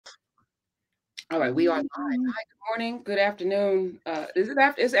All right, we are live. Hi, good morning, good afternoon. Is it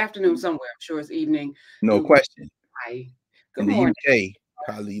after? It's afternoon somewhere. I'm sure it's evening. No And we, question. hi, good In the morning. UK,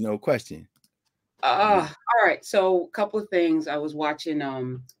 probably no question. All right. So, a couple of things. I was watching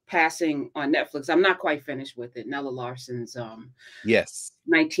Passing on Netflix. I'm not quite finished with it. Nella Larson's Yes.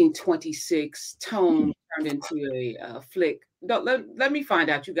 1926 Hmm. tome turned into a flick. No, let me find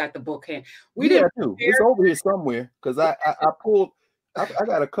out. You got the book hand. We Yeah, didn't I do. It's prepare. over here somewhere because I pulled. I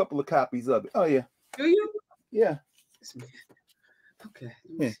got a couple of copies of it. Oh yeah, Do you? yeah, This man. Okay.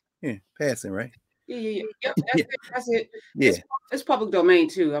 Let me yeah, see. yeah. Passing, right? Yeah, yeah, yeah. Yep, that's Yeah, it. That's it. yeah. It's public domain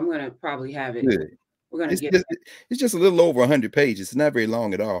too. I'm gonna probably have it. Good. We're gonna It's get just it's just a little over 100 pages. It's not very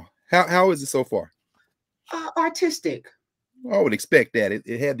long at all. How is it so far? artistic. I would expect that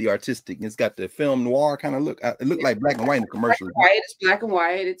it had the artistic. It's got the film noir kind of look. It looked It's like black and white in the black commercial. and white. It's black and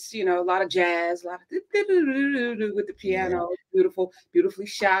white. It's a lot of jazz, a lot of with the Yeah. piano. It's beautiful, beautifully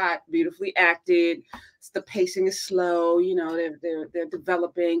shot, beautifully acted. The pacing is slow. They're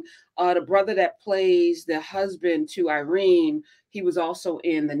developing. The brother that plays the husband to Irene, he was also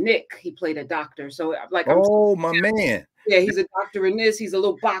in the Nick. He played a doctor. So like I'm Oh my man. yeah, he's a doctor in this. He's a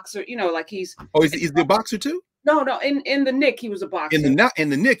little boxer. Like he's Oh, is the boxer too? no. In the Nick, he was a In the boxer. not in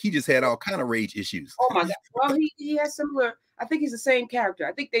the Nick, he just had all kind of rage issues. Oh my god. Well, he has similar. I think he's the same character.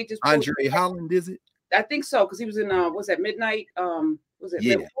 I think they just pulled. Andre Holland, is it? I think so because he was in was that Midnight? Was it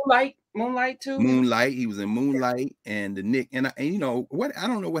Yeah. Moonlight? Moonlight too? Moonlight. He was in Moonlight and the Nick. And you know what? I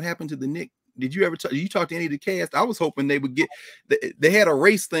don't know what happened to the Nick. Did you ever talk? Did you talk to any of the cast? I was hoping they would get. They had a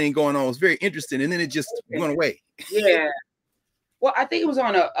race thing going on. It was very interesting, and then it just went away. Yeah. Well, I think it was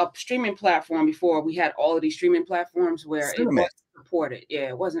on a streaming platform before. We had all of these streaming platforms where it Cinemax. wasn't supported. Yeah,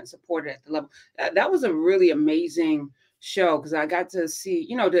 it wasn't supported at the level. That was a really amazing show because I got to see,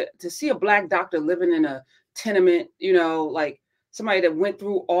 to see a black doctor living in a tenement, like somebody that went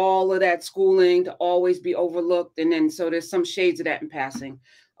through all of that schooling to always be overlooked. And then so there's some shades of that in passing,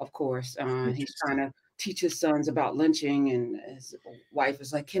 of course. He's trying Interesting. to teach his sons about lynching, and his wife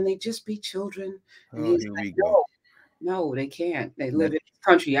is like, "Can they just be children?" And Oh, he's here like, we go. "No, no, they can't. They live That- in this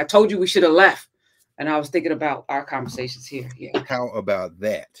country. I told you we should have left." And I was thinking about our conversations here. Yeah. How about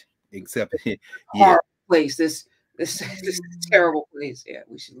that? Except, yeah, Horrible place. This terrible place. Yeah,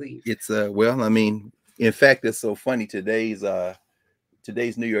 we should leave. it's well, I mean, in fact, it's so funny. Today's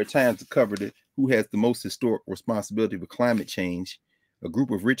New York Times covered it. Who has the most historic responsibility for climate change? A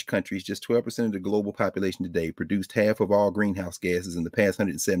group of rich countries, just 12% of the global population today, produced half of all greenhouse gases in the past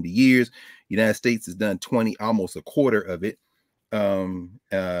 170 years. The United States has done 20, almost a quarter of it. Um,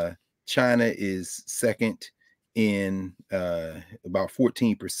 uh, China is second in about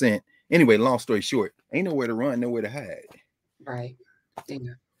 14%. Anyway, long story short, ain't nowhere to run, nowhere to hide. Right. Yeah.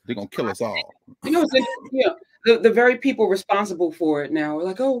 They're gonna kill us all. It's interesting, the very people responsible for it now are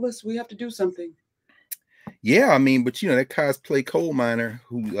like, oh, we have to do something. Yeah, I mean, but that cosplay coal miner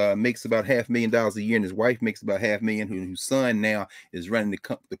who makes about $500,000 a year, and his wife makes about $500,000, whose son now is running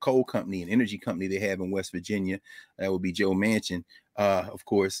the coal company and energy company they have in West Virginia. That would be Joe Manchin. Of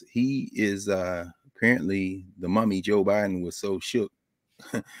course, he is apparently the mummy. Joe Biden was so shook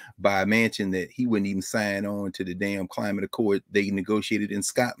by Manchin that he wouldn't even sign on to the damn climate accord they negotiated in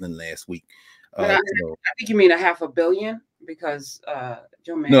Scotland last week. And I think you mean a $500 million because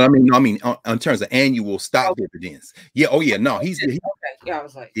Joe No, Manchin. I mean, on terms of annual stock dividends. Yeah. Oh, yeah. No, Okay. Yeah, I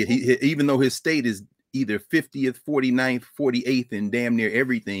was like, even though his state is either 50th, 49th, 48th, and damn near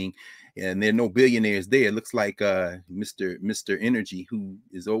everything, and there are no billionaires there. It looks like Mr. Energy, who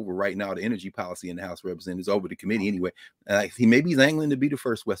is over right now the energy policy in the House of Representatives, over the committee anyway. He's angling to be the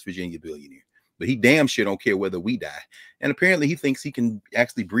first West Virginia billionaire. But he damn sure don't care whether we die. And apparently he thinks he can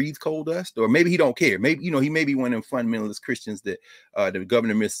actually breathe coal dust, or maybe he don't care. Maybe, he may be one of them fundamentalist Christians that the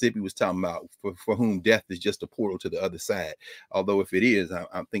governor of Mississippi was talking about, for whom death is just a portal to the other side. Although if it is, I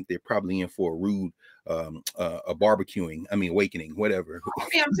think they're probably in for a rude a barbecuing, awakening, whatever.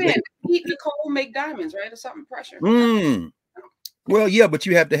 Yeah, I'm saying heat the coal make diamonds, right? Or something pressure. Well, yeah, but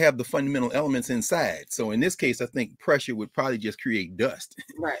you have to have the fundamental elements inside. So in this case, I think pressure would probably just create dust.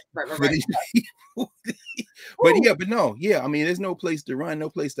 Right. But no, yeah. I mean, there's no place to run, no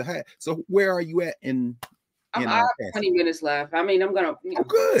place to hide. So where are you at in I have 20 minutes left. I mean, I'm gonna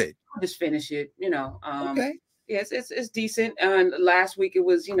good. I'll just finish it, Okay. Yes, it's decent. And last week it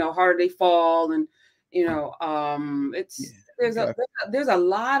was, holiday fall, and there's a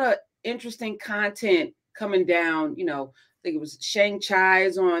lot of interesting content coming down. I think it was Shang-Chi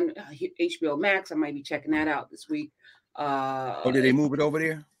is on HBO Max. I might be checking that out this week. Did they move it over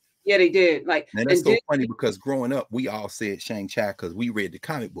there? Yeah, they did. Like, and that's so funny because growing up, we all said Shang-Chi because we read the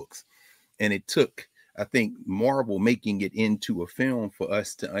comic books, and it took I think Marvel making it into a film for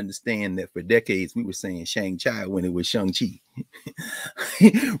us to understand that for decades we were saying Shang-Chi when it was Shang-Chi.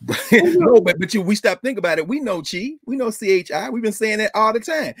 We stop thinking about it. We know Chi, we know CHI. We've been saying that all the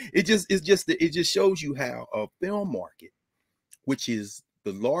time. It just shows you how a film market, which is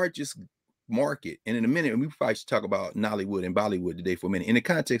the largest market, and in a minute, we probably should talk about Nollywood and Bollywood today for a minute. In the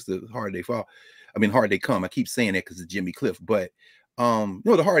context of Hard They Fall, I mean Hard They Come. I keep saying that because it's Jimmy Cliff, but no,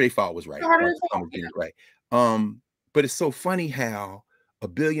 the Hard They Fall was right. Right. But it's so funny how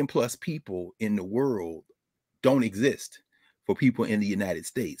 1 billion+ people in the world don't exist for people in the United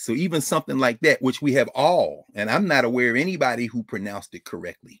States. So even something like that, which we have all, and I'm not aware of anybody who pronounced it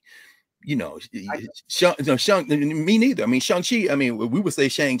correctly. You know, me neither. I mean, Shang-Chi, I mean, we would say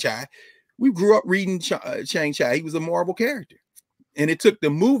Shang-Chi. We grew up reading Shang-Chi. He was a Marvel character. And it took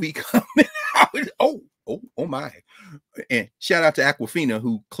the movie coming out. Oh my. And shout out to Aquafina,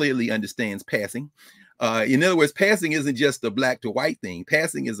 who clearly understands passing. In other words, passing isn't just a black to white thing.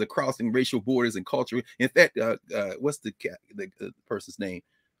 Passing is a crossing racial borders and culture. In fact, what's the person's name?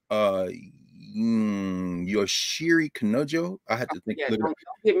 Yoshiri Kanojo. I had to think. Yeah, don't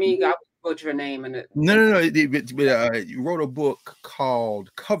get me. I butcher her name and No. You wrote a book called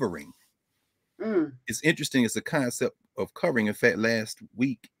Covering. It's interesting. It's a concept of covering. In fact, last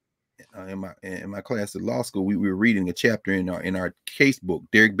week in my class at law school, we were reading a chapter in our case book.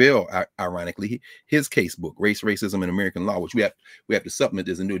 Derek Bell, ironically, his case book, Race, Racism, and American Law, which we have to supplement.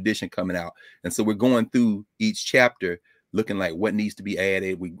 There's a new edition coming out, and so we're going through each chapter, looking like what needs to be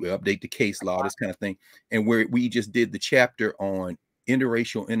added. We update the case law, this kind of thing. And we just did the chapter on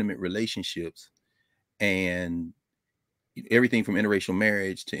interracial intimate relationships and everything from interracial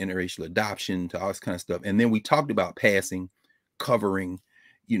marriage to interracial adoption to all this kind of stuff. And then we talked about passing, covering,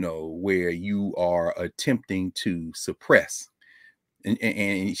 you know, where you are attempting to suppress.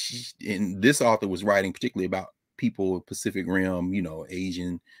 And this author was writing particularly about people Pacific Rim, you know,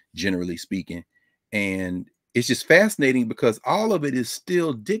 Asian, generally speaking. And it's just fascinating because all of it is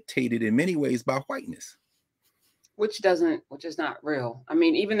still dictated in many ways by whiteness. Which is not real. I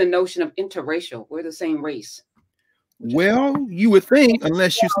mean, even the notion of interracial, we're the same race. Well, you would think,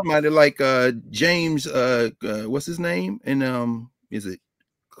 unless you're somebody like James, what's his name? And is it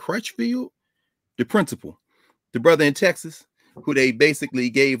Crutchfield? The principal, the brother in Texas, who they basically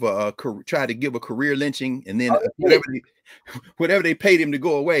gave tried to give a career lynching, and then whatever they paid him to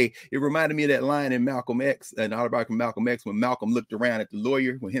go away. It reminded me of that line in Malcolm X, an autobiography of Malcolm X, when Malcolm looked around at the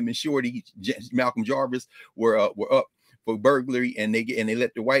lawyer, when him and Shorty, Malcolm Jarvis, were up for burglary, and they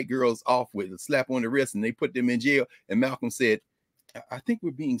let the white girls off with a slap on the wrist, and they put them in jail. And Malcolm said, I think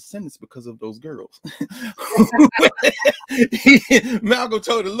we're being sentenced because of those girls. Malcolm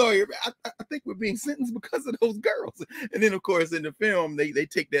told the lawyer, I think we're being sentenced because of those girls. And then, of course, in the film, they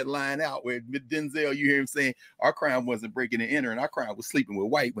take that line out where Denzel, you hear him saying, our crime wasn't breaking and entering, our crime was sleeping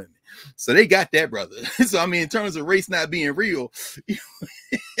with white women. So they got that, brother. So, I mean, in terms of race not being real,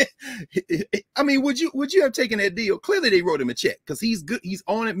 I mean, would you have taken that deal? Clearly, they wrote him a check because he's good. He's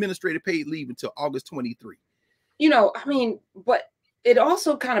on administrative paid leave until August 23. You know, I mean, but it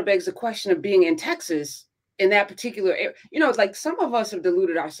also kind of begs the question of being in Texas in that particular area. You know, like some of us have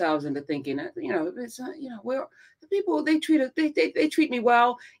deluded ourselves into thinking that, you know, it's we're the people, they treat me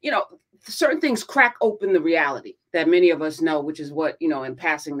well. You know, certain things crack open the reality that many of us know, which is what, you know, in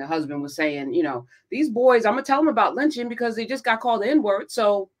passing, the husband was saying, you know, these boys, I'm gonna tell them about lynching because they just got called the N-word.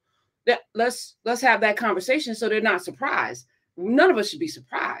 So that let's have that conversation so they're not surprised. None of us should be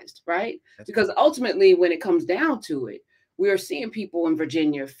surprised, right? Because ultimately, when it comes down to it, we are seeing people in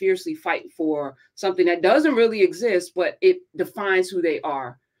Virginia fiercely fight for something that doesn't really exist, but it defines who they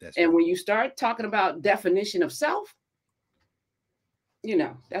are. And when you start talking about definition of self, you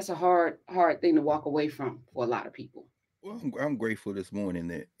know, that's a hard thing to walk away from for a lot of people. Well, I'm grateful this morning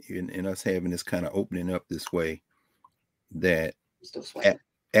that in us having this kind of opening up this way, that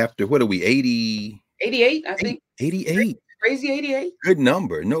after, what are we, 88, I think. 88. Crazy 88. Good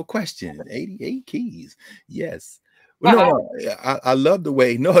number, no question. 88 keys. Yes. Well, no, I love the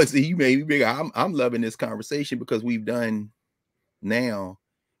way. No, see, you made me bigger. I'm loving this conversation because we've done now.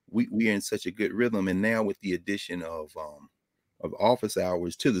 We are in such a good rhythm, and now with the addition of office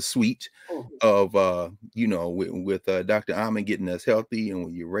hours to the suite of you know, with Dr. Amin getting us healthy, and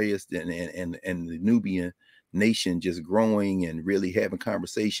with Uraeus and the Nubian nation just growing and really having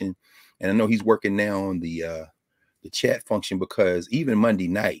conversation. And I know he's working now on the chat function, because even Monday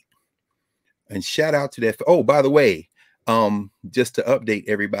night. And shout out to that. Oh, by the way, just to update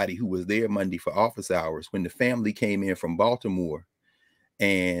everybody who was there Monday for office hours, when the family came in from Baltimore,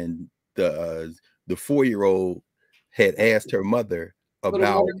 and the 4-year-old had asked her mother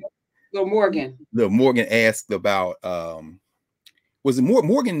about Little Morgan. Little Morgan asked about was it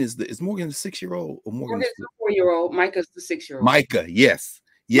Morgan is Morgan the 6-year-old or Morgan Morgan's the 4-year-old. Micah's the 6-year-old. Micah, yes.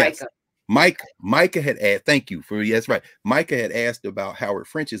 Micah. Micah had asked, thank you for that's right. Micah had asked about Howard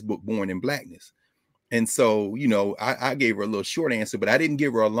French's book Born in Blackness. And so, you know, I gave her a little short answer, but I didn't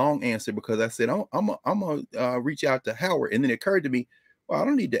give her a long answer because I said, I'm gonna reach out to Howard. And then it occurred to me, well, I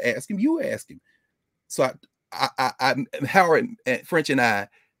don't need to ask him. You ask him. So Howard French and I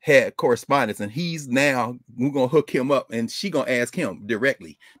had correspondence, and he's now we're gonna hook him up, and she gonna ask him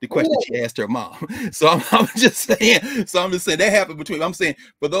directly the question she asked her mom. So I'm just saying. So I'm just saying that happened between. I'm saying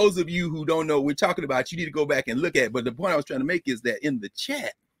for those of you who don't know what we're talking about, you need to go back and look at it. But the point I was trying to make is that in the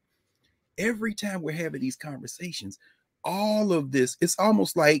chat, every time we're having these conversations, all of this, it's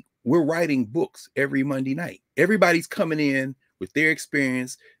almost like we're writing books every Monday night. Everybody's coming in with their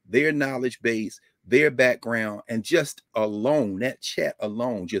experience, their knowledge base, their background, and just alone, that chat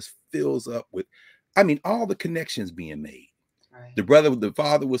alone just fills up with, I mean, all the connections being made. Right. The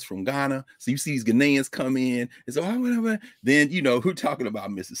father was from Ghana. So you see these Ghanaians come in and so whatever. Then, you know, who's talking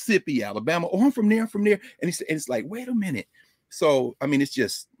about Mississippi, Alabama. Oh, I'm from there, And it's like, wait a minute. So, I mean, it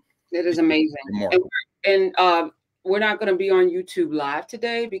is amazing. And we're not going to be on YouTube live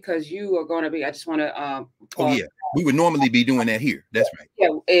today because you are going to be, I just want to, oh yeah, we would normally be doing that here. That's right. Yeah.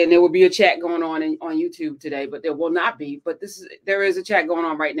 And there will be a chat going on on YouTube today, but there will not be, but there is a chat going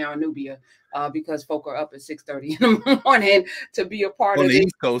on right now in Nubia because folk are up at 6:30 in the morning to be a part of the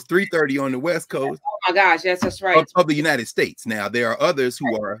East Coast, 3:30 on the West Coast. Oh my gosh. Yes, that's right. Of the United States. Now there are others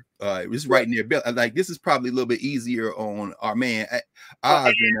who are just right near like this is probably a little bit easier on our man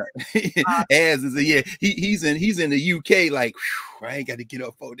Oz Az is he's in the UK like whew, I ain't got to get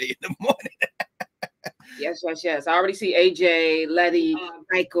up 4 days in the morning. Yes. I already see AJ, Letty,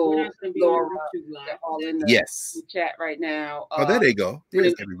 Michael, Laura, all in the chat right now. Oh, there they go.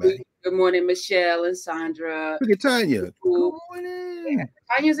 There's everybody. Good morning, Michelle and Sandra. Look at Tanya. Good morning. Yeah.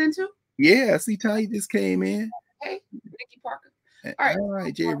 Tanya's in too? Yeah, I see Tanya just came in. Hey, Nikki Parker. All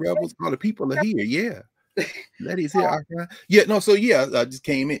right, Jay Rebels. All the people are here. Yeah. Letty's here. Yeah, no, so I just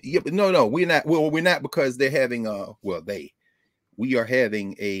came in. Yeah, but no, we're not. Well, we're not because they're having we are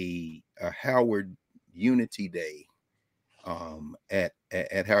having a Howard Unity Day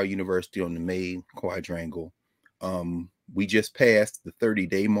at Howard University on the main quadrangle. We just passed the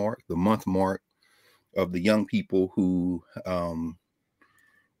 30-day mark, the month mark of the young people who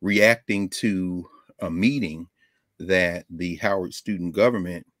reacting to a meeting that the Howard student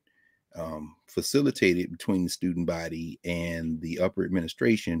government facilitated between the student body and the upper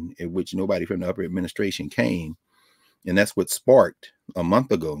administration, in which nobody from the upper administration came. And that's what sparked a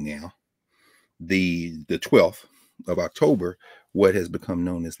month ago now, the 12th of October, what has become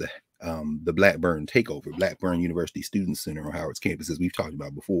known as the Blackburn takeover, Blackburn University Student Center on Howard's campus, as we've talked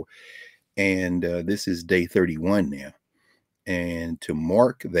about before. And this is day 31 now. And to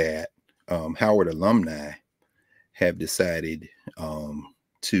mark that, Howard alumni have decided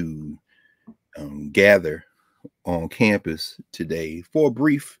to gather on campus today for a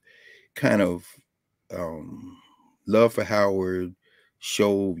brief kind of love for Howard,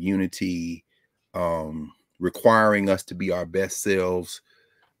 show of unity, requiring us to be our best selves,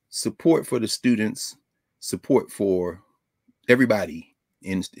 support for the students, support for everybody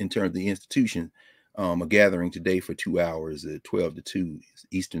in terms of the institution. A gathering today for 2 hours at 12 to 2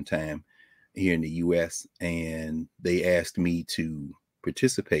 Eastern time here in the US. And they asked me to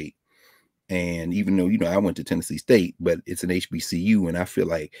participate. And even though, I went to Tennessee State, but it's an HBCU. And I feel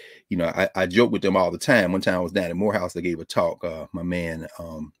like, I joke with them all the time. One time I was down at Morehouse, I gave a talk. My man,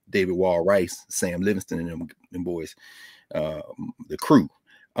 David Wall Rice, Sam Livingston, and them boys, the crew,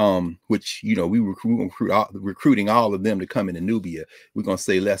 which, we were recruiting all of them to come into Nubia. We're going to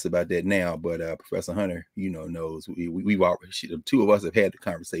say less about that now, but Professor Hunter, knows we've already, the two of us have had the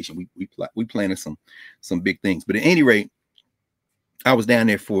conversation. We planning some big things, but at any rate, I was down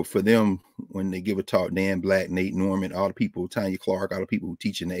there for them when they give a talk. Dan Black, Nate Norman, all the people, Tanya Clark, all the people who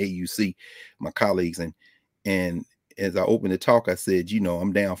teach in the AUC, my colleagues. And as I opened the talk, I said,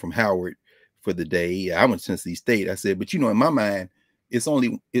 I'm down from Howard for the day. I went to Tennessee State. I said, but in my mind, it's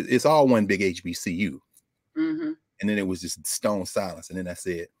all one big HBCU. Mm-hmm. And then it was just stone silence. And then I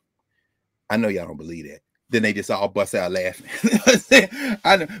said, I know y'all don't believe that. Then they just all bust out laughing.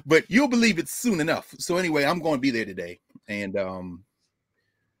 I know, but you'll believe it soon enough. So anyway, I'm going to be there today. And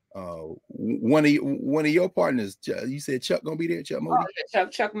one of your partners, you said Chuck gonna be there, Chuck Modi? Oh,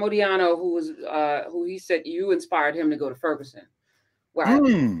 Chuck Modiano, who he said you inspired him to go to Ferguson, where I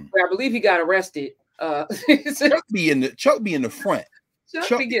believe he got arrested. Chuck be in the front.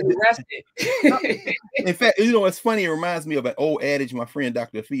 Chuck be getting Chuck, arrested. in fact, you know, it's funny. It reminds me of an old adage my friend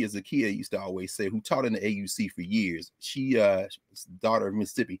Dr. Afia Zakia used to always say, who taught in the AUC for years. She, daughter of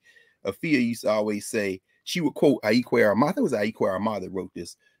Mississippi. Afia used to always say, she would quote Aikwe Armah. I think it was Aikwe Armah that wrote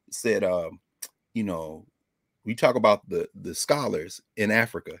this. Said, you know, we talk about the scholars in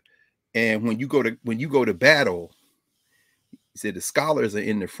Africa, and when you go to battle, he said the scholars are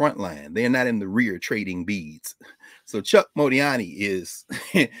in the front line. They're not in the rear trading beads. So Chuck Modiani is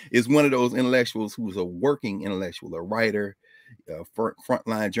is one of those intellectuals who's a working intellectual, a writer, a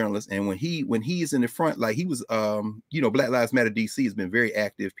frontline journalist. And when he's in the front, like he was, you know, Black Lives Matter DC has been very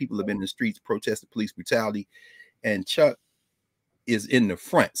active. People have been in the streets protesting police brutality, and Chuck is in the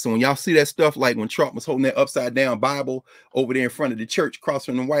front. So when y'all see that stuff, like when Trump was holding that upside down Bible over there in front of the church across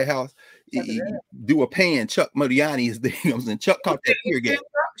from the White House, do a pan. Chuck Modiani is there. You know what I'm saying? Chuck caught that tear gas.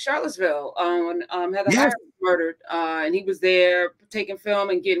 Charlottesville, when Heather Yes. Heyer was murdered, and he was there taking film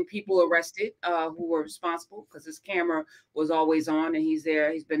and getting people arrested who were responsible, because his camera was always on, and he's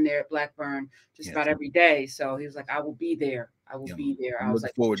there. He's been there at Blackburn just about every day. So he was like, "I will be there. I will be there." I was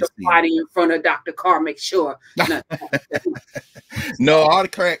like, "Put your body in front of Dr. Carr. Make sure." No, all the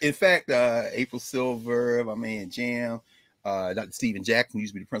correct. In fact, April Silver, my man Jam, Dr. Stephen Jackson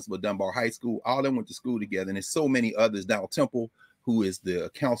used to be the principal of Dunbar High School. All of them went to school together, and there's so many others. Donald Temple, who is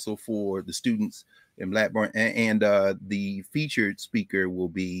the counsel for the students in Blackburn, and the featured speaker will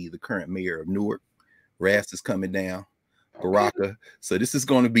be the current mayor of Newark. Rast is coming down, Baraka. So this is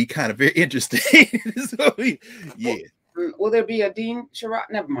going to be kind of very interesting. Yeah. Will there be a Dean Sherrod?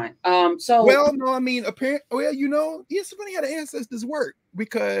 Never mind. So well, no, I mean, apparently, well, you know, it's funny how the ancestors work,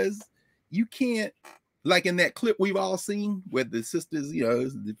 because you can't, like in that clip we've all seen where the sisters, you know,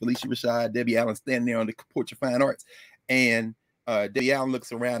 Felicia Rashad, Debbie Allen standing there on the porch of fine arts, and Debbie Allen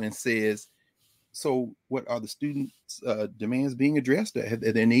looks around and says, "So, what are the students' demands being addressed? Have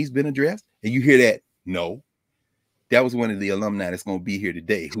their needs been addressed?" And you hear that, "No." That was one of the alumni that's going to be here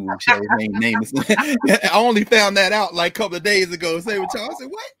today, who shall remain nameless. I only found that out like a couple of days ago. Say with y'all, I said,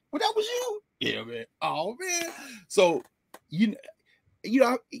 "What? Well, that was you?" Yeah, man. Oh man. So you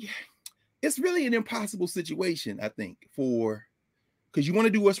know, it's really an impossible situation, I think, because you want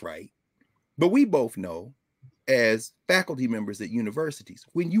to do what's right, but we both know, as faculty members at universities,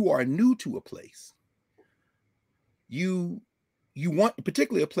 when you are new to a place, you want,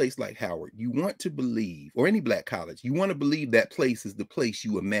 particularly a place like Howard, you want to believe, or any Black college, you want to believe that place is the place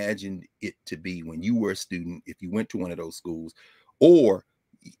you imagined it to be when you were a student, if you went to one of those schools, or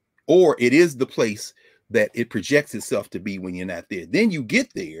it is the place that it projects itself to be when you're not there. Then you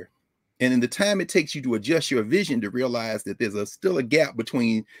get there, and in the time it takes you to adjust your vision to realize that there's still a gap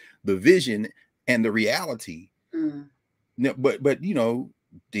between the vision and the reality. Now, but you know,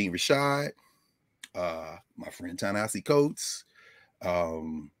 Dean Rashad, my friend Ta-Nehisi Coates,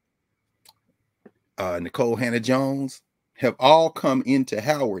 Nicole Hannah-Jones have all come into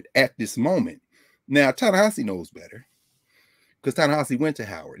Howard at this moment. Now, Ta-Nehisi knows better, because Ta-Nehisi went to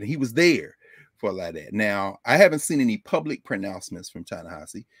Howard and he was there for a lot of that. Now, I haven't seen any public pronouncements from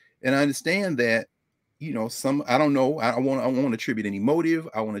Ta-Nehisi, and I understand that, you know, I don't know, I won't attribute any motive,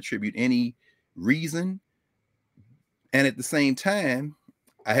 I won't attribute any reason, and at the same time,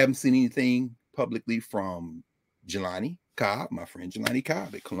 I haven't seen anything publicly from Jelani Cobb, my friend Jelani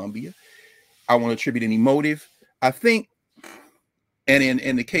Cobb at Columbia. I won't attribute any motive. I think, and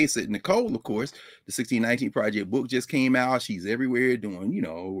in the case of Nicole, of course, the 1619 Project book just came out. She's everywhere doing, you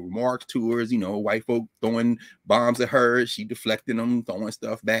know, remarks tours, you know, white folk throwing bombs at her. She deflecting them, throwing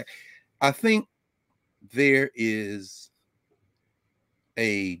stuff back. I think there's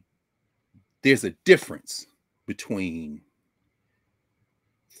a difference between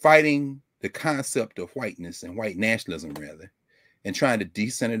fighting the concept of whiteness and white nationalism, rather, and trying to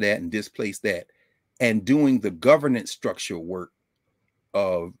decenter that and displace that, and doing the governance structure work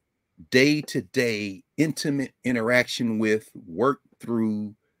of day-to-day intimate interaction with, work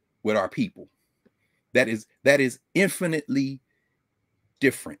through with our people. That is infinitely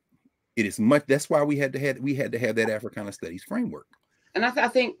different. It is much. That's why we had to have that Africana Studies framework. And I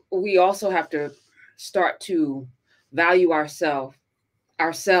think we also have to start to value ourselves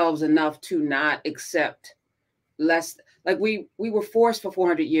enough to not accept less. Like we were forced for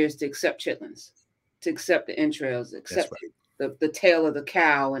 400 years to accept chitlins, to accept the entrails, accept the tail of the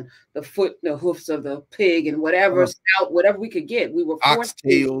cow and the hoofs of the pig, and whatever whatever we could get. We were forced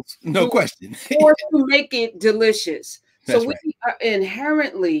oxtails, no question, forced to make it delicious. So we are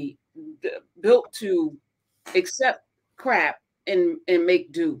inherently built to accept crap and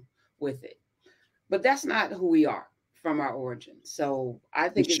make do with it. But that's not who we are from our origins. So I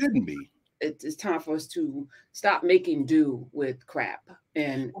think it shouldn't be. it's time for us to stop making do with crap.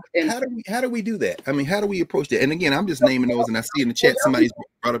 And how do we do that? I mean, how do we approach that? And again, I'm just naming those, and I see in the chat somebody's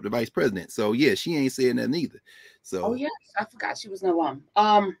brought up the vice president. So yeah, she ain't saying nothing either. So oh yes, I forgot she was an alum.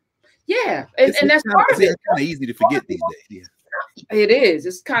 Yeah, and that's kind part of it. It's kind of easy to forget these days. Yeah, it is.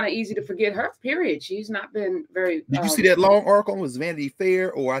 It's kind of easy to forget her. Period. She's not been very. Did you see that long article? Was Vanity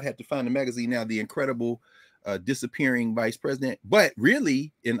Fair, or I'd have to find the magazine now. The incredible disappearing vice president. But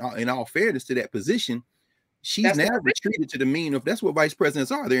really, in all fairness to that position, she's now retreated to the mean of that's what vice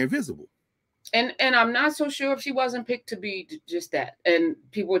presidents are. They're invisible. And I'm not so sure if she wasn't picked to be just that. And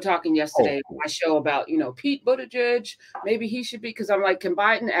people were talking yesterday on my show about, Pete Buttigieg, maybe he should be, because I'm like, can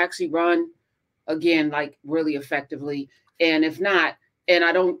Biden actually run again, like really effectively? And if not, and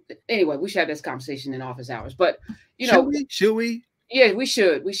I don't, anyway, we should have this conversation in office hours. But, should we? Yeah, we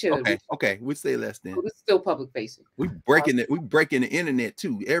should. Okay. We'll say less then. It's still public facing. We breaking the internet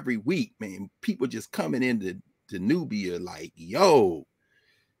too every week, man. People just coming into Nubia like, yo.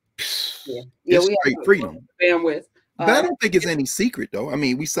 Yeah, it's straight freedom. Bandwidth. But I don't think it's any secret though. I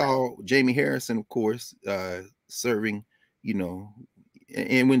mean, we saw Jamie Harrison, of course, serving,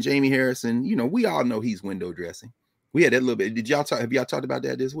 and when Jamie Harrison, we all know he's window dressing. We had that little bit. Have y'all talked about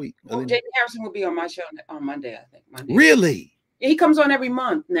that this week? Well, Jamie Harrison will be on my show on Monday, I think. Monday. Really? Yeah, he comes on every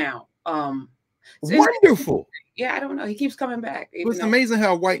month now. Wonderful. Yeah, I don't know. He keeps coming back. It's amazing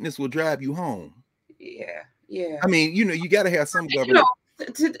how whiteness will drive you home. Yeah. I mean, you got to have some government.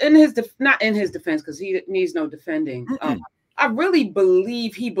 Not in his defense, because he needs no defending. I really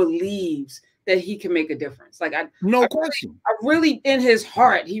believe he believes that he can make a difference. Like no question. I really, in his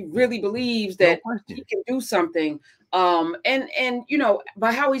heart, he really believes that he can do something. And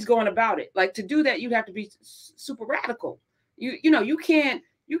by how he's going about it, like to do that, you'd have to be super radical. You can't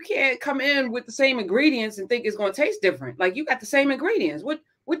come in with the same ingredients and think it's going to taste different. Like you got the same ingredients.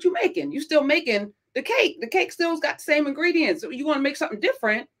 What you making? You still making the cake. The cake still's got the same ingredients. So you want to make something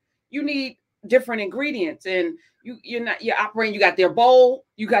different, you need different ingredients. And you're operating, you got their bowl,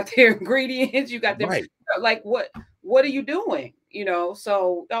 you got their ingredients, you got their like what are you doing?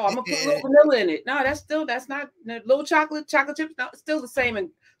 So no, I'm gonna put a little vanilla in it. No, that's not little chocolate chips. No, it's still the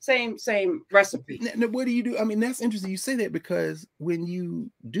same recipe. Now, what do you do? I mean, that's interesting you say that, because when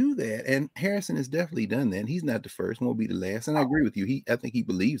you do that, and Harrison has definitely done that, and he's not the first, won't be the last. And I agree with you. I think he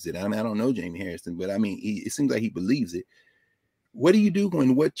believes it. I mean, I don't know Jamie Harrison, but I mean, it seems like he believes it. What do you do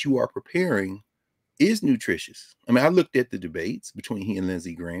when what you are preparing is nutritious? I mean, I looked at the debates between he and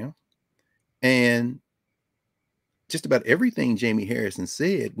Lindsey Graham, and just about everything Jamie Harrison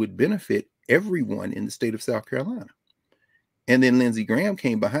said would benefit everyone in the state of South Carolina. And then Lindsey Graham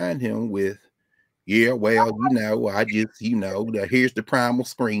came behind him with, yeah, well, I just, here's the primal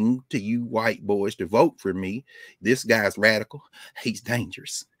scream to you white boys to vote for me. This guy's radical. He's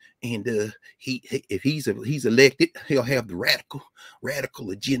dangerous. And if he's elected, he'll have the radical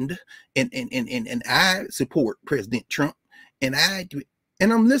agenda. And I support President Trump. And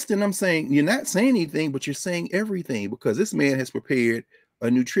I'm listening. I'm saying, you're not saying anything, but you're saying everything, because this man has prepared a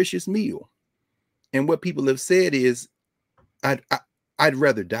nutritious meal. And what people have said is, I'd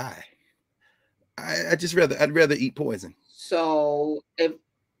rather die. I'd rather eat poison. So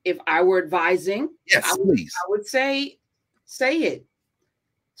if I were advising, yes, please, I would say it.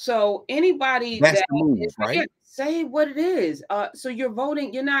 So anybody that's the move, right? Say what it is. So you're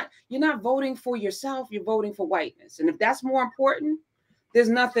voting. You're not voting for yourself. You're voting for whiteness. And if that's more important, there's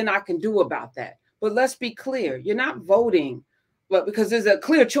nothing I can do about that. But let's be clear. You're not voting, but because there's a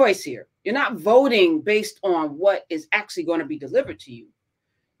clear choice here. You're not voting based on what is actually going to be delivered to you.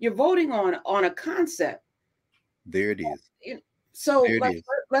 You're voting on a concept. There it is. So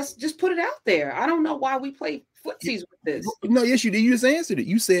let's just put it out there. I don't know why we play footsies with this. No, yes, you did. You just answered it.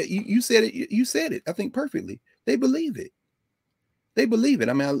 You said it. You said it, I think, perfectly. They believe it. They believe it.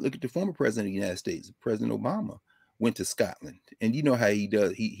 I mean, I look at the former president of the United States, President Obama, went to Scotland, and you know how he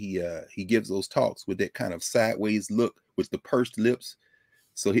does. He gives those talks with that kind of sideways look with the pursed lips.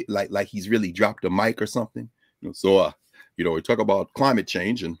 So he like he's really dropped a mic or something. So we talk about climate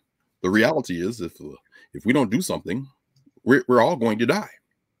change, and the reality is, if we don't do something, we're all going to die.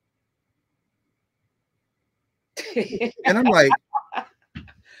 And I'm like,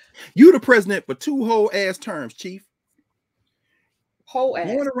 you the president for 2 whole ass terms, chief. Whole ass.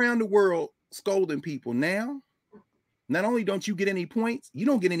 Going around the world scolding people. Now, not only don't you get any points, you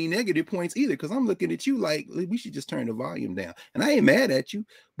don't get any negative points either, because I'm looking at you like we should just turn the volume down. And I ain't mad at you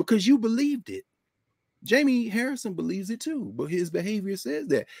because you believed it. Jamie Harrison believes it too, but his behavior says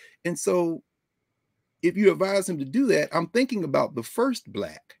that. And so if you advise him to do that, I'm thinking about the first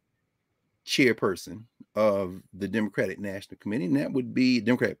Black chairperson of the Democratic National Committee, and that would be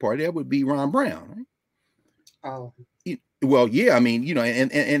Democratic Party. That would be Ron Brown, right? Oh, Well, yeah, I mean, you know,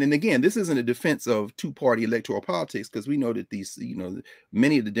 and again, this isn't a defense of two-party electoral politics, because we know that these, you know,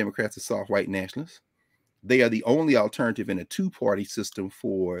 many of the Democrats are soft white nationalists. They are the only alternative in a two-party system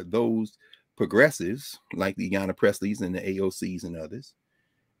for those progressives like the Ayanna Presleys and the AOCs and others.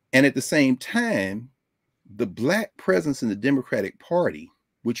 And at the same time, the Black presence in the Democratic Party,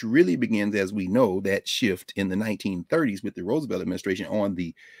 which really begins, as we know, that shift in the 1930s with the Roosevelt administration on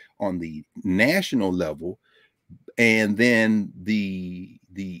the national level, and then the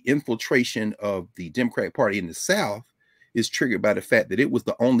infiltration of the Democratic Party in the South is triggered by the fact that it was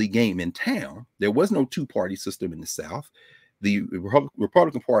the only game in town. There was no two-party system in the South. The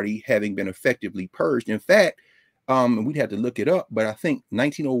Republican Party having been effectively purged. In fact, we'd have to look it up, but I think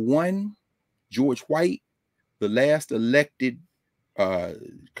 1901, George White, the last elected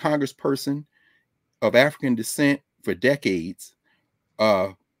congressperson of African descent for decades,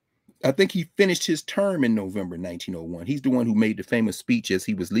 I think he finished his term in November 1901. He's the one who made the famous speech as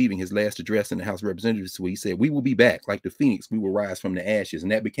he was leaving his last address in the House of Representatives, where he said, "We will be back like the phoenix. We will rise from the ashes."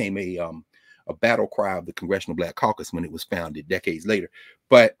 And that became a battle cry of the Congressional Black Caucus when it was founded decades later.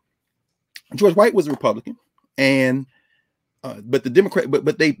 But George White was a Republican, and but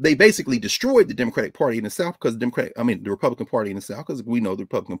they basically destroyed the Democratic Party in the South, because the Republican Party in the South, because we know the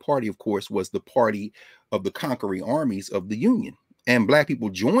Republican Party, of course, was the party of the conquering armies of the Union. And Black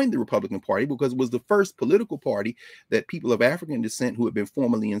people joined the Republican Party because it was the first political party that people of African descent who had been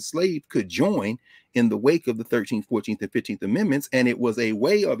formerly enslaved could join in the wake of the 13th, 14th, and 15th Amendments. And it was a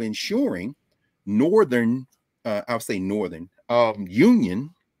way of ensuring Northern, I'll say Northern,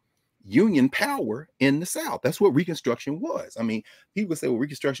 Union power in the South. That's what Reconstruction was. I mean, people say, well,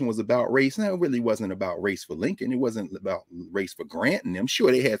 Reconstruction was about race. No, it really wasn't about race for Lincoln. It wasn't about race for Grant and them.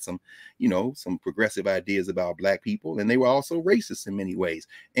 Sure, they had some, you know, some progressive ideas about Black people, and they were also racist in many ways.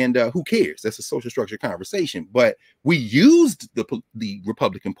 And who cares? That's a social structure conversation. But we used the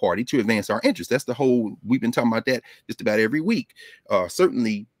Republican Party to advance our interests. That's the whole, we've been talking about that just about every week.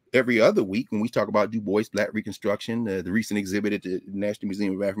 Certainly every other week when we talk about Du Bois, Black Reconstruction, the recent exhibit at the National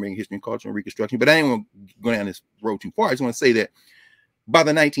Museum of African American History and Culture and Reconstruction. But I ain't want to go down this road too far. I just want to say that by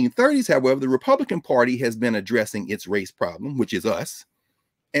the 1930s, however, the Republican Party has been addressing its race problem, which is us,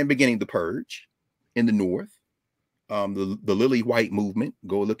 and beginning the purge in the North. The Lily White movement,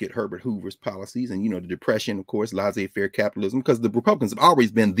 go look at Herbert Hoover's policies, and, you know, the Depression, of course, laissez-faire capitalism, because the Republicans have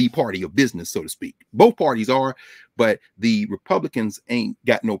always been the party of business, so to speak. Both parties are, but the Republicans ain't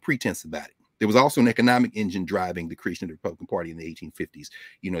got no pretense about it. There was also an economic engine driving the creation of the Republican Party in the 1850s.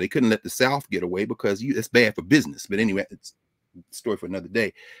 You know, they couldn't let the South get away because it's bad for business. But anyway, it's a story for another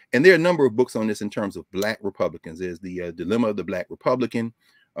day. And there are a number of books on this in terms of Black Republicans. There's the Dilemma of the Black Republican.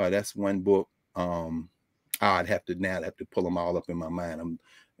 That's one book. I'd have to pull them all up in my mind.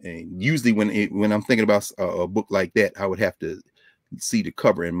 And usually when I'm thinking about a book like that, I would have to see the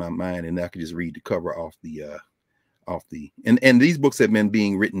cover in my mind, and I could just read the cover off the and these books have been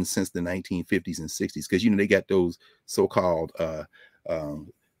being written since the 1950s and 60s, because, you know, they got those so-called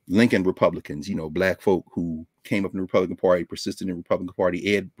Lincoln Republicans, you know, Black folk who came up in the Republican Party, persisted in the Republican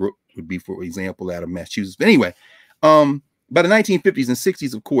Party. Ed Brooke would be, for example, out of Massachusetts. But anyway, by the 1950s and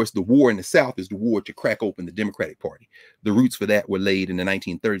 60s, of course, the war in the South is the war to crack open the Democratic Party. The roots for that were laid in the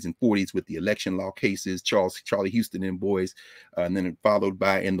 1930s and 40s with the election law cases, Charlie Houston and boys, and then followed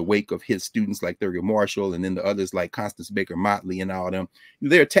by, in the wake of his students like Thurgood Marshall, and then the others like Constance Baker Motley and all of them.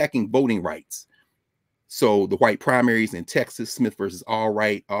 They're attacking voting rights. So the white primaries in Texas, Smith versus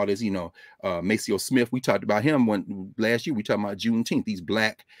Allwright, all this, you know, Maceo Smith, we talked about him last year. We talked about Juneteenth, these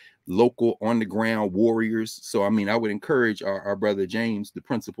Black local on the ground warriors. So, I mean, I would encourage our brother James, the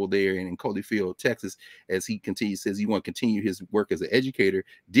principal there in Codyfield, Texas, as he says he want to continue his work as an educator,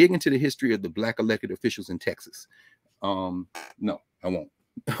 dig into the history of the Black elected officials in Texas. No, I won't.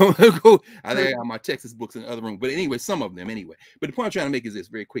 I think I have my Texas books in the other room, but anyway, some of them anyway. But the point I'm trying to make is this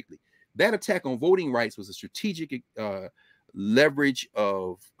very quickly. That attack on voting rights was a strategic leverage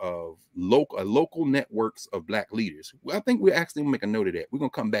of local networks of Black leaders. Well, I think we actually make a note of that. We're gonna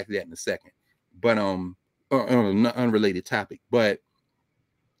come back to that in a second, but on an unrelated topic. But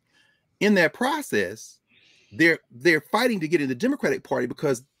in that process, they're fighting to get in the Democratic Party,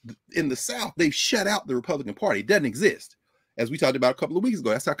 because in the South they've shut out the Republican Party. It doesn't exist. As we talked about a couple of weeks ago,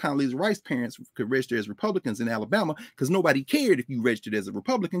 that's how Condoleezza Rice parents could register as Republicans in Alabama, because nobody cared if you registered as a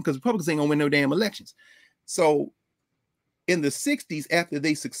Republican, because Republicans ain't gonna win no damn elections. So in the 60s, after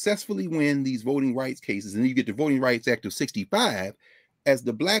they successfully win these voting rights cases, and then you get the Voting Rights Act of 65, as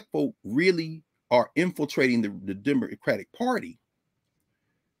the Black folk really are infiltrating the Democratic Party,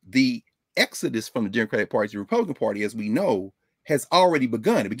 the exodus from the Democratic Party to the Republican Party, as we know, has already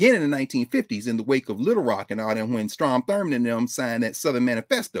begun. It began in the 1950s in the wake of Little Rock and all that, when Strom Thurmond and them signed that Southern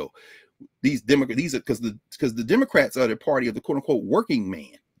Manifesto. These are because the Democrats are the party of the quote unquote working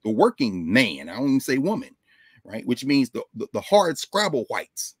man, the working man. I don't even say woman, right? Which means the hard scrabble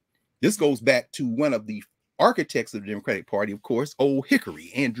whites. This goes back to one of the architects of the Democratic Party, of course, Old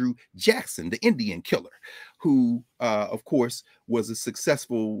Hickory, Andrew Jackson, the Indian killer, who, of course, was a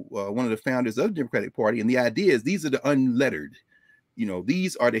successful, one of the founders of the Democratic Party. And the idea is these are the unlettered, you know,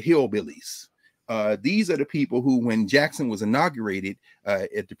 these are the hillbillies. These are the people who, when Jackson was inaugurated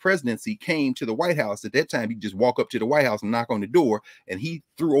at the presidency, came to the White House. At that time, you just walk up to the White House and knock on the door, and he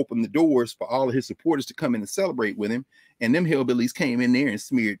threw open the doors for all of his supporters to come in and celebrate with him. And them hillbillies came in there and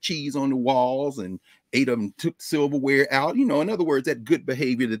smeared cheese on the walls and ate them, took silverware out. You know, in other words, that good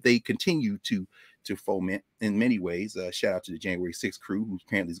behavior that they continue to foment in many ways. Shout out to the January 6th crew, who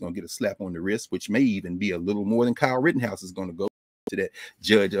apparently is going to get a slap on the wrist, which may even be a little more than Kyle Rittenhouse is going to go to that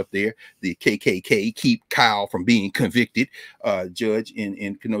judge up there. The KKK keep Kyle from being convicted, judge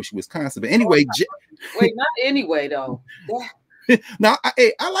in Kenosha, Wisconsin. But anyway, wait, not anyway though. Now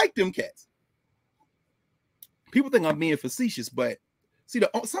I like them cats. People think I'm being facetious, but see,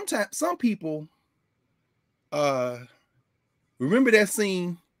 sometimes some people remember that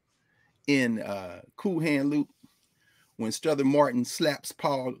scene in Cool Hand Luke when Strother Martin slaps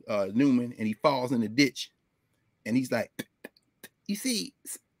Paul Newman and he falls in the ditch, and he's like, you see,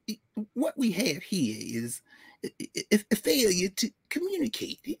 what we have here is a failure to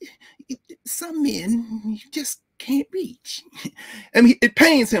communicate. Some men just can't reach. I mean, it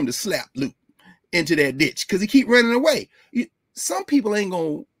pains him to slap Luke into that ditch because he keep running away. Some people ain't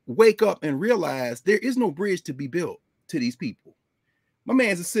gonna wake up and realize there is no bridge to be built to these people. My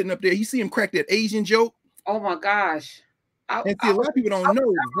man's is sitting up there. You see him crack that Asian joke. Oh my gosh! And see, a lot of people don't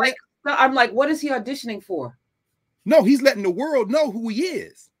know. I'm like, what is he auditioning for? No, he's letting the world know who he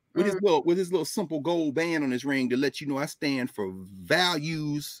is with his little simple gold band on his ring to let you know I stand for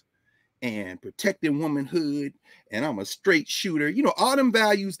values and protecting womanhood, and I'm a straight shooter. You know, all them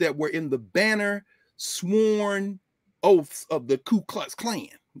values that were in the banner sworn oaths of the Ku Klux Klan.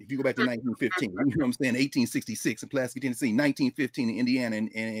 If you go back to 1915, you know what I'm saying, 1866 in Pulaski, Tennessee, 1915 in Indiana and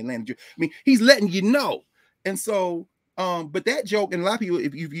Atlanta. I mean, he's letting you know. And so, but that joke, and a lot of people,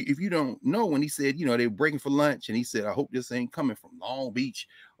 if you don't know, when he said, you know, they were breaking for lunch, and he said, I hope this ain't coming from Long Beach,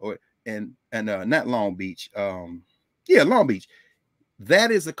 or not Long Beach, yeah, Long Beach.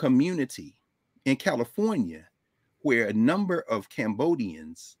 That is a community in California where a number of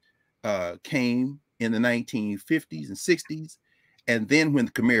Cambodians came in the 1950s and 60s. And then when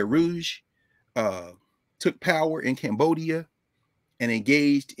the Khmer Rouge took power in Cambodia and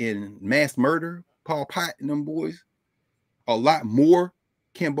engaged in mass murder, Pol Pot and them boys, a lot more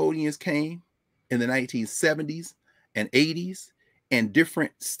Cambodians came in the 1970s and 80s, and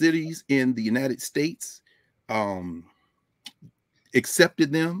different cities in the United States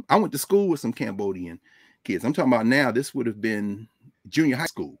accepted them. I went to school with some Cambodian kids. I'm talking about now, this would have been junior high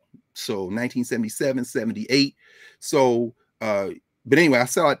school. So 1977, 78. So, but anyway, I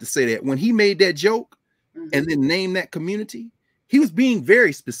saw it to say that when he made that joke and then named that community, he was being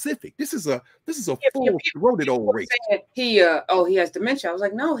very specific. This is a full-throated old race. He has dementia. I was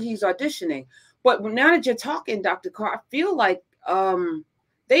like, no, he's auditioning. But now that you're talking, Dr. Carr, I feel like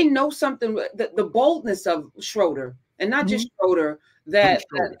they know something, the boldness of Schroeder, and not just Schroeder, that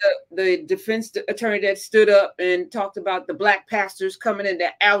the defense attorney that stood up and talked about the black pastors coming in,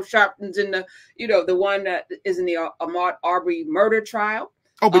 that Al Sharpton's in the, you know, the one that is in the Ahmaud Arbery murder trial.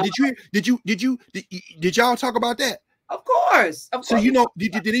 Oh, but did y'all talk about that? Of course. So, you know,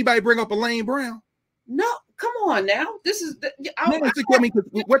 did anybody bring up Elaine Brown? No, come on now. This is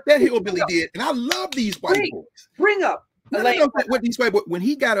what that hillbilly did, and I love these white boys. Bring up what these white boys, when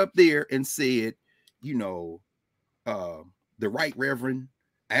he got up there and said, you know, the Right Reverend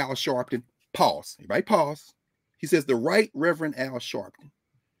Al Sharpton, pause. Everybody pause. He says the Right Reverend Al Sharpton.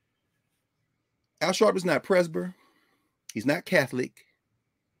 Al Sharpton's not Presbyter. He's not Catholic.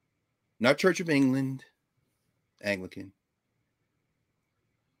 Not Church of England, Anglican.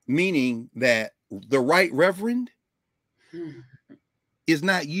 Meaning that the Right Reverend is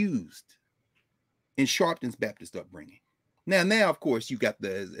not used in Sharpton's Baptist upbringing. Now, of course, you got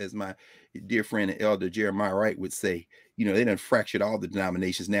as my dear friend and elder Jeremiah Wright would say, you know, they done fractured all the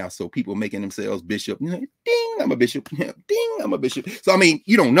denominations now. So people making themselves bishop, you know, ding, I'm a bishop, ding, I'm a bishop. So, I mean,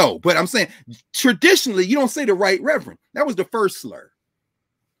 you don't know, but I'm saying traditionally, you don't say the Right Reverend. That was the first slur.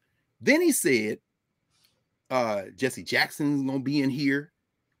 Then he said, Jesse Jackson's going to be in here.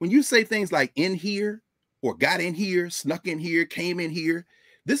 When you say things like in here or got in here, snuck in here, came in here,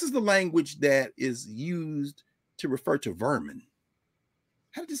 This is the language that is used to refer to vermin.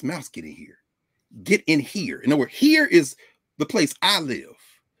 How did this mouse get in here? Get in here. In other words, here is the place I live.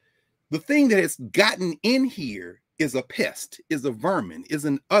 The thing that has gotten in here is a pest, is a vermin, is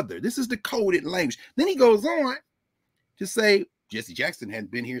an other. This is the coded language. Then he goes on to say Jesse Jackson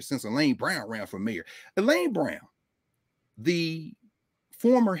hadn't been here since Elaine Brown ran for mayor. Elaine Brown, the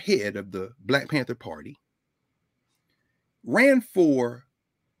former head of the Black Panther Party, ran for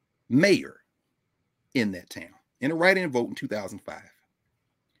mayor in that town in a write-in vote in 2005.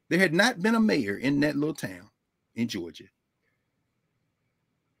 There had not been a mayor in that little town in Georgia,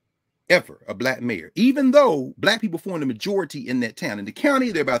 ever, a Black mayor, even though Black people form the majority in that town. In the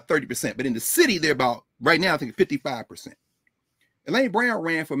county, they're about 30%, but in the city, they're about, right now, I think 55%. Elaine Brown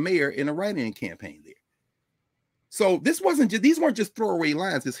ran for mayor in a write-in campaign there. So this wasn't just, these weren't just throwaway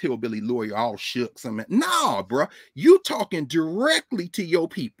lines, this hillbilly lawyer all shook. No, bro, you talking directly to your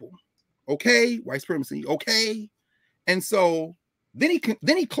people, okay? White supremacy, okay? And so then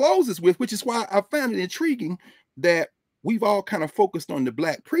he closes with, which is why I found it intriguing that we've all kind of focused on the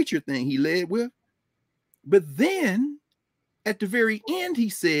Black preacher thing he led with. But then at the very end, he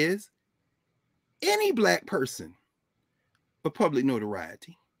says, any Black person of public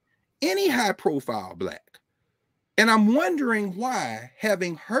notoriety, any high profile Black. And I'm wondering why,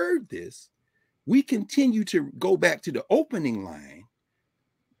 having heard this, we continue to go back to the opening line.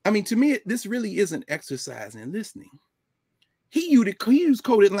 I mean, to me, this really is an exercise in listening. He used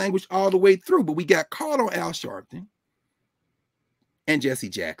coded language all the way through, but we got caught on Al Sharpton and Jesse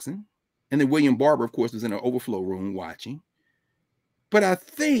Jackson. And then William Barber, of course, was in an overflow room watching. But I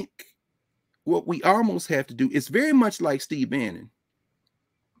think what we almost have to do is very much like Steve Bannon,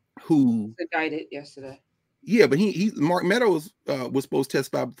 who was indicted yesterday. Yeah, but Mark Meadows was supposed to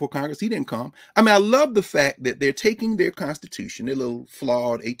testify before Congress. He didn't come. I mean, I love the fact that they're taking their Constitution, their little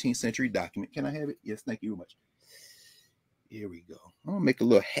flawed 18th century document. Can I have it? Yes, thank you very much. Here we go. I'm gonna make a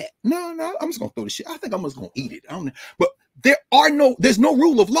little hat. No, I'm just gonna throw the shit. I think I'm just gonna eat it. I don't know. But there's no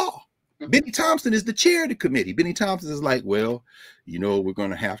rule of law. Mm-hmm. Benny Thompson is the chair of the committee. Benny Thompson is like, well, we're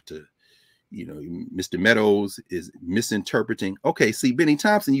gonna have to, Mr. Meadows is misinterpreting. Okay, see, Benny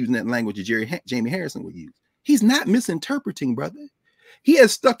Thompson using that language that Jamie Harrison would use. He's not misinterpreting, brother. He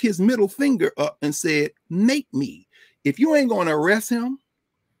has stuck his middle finger up and said, make me. If you ain't going to arrest him,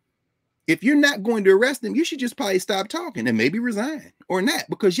 if you're not going to arrest him, you should just probably stop talking and maybe resign or not,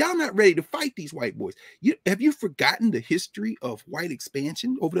 because y'all not ready to fight these white boys. Have you forgotten the history of white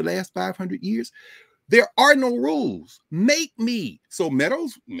expansion over the last 500 years? There are no rules. Make me. So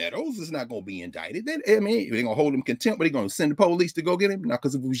Meadows is not going to be indicted. They're going to hold him contempt, but they're going to send the police to go get him. Now,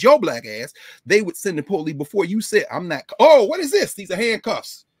 because if it was your Black ass, they would send the police before you said, I'm not. Oh, what is this? These are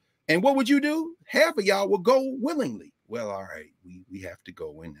handcuffs. And what would you do? Half of y'all will go willingly. Well, all right, we have to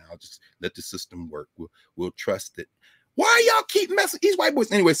go in. I'll just let the system work. We'll trust it. Why y'all keep messing these white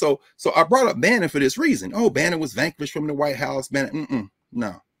boys? Anyway, so I brought up Bannon for this reason. Oh, Bannon was vanquished from the White House. Bannon,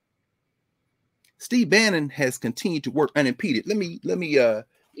 no. Steve Bannon has continued to work unimpeded. Let me.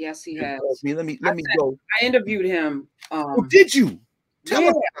 Yes, he has. Let me go. I interviewed him. Oh, did you? Tell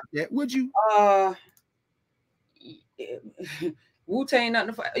us about that, would you? Wu-Tang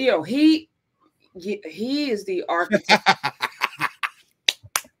nothing for he is the architect.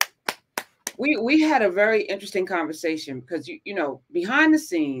 we had a very interesting conversation because behind the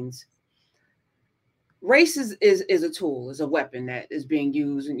scenes, race is a tool, is a weapon that is being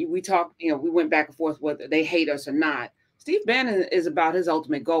used, and we talked. We went back and forth whether they hate us or not. Steve Bannon is about his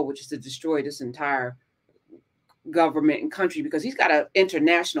ultimate goal, which is to destroy this entire government and country, because he's got an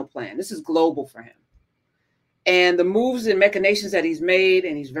international plan. This is global for him. And the moves and machinations that he's made,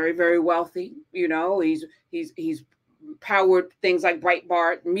 and he's very, very wealthy. He's powered things like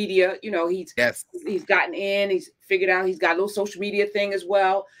Breitbart Media. He's gotten in. He's figured out. He's got a little social media thing as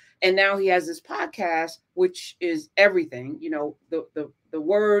well. And now he has this podcast, which is everything. The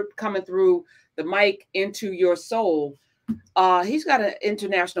word coming through the mic into your soul. He's got an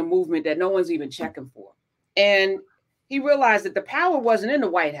international movement that no one's even checking for. And he realized that the power wasn't in the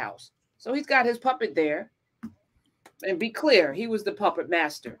White House. So he's got his puppet there. And be clear, he was the puppet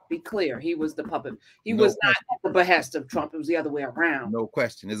master. Be clear, he was the puppet. He was not at the behest of Trump. It was the other way around. No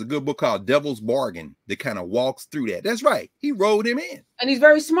question. There's a good book called Devil's Bargain that kind of walks through that. That's right. He rolled him in. And he's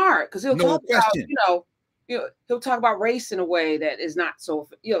very smart because he'll talk about, he'll talk about race in a way that is not so,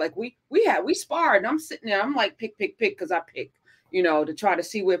 like we sparred, and I'm sitting there, I'm like, pick, because I pick, to try to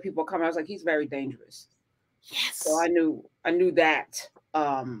see where people are coming. I was like, he's very dangerous. Yes. So I knew that.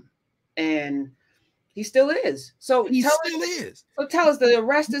 And He still is. So He tell still us. is. So tell us the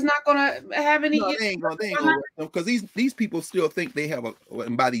arrest is not going to have any. No, they ain't gonna arrest them, because these people still think they have a.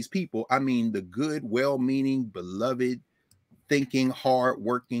 And by these people, I mean the good, well-meaning, beloved, thinking,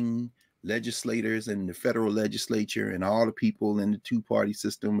 hard-working legislators in the federal legislature and all the people in the two-party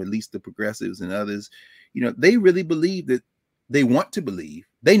system, at least the progressives and others. You know, they really believe that they want to believe.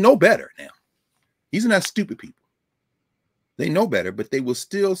 They know better now. These are not stupid people. They know better, but they will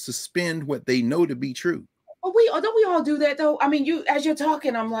still suspend what they know to be true. But don't we all do that though? I mean, you as you're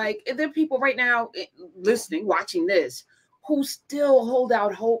talking, I'm like, there are people right now listening, watching this, who still hold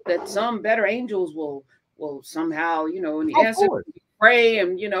out hope that some better angels will somehow, you know, in the answer we pray,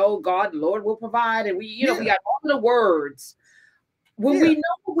 and you know, God, Lord will provide, and we, you know, we got all the words. When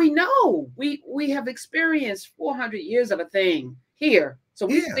we know, we have experienced 400 years of a thing here, so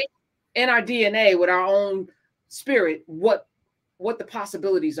we think in our DNA with our own spirit what the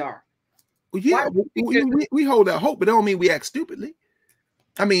possibilities are. Well, yeah, we hold out hope, but it don't mean we act stupidly.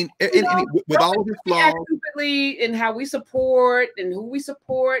 I mean, with all of this flaws, stupidly in how we support and who we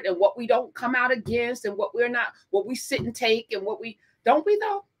support and what we don't come out against and what we're not, what we sit and take and what we don't, we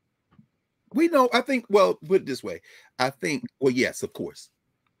though. We know. I think. Well, put it this way. I think. Well, yes, of course,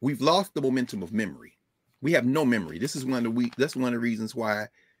 we've lost the momentum of memory. We have no memory. This is one of the that's one of the reasons why,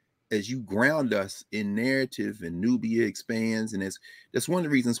 as you ground us in narrative and Nubia expands, and that's one of the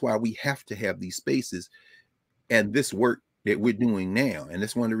reasons why we have to have these spaces and this work that we're doing now. And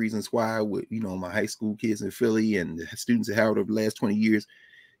that's one of the reasons why, you know, my high school kids in Philly and the students at Howard over the last 20 years,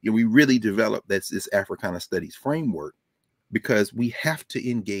 you know, we really developed this Africana studies framework, because we have to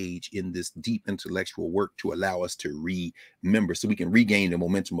engage in this deep intellectual work to allow us to remember, so we can regain the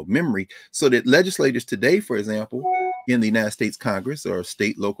momentum of memory, so that legislators today, for example, in the United States Congress or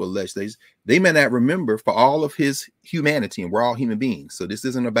state, local legislators, they may not remember for all of his humanity, and we're all human beings. So this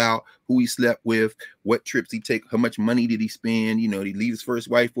isn't about who he slept with, what trips he take, how much money did he spend, you know, did he leave his first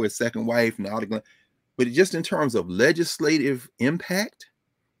wife for his second wife, and all the, but just in terms of legislative impact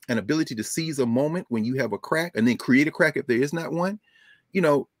and ability to seize a moment when you have a crack and then create a crack if there is not one, you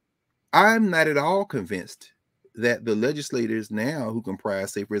know, I'm not at all convinced that the legislators now who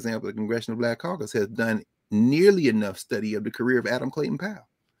comprise, say, for example, the Congressional Black Caucus has done nearly enough study of the career of Adam Clayton Powell.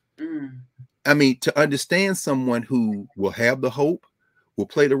 I mean, to understand someone who will have the hope, will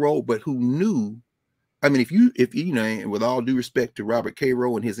play the role, but who knew. I mean, if you know, with all due respect to Robert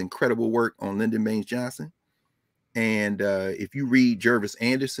Cairo and his incredible work on Lyndon Baines Johnson, and if you read Jervis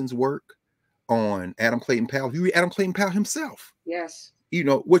Anderson's work on Adam Clayton Powell, if you read Adam Clayton Powell himself, yes, you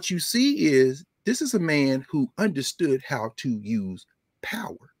know, what you see is this is a man who understood how to use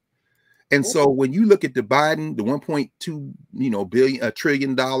power. And so when you look at the Biden, the 1.2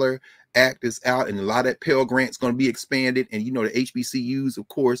 trillion dollar act is out, and a lot of that Pell Grant's going to be expanded, and you know, the HBCUs, of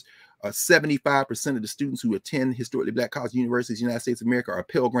course, 75% of the students who attend historically Black college universities in the United States of America are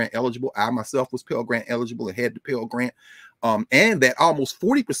Pell Grant eligible. I myself was Pell Grant eligible and had the Pell Grant. And that almost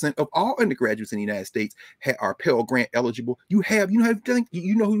 40% of all undergraduates in the United States are Pell Grant eligible. You know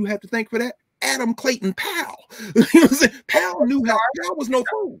who you have to thank for that? Adam Clayton Powell. You know what I'm saying? Powell knew how. Powell was no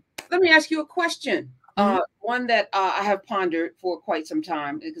fool. Let me ask you a question. One that I have pondered for quite some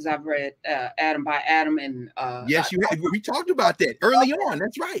time, because I've read Adam by Adam, and yes, you have. We talked about that early on.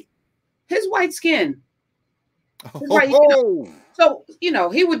 That's right. His white skin. So, you know,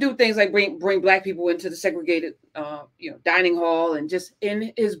 he would do things like bring Black people into the segregated, dining hall, and just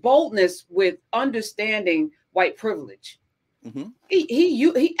in his boldness with understanding white privilege.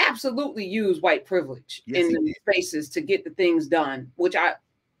 He absolutely used white privilege in the spaces to get the things done, which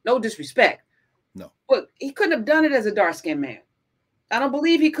no disrespect. No. But he couldn't have done it as a dark-skinned man. I don't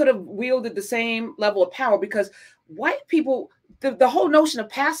believe he could have wielded the same level of power, because white people, the whole notion of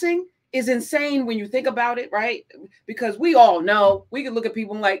passing is insane when you think about it, right? Because we all know, we can look at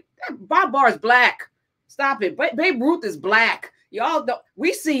people and like, Bob Barr is Black. Stop it. Babe Ruth is Black. Y'all don't.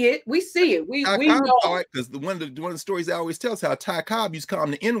 We see it. We know. Because one of the stories I always tell is how Ty Cobb used to call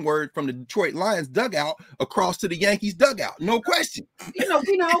him the N-word from the Detroit Lions dugout across to the Yankees dugout. No question. We know.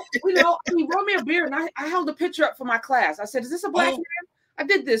 I mean, Romeo Beard, and I held a picture up for my class. I said, "Is this a Black man?" I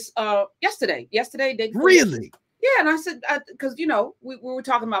did this yesterday. Really? Yeah, and I said, because we were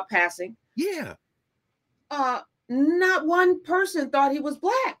talking about passing. Yeah. Not one person thought he was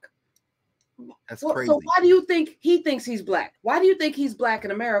Black. That's crazy. So why do you think he thinks he's Black? Why do you think he's Black in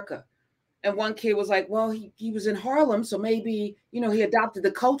America? And one kid was like, well, he was in Harlem, so maybe, he adopted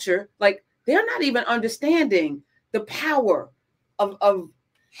the culture. Like, they're not even understanding the power of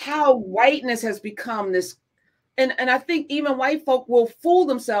how whiteness has become this. And I think even white folk will fool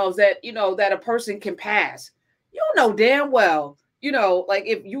themselves that, that a person can pass. You know damn well You know, like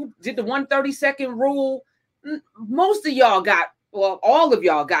if you did the 132nd rule, most of y'all got, well, all of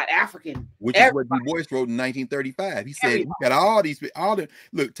y'all got African. Which is what Du Everybody, Bois wrote in 1935. He said, we everybody. got all these, all the,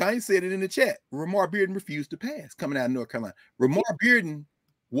 look, Tiny said it in the chat. Ramar Bearden refused to pass coming out of North Carolina. Ramar Bearden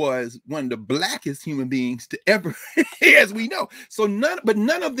was one of the blackest human beings to ever, as we know. So none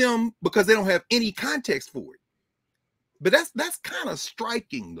of them, because they don't have any context for it. But that's kind of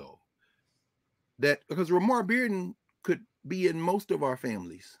striking though, that because Ramar Bearden could be in most of our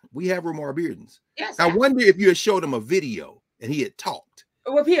families. We have Ramar Beardens. Yes. I wonder if you had showed him a video and he had talked.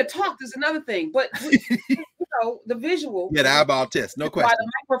 Well, if he had talked is another thing, but you know, the visual. Yeah, the eyeball test, no question. Why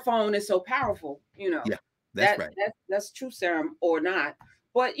the microphone is so powerful, you know. Yeah, that's right. That's true serum or not.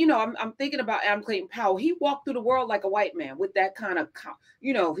 But you know, I'm thinking about Adam Clayton Powell. He walked through the world like a white man with that kind of,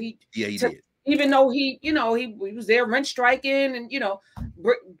 you know, he did. Even though he, you know, he was there rent striking and, you know,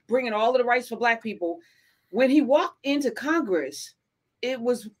 bringing all of the rights for black people. When he walked into Congress, it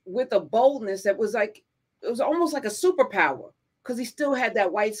was with a boldness that was like, it was almost like a superpower, because he still had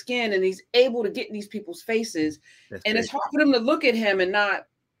that white skin and he's able to get in these people's faces. And it's hard for them to look at him and not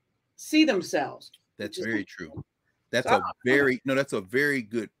see themselves. That's very true. That's a very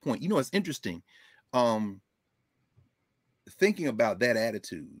good point. You know, it's interesting. Thinking about that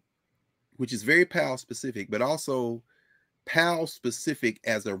attitude, which is very Powell specific, but also Powell specific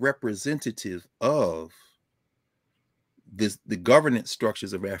as a representative of the governance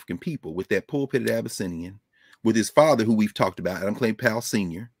structures of African people, with that pulpit at Abyssinian, with his father, who we've talked about, Adam Clayton Powell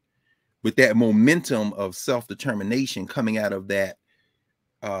Sr., with that momentum of self-determination coming out of that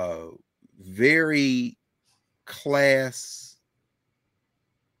very class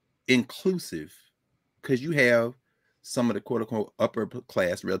inclusive, because you have some of the quote-unquote upper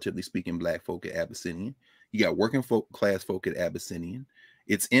class, relatively speaking, black folk at Abyssinian. You got working class folk at Abyssinian.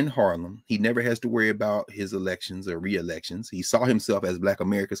 It's in Harlem. He never has to worry about his elections or re-elections. He saw himself as Black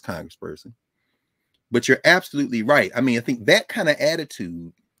America's congressperson. But you're absolutely right. I mean, I think that kind of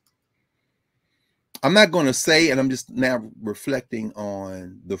attitude, I'm not going to say, and I'm just now reflecting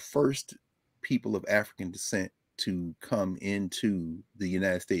on the first people of African descent to come into the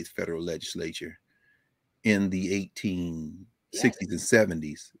United States federal legislature in the 1860s and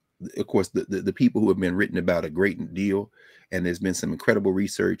 70s. Of course, the people who have been written about a great deal, and there's been some incredible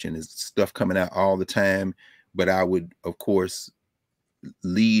research and there's stuff coming out all the time. But I would, of course,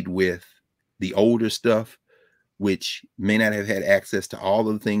 lead with the older stuff, which may not have had access to all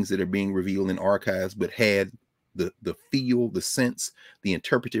of the things that are being revealed in archives, but had the feel, the sense, the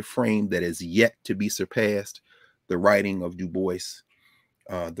interpretive frame that is yet to be surpassed. The writing of Du Bois,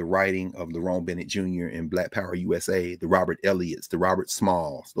 the writing of Lerone Bennett Jr. in Black Power USA, the Robert Elliots, the Robert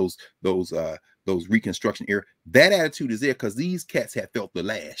Smalls, those Reconstruction era. That attitude is there because these cats had felt the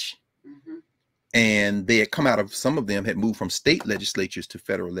lash. Mm-hmm. And they had come out of, some of them had moved from state legislatures to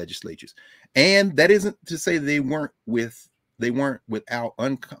federal legislatures. And that isn't to say they weren't without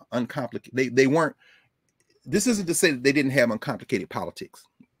uncomplicated, they weren't, this isn't to say that they didn't have uncomplicated politics.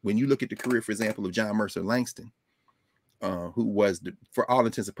 When you look at the career, for example, of John Mercer Langston, who was, for all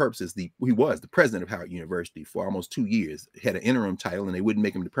intents and purposes, he was the president of Howard University for almost 2 years, had an interim title, and they wouldn't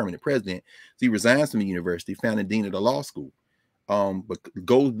make him the permanent president. So he resigns from the university, founded dean of the law school, but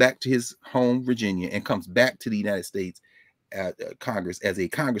goes back to his home, Virginia, and comes back to the United States Congress as a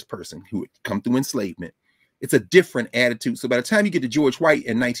congressperson who had come through enslavement. It's a different attitude. So by the time you get to George White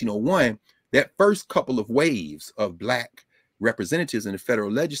in 1901, that first couple of waves of Black representatives in the federal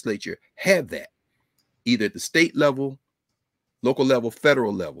legislature have that, either at the state level, local level,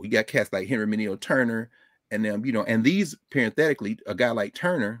 federal level. You got cats like Henry Menil Turner, and them, you know, and these, parenthetically, a guy like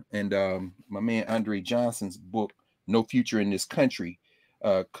Turner and my man Andre Johnson's book, No Future in This Country,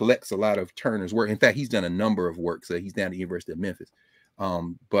 collects a lot of Turner's work. In fact, he's done a number of works. He's down at the University of Memphis.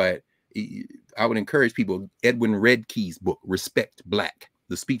 But I would encourage people, Edwin Redkey's book, Respect Black,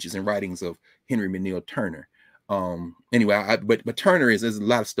 the speeches and writings of Henry Menil Turner. Anyway, but Turner there's a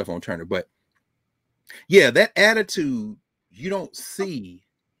lot of stuff on Turner. But yeah, that attitude you don't see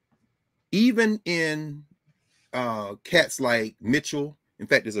even in cats like Mitchell. In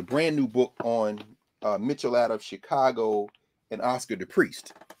fact, there's a brand new book on Mitchell out of Chicago and Oscar the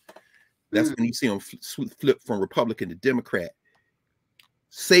Priest. That's when you see him flip from Republican to Democrat.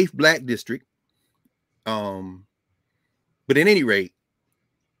 Safe Black district. But at any rate,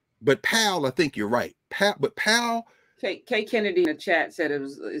 but Powell, I think you're right. Powell. Kay Kennedy in the chat said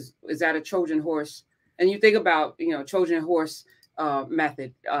is that a Trojan horse? And you think about, you know, Trojan horse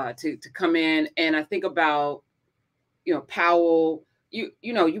method to come in, and I think about, you know, Powell. You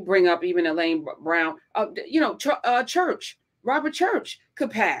know, you bring up even Elaine Brown. You know, Church, Robert Church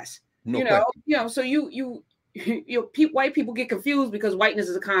could pass. No, you know, so you white people get confused because whiteness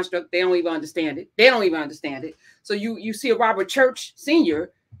is a construct. They don't even understand it. They don't even understand it. So you see a Robert Church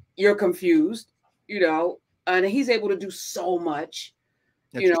Sr., you're confused, and he's able to do so much.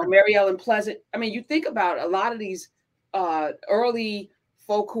 That's true. Mary Ellen Pleasant. I mean, you think about a lot of these early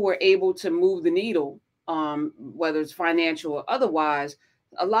folk who were able to move the needle, whether it's financial or otherwise,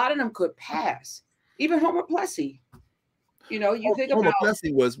 a lot of them could pass. Even Homer Plessy. You think Homer about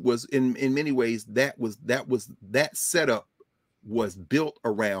Plessy was in many ways that setup was built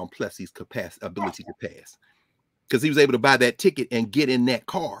around Plessy's ability to pass, because he was able to buy that ticket and get in that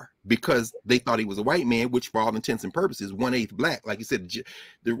car because they thought he was a white man, which for all intents and purposes 1/8 black. Like you said,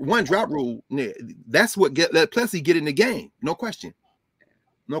 the one drop rule, that's what let Plessy get in the game. No question.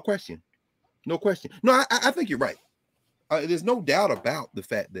 No, I think you're right. There's no doubt about the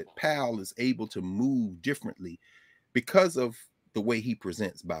fact that Powell is able to move differently because of the way he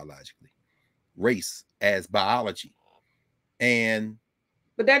presents biologically, race as biology.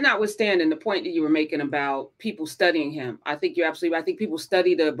 But that notwithstanding, the point that you were making about people studying him, I think you're absolutely right. I think people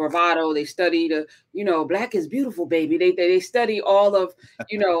study the bravado. They study black is beautiful, baby. They study all of,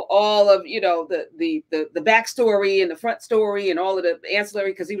 the backstory and the front story and all of the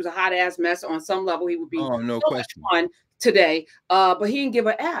ancillary, because he was a hot ass mess on some level. He would be no question fun today. But he didn't give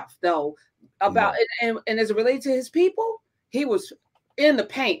an F though about and as it relates to his people, he was in the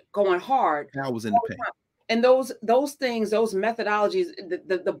paint going hard. I was in the paint. And those things, those methodologies,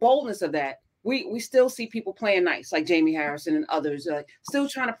 the boldness of that, we still see people playing nice, like Jamie Harrison and others, still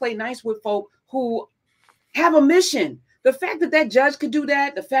trying to play nice with folk who have a mission. The fact that judge could do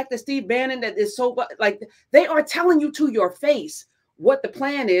that, the fact that Steve Bannon that is so like, they are telling you to your face what the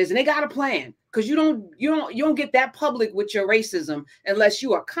plan is, and they got a plan, because you don't get that public with your racism unless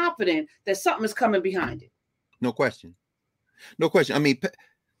you are confident that something is coming behind it. No question. I mean,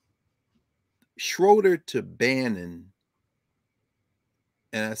 Schroeder to Bannon,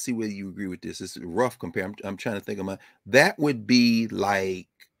 and I see whether you agree with this. It's a rough compare. I'm trying to think of that would be like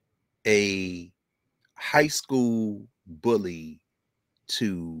a high school bully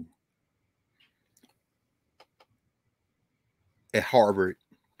to a Harvard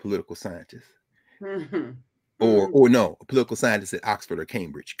political scientist, or no, a political scientist at Oxford or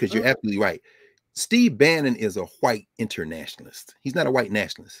Cambridge. Because you're absolutely right. Steve Bannon is a white internationalist. He's not a white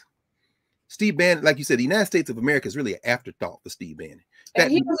nationalist. Steve Bannon, like you said, the United States of America is really an afterthought for Steve Bannon. And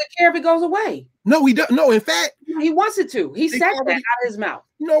he doesn't care if it goes away. No, he doesn't. No, in fact, he wants it to. He said that out of his mouth.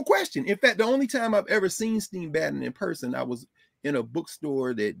 No question. In fact, the only time I've ever seen Steve Bannon in person, I was in a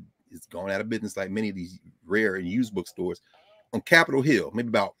bookstore that is going out of business, like many of these rare and used bookstores, on Capitol Hill, maybe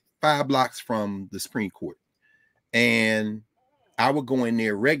about 5 blocks from the Supreme Court. And I would go in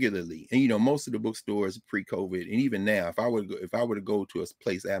there regularly, and most of the bookstores pre-COVID, and even now, if I were to go to a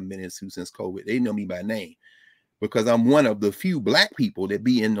place I haven't been into since COVID, they know me by name, because I'm one of the few black people that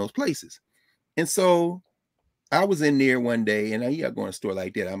be in those places. And so I was in there one day, and I go in a store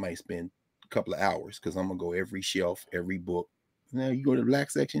like that, I might spend a couple of hours, because I'm gonna go every shelf, every book. Now you go to the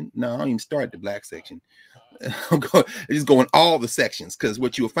black section. No, I don't even start at the black section. I'm just going all the sections, because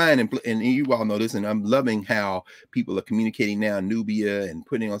what you'll find, and you all know this, and I'm loving how people are communicating now in Nubia and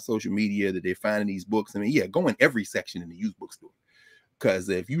putting on social media that they're finding these books. I mean, go in every section in the used bookstore, because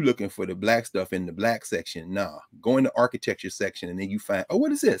if you're looking for the black stuff in the black section, go in the architecture section, and then you find, oh,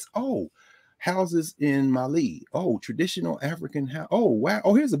 what is this? Oh, houses in Mali. Oh, traditional African house. Oh, wow.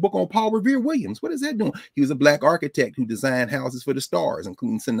 Oh, here's a book on Paul Revere Williams. What is that doing? He was a black architect who designed houses for the stars,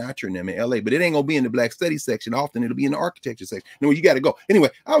 including Sinatra and them in LA. But it ain't gonna be in the black studies section. Often it'll be in the architecture section. No, you got to go. Anyway,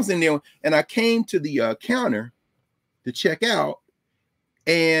 I was in there, and I came to the counter to check out,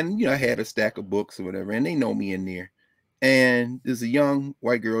 and I had a stack of books or whatever, and they know me in there. And there's a young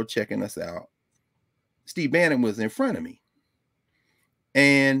white girl checking us out. Steve Bannon was in front of me,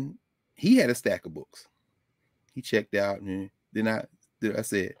 and he had a stack of books. He checked out, and then I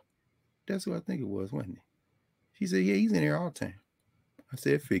said, "That's who I think it was, wasn't it?" She said, "Yeah, he's in there all the time." I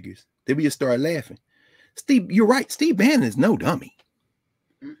said, "Figures." Then we just started laughing. Steve, you're right. Steve Bannon is no dummy.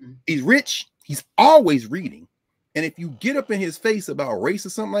 He's rich. He's always reading. And if you get up in his face about race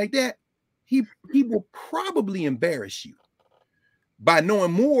or something like that, he will probably embarrass you by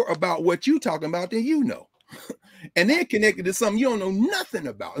knowing more about what you're talking about than you know. And then connected to something you don't know nothing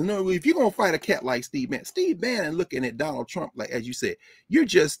about. If you're gonna fight a cat like Steve Bannon looking at Donald Trump, like, as you said, you're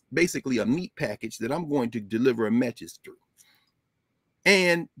just basically a meat package that I'm going to deliver a message through.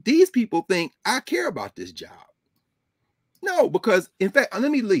 And these people think I care about this job. No, because in fact,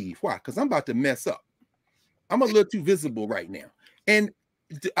 let me leave. Why? Because I'm about to mess up. I'm a little too visible right now. And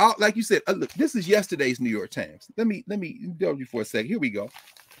like you said, look, this is yesterday's New York Times. Let me indulge you for a second. Here we go.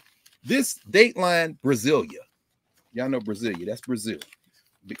 This Dateline, Brasilia. Y'all know Brasilia. That's Brazil.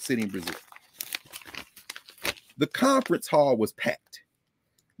 Big city in Brazil. The conference hall was packed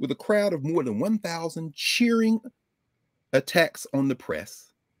with a crowd of more than 1,000 cheering attacks on the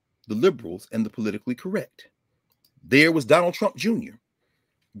press, the liberals, and the politically correct. There was Donald Trump Jr.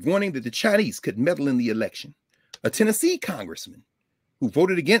 warning that the Chinese could meddle in the election, a Tennessee congressman who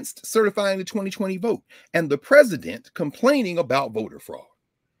voted against certifying the 2020 vote, and the president complaining about voter fraud.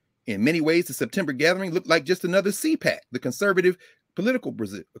 In many ways, the September gathering looked like just another CPAC, the conservative political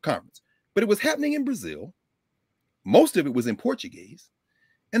Brazil conference. But it was happening in Brazil. Most of it was in Portuguese.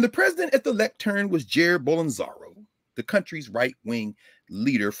 And the president at the lectern was Jair Bolsonaro, the country's right-wing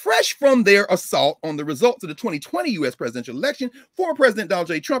leader, fresh from their assault on the results of the 2020 U.S. presidential election. Former President Donald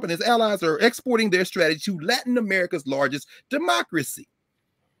J. Trump and his allies are exporting their strategy to Latin America's largest democracy,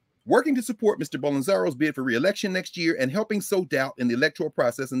 working to support Mr. Bolsonaro's bid for re-election next year and helping sow doubt in the electoral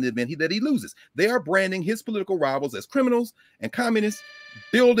process in the event that he loses. They are branding his political rivals as criminals and communists,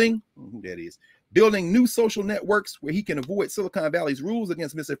 building new social networks where he can avoid Silicon Valley's rules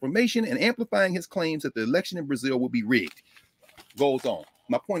against misinformation and amplifying his claims that the election in Brazil will be rigged. Goes on.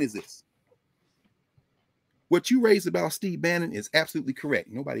 My point is this. What you raised about Steve Bannon is absolutely correct.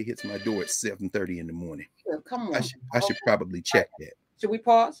 Nobody hits my door at 7:30 in the morning. Come on. I should probably check that. Should we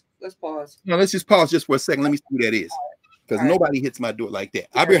pause? Let's pause. No, let's just pause just for a second. Let me see who that is. Because nobody hits my door like that.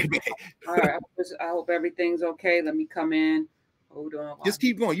 I'll be right back. All right. I hope everything's okay. Let me come in. Hold on. Just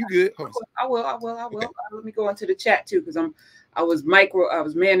keep going. You good? I will. Okay. Let me go into the chat too, because I was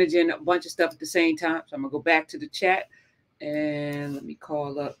managing a bunch of stuff at the same time. So I'm gonna go back to the chat and let me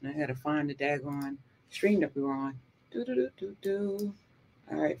call up. And I had to find the daggone stream that we were on.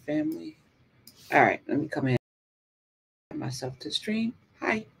 All right, family. All right, let me come in. Myself to stream.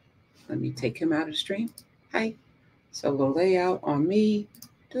 Hi. Let me take him out of the stream. Hi. Solo layout on me.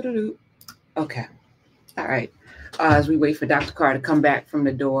 Okay. All right. As we wait for Dr. Carr to come back from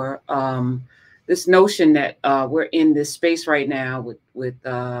the door, this notion that we're in this space right now with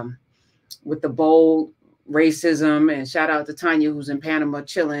the bold racism, and shout out to Tanya who's in Panama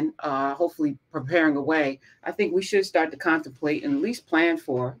chilling, hopefully preparing a way. I think we should start to contemplate and at least plan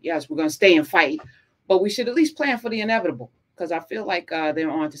for. Yes, we're going to stay and fight, but we should at least plan for the inevitable, because I feel like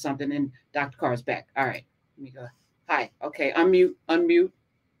they're on to something. And Dr. Carr's back. All right, let me go. Hi. Okay. Unmute.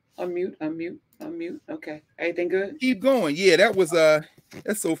 Okay. Everything good? Keep going. Yeah, that was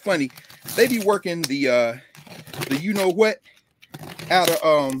that's so funny. They be working the you know what out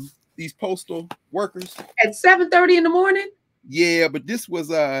of these postal workers at 7:30 in the morning. Yeah, but this was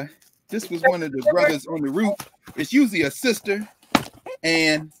one of the brothers on the roof. It's usually a sister,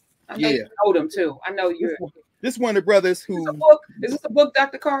 and I know you know them too. I know you're. This one of the brothers who is this a book,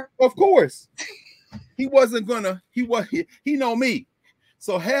 Dr. Carr? Of course. He wasn't gonna. He know me.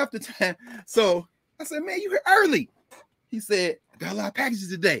 So half the time, so I said, man, you here early. He said, I got a lot of packages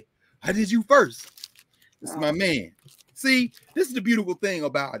today. I did you first. This is my man. See, this is the beautiful thing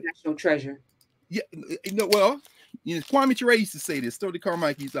about it. National treasure. Yeah, well, Kwame Ture used to say this. Stody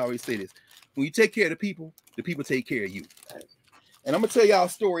Carmichael used to always say this. When you take care of the people take care of you. And I'm gonna tell y'all a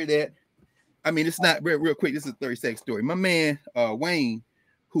story that, I mean, it's not real quick. This is a 30-second story. My man, Wayne,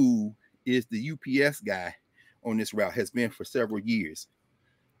 who is the UPS guy on this route, has been for several years.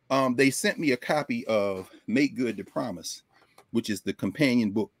 They sent me a copy of Make Good the Promise, which is the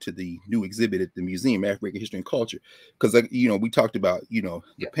companion book to the new exhibit at the Museum of African History and Culture. Because, we talked about, the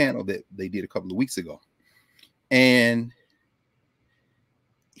panel that they did a couple of weeks ago. And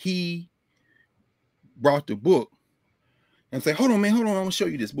he brought the book and said, hold on, man, I'm going to show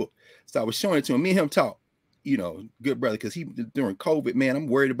you this book. So I was showing it to him. Me and him talk, good brother, because he during COVID, man, I'm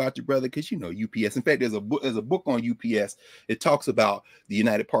worried about your brother because UPS. In fact, there's a book on UPS. It talks about the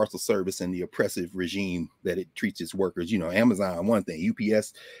United Parcel Service and the oppressive regime that it treats its workers. Amazon, one thing,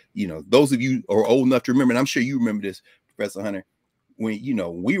 UPS, those of you are old enough to remember, and I'm sure you remember this, Professor Hunter, when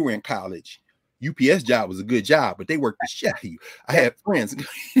we were in college, UPS job was a good job, but they worked the shit out of you. I had friends.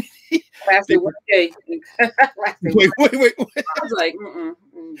 Wait. I was like,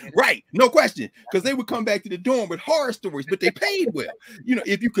 right, no question, because they would come back to the dorm with horror stories, but they paid well,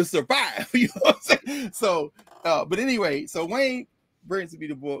 if you could survive. What I'm saying? So, but anyway, so Wayne brings me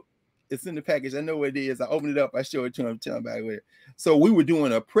the book. It's in the package. I know what it is. I opened it up. I showed it to him. Tell him about it. So we were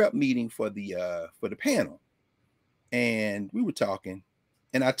doing a prep meeting for the panel, and we were talking.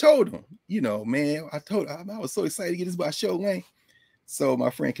 And I told him, man, I was so excited to get this book. I showed Wayne. So my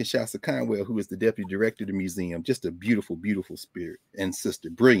friend Kinshasa Conwell, who is the deputy director of the museum, just a beautiful, beautiful spirit and sister,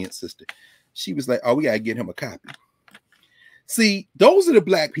 brilliant sister. She was like, oh, we got to get him a copy. See, those are the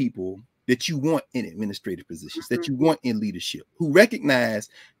Black people that you want in administrative positions, that you want in leadership, who recognize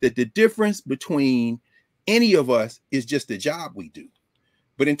that the difference between any of us is just the job we do.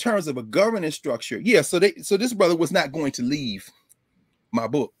 But in terms of a governance structure, yeah, so this brother was not going to leave my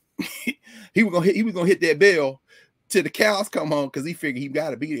book. he was gonna hit that bell till the cows come home, because he figured he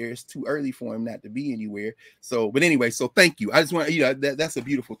got to be there. It's too early for him not to be anywhere. So, but anyway, so thank you. I just want, you know, that's a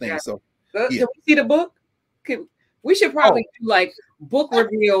beautiful thing. Yeah. So yeah. Can we see the book? We should probably do like book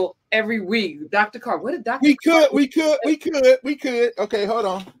reveal every week. Dr. Carr, what did Dr. We could. Okay, hold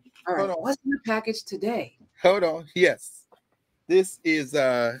on. All right. Hold on. What's in the package today? Hold on. Yes. This is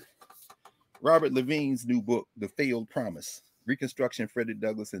Robert Levine's new book, The Failed Promise: Reconstruction, Frederick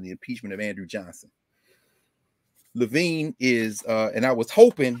Douglass, and the Impeachment of Andrew Johnson. Levine is, and I was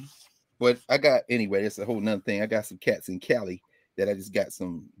hoping, but I got, anyway, that's a whole nother thing. I got some cats in Cali that I just got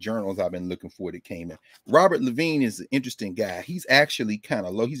some journals I've been looking for that came in. Robert Levine is an interesting guy. He's actually kind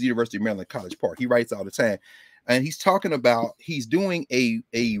of low. He's University of Maryland, College Park. He writes all the time. And he's talking about, he's doing a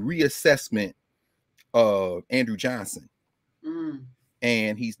reassessment of Andrew Johnson.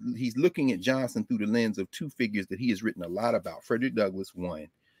 And he's looking at Johnson through the lens of two figures that he has written a lot about. Frederick Douglass, one,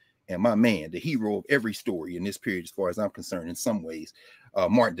 and my man, the hero of every story in this period, as far as I'm concerned, in some ways,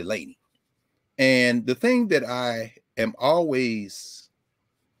 Martin Delany. And the thing that I am always,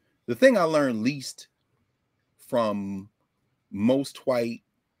 the thing I learned least from most white,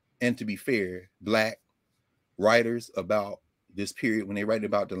 and to be fair, Black writers about this period, when they write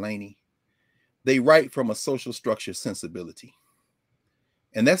about Delany, they write from a social structure sensibility.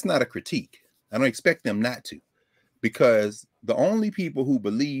 And that's not a critique. I don't expect them not to, because the only people who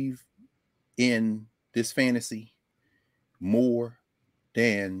believe in this fantasy more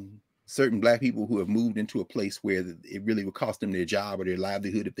than certain Black people who have moved into a place where it really would cost them their job or their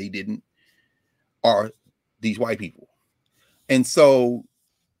livelihood if they didn't, are these white people. And so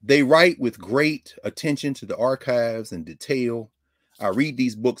they write with great attention to the archives and detail. I read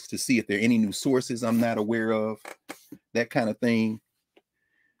these books to see if there are any new sources I'm not aware of, that kind of thing.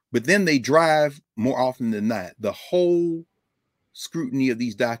 But then they drive, more often than not, the whole scrutiny of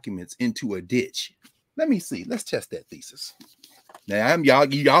these documents into a ditch. Let me see. Let's test that thesis. Now,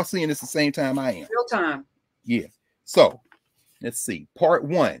 y'all seeing this at the same time I am. Real time. Yeah. So let's see. Part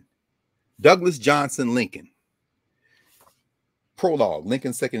 1, Douglas Johnson Lincoln. Prologue: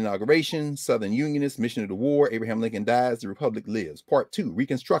 Lincoln's second inauguration, Southern Unionist, mission of the war, Abraham Lincoln dies, the Republic lives. Part 2,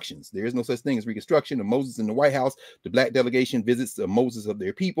 Reconstructions. There is no such thing as Reconstruction of Moses in the White House. The Black delegation visits the Moses of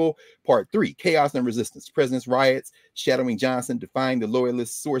their people. Part 3, Chaos and Resistance. President's riots, shadowing Johnson, defying the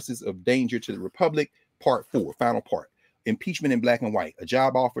loyalist sources of danger to the Republic. Part 4, final part, Impeachment in Black and White. A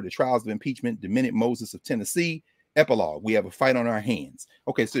job offer, the trials of impeachment, demented Moses of Tennessee. Epilogue: We have a fight on our hands.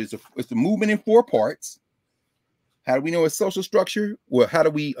 Okay, so it's a movement in 4 parts. How do we know it's social structure? Well, how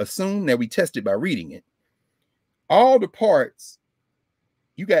do we assume that? We test it by reading it. All the parts,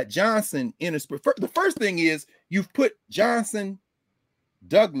 you got Johnson in a, the first thing is you've put Johnson,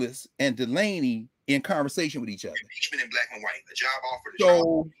 Douglas, and Delany in conversation with each other. Impeachment in Black and White, a job offer.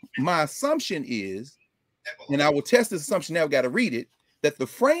 So my assumption is, and I will test this assumption now, I've got to read it, that the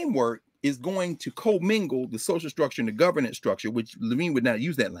framework is going to commingle the social structure and the governance structure, which Levine would not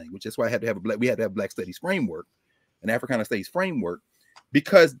use that language. That's why we had to have Black Studies framework, an Africana Studies framework,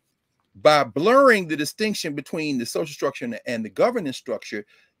 because by blurring the distinction between the social structure and the governance structure,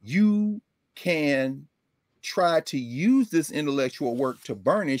 you can try to use this intellectual work to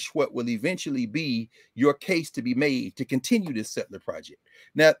burnish what will eventually be your case to be made to continue this settler project.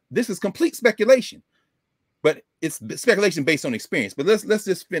 Now, this is complete speculation, but it's speculation based on experience. But let's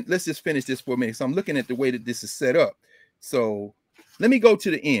just finish this for a minute. So I'm looking at the way that this is set up. So let me go to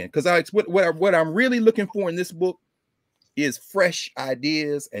the end, because what I'm really looking for in this book is fresh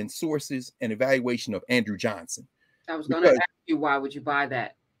ideas and sources and evaluation of Andrew Johnson. I was going to ask you, why would you buy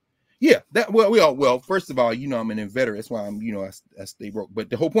that? Yeah, well, first of all, you know, I'm an inveterate. That's why I'm, you know, I stay broke. But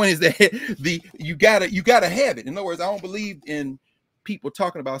the whole point is that you gotta have it. In other words, I don't believe in people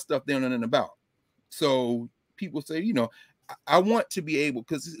talking about stuff they don't know nothing about. So people say, you know, I want to be able,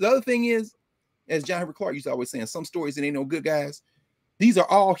 because the other thing is, as John Henry Clark used to always say, some stories that ain't no good, guys. These are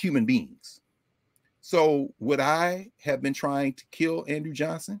all human beings. So would I have been trying to kill Andrew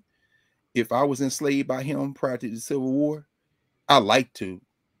Johnson if I was enslaved by him prior to the Civil War? I like to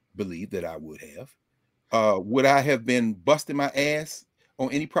believe that I would have. Would I have been busting my ass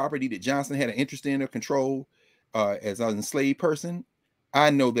on any property that Johnson had an interest in or control as an enslaved person? I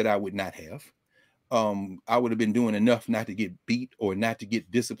know that I would not have. I would have been doing enough not to get beat or not to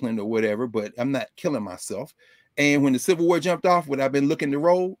get disciplined or whatever, but I'm not killing myself. And when the Civil War jumped off, would I have been looking to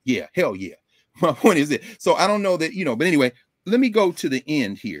roll? Yeah, hell yeah. My point is it. So I don't know that, you know, but anyway, let me go to the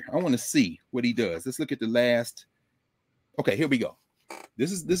end here. I want to see what he does. Let's look at the last. Okay, here we go.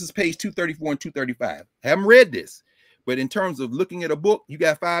 This is page 234 and 235. I haven't read this, but in terms of looking at a book, you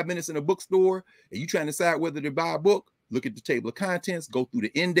got 5 minutes in a bookstore and you trying to decide whether to buy a book, look at the table of contents, go through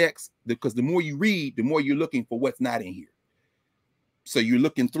the index, because the more you read, the more you're looking for what's not in here. So you're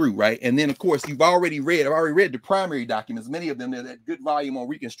looking through, right? And then, of course, I've already read the primary documents, many of them. They're that good volume on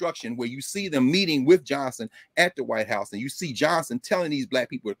Reconstruction where you see them meeting with Johnson at the White House, and you see Johnson telling these black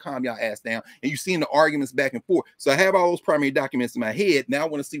people to calm your ass down, and you see the arguments back and forth. So I have all those primary documents in my head. Now I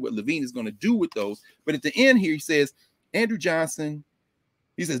want to see what Levine is going to do with those. But at the end here, he says, Andrew Johnson,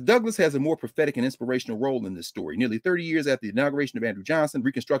 he says, Douglas has a more prophetic and inspirational role in this story. Nearly 30 years after the inauguration of Andrew Johnson,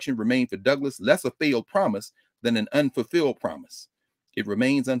 Reconstruction remained for Douglas less a failed promise than an unfulfilled promise. It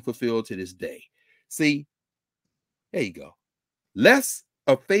remains unfulfilled to this day. See, there you go. Less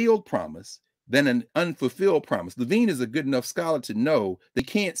a failed promise than an unfulfilled promise. Levine is a good enough scholar to know they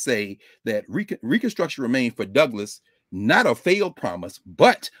can't say that Reconstruction remained for Douglas not a failed promise,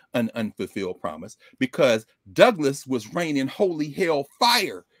 but an unfulfilled promise, because Douglas was raining holy hell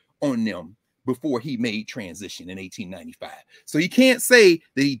fire on them before he made transition in 1895. So you can't say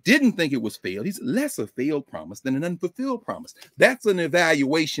that he didn't think it was failed. He's less a failed promise than an unfulfilled promise. That's an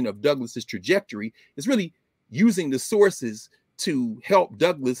evaluation of Douglas's trajectory. It's really using the sources to help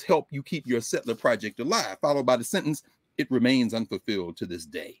Douglas help you keep your settler project alive, followed by the sentence, it remains unfulfilled to this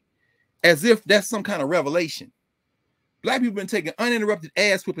day. As if that's some kind of revelation. Black people have been taking uninterrupted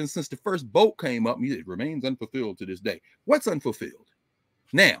ass whipping since the first boat came up. It remains unfulfilled to this day. What's unfulfilled?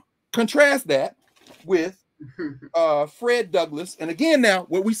 Now, contrast that with Fred Douglass. And again, now,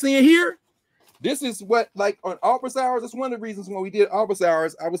 what we're seeing here, this is what, like on office hours, that's one of the reasons when we did office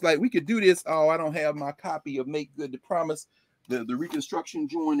hours, I was like, we could do this. Oh, I don't have my copy of Make Good the Promise, the Reconstruction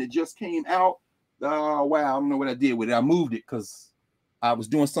joint that just came out. Oh, wow, I don't know what I did with it. I moved it because I was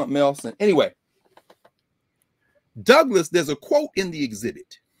doing something else. And anyway, Douglas, there's a quote in the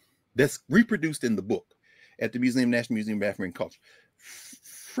exhibit that's reproduced in the book at the National Museum of African Culture.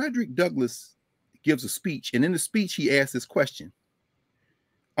 Frederick Douglass gives a speech, and in the speech, he asks this question.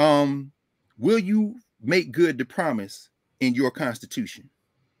 Will you make good the promise in your Constitution?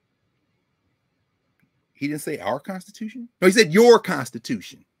 He didn't say our Constitution. No, he said your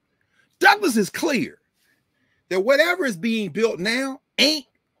Constitution. Douglas is clear that whatever is being built now ain't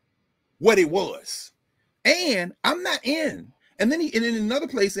what it was. And I'm not in. And then in another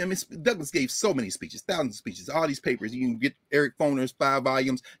place, I mean, Douglas gave so many speeches, thousands of speeches, all these papers. You can get Eric Foner's 5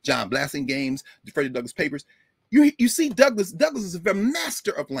 volumes, John Blassingame's Frederick Douglass papers. You see Douglas is a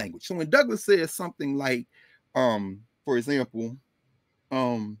master of language. So when Douglas says something like, for example,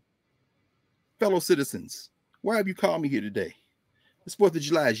 fellow citizens, why have you called me here today? The 4th of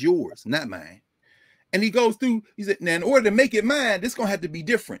July is yours, not mine. And he goes through, he said, now in order to make it mine, this is going to have to be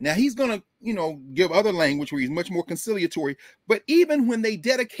different. Now he's going to, give other language where he's much more conciliatory. But even when they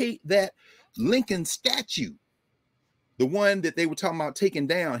dedicate that Lincoln statue, the one that they were talking about taking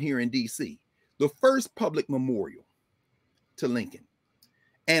down here in DC, the first public memorial to Lincoln,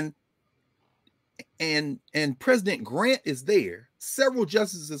 and President Grant is there, several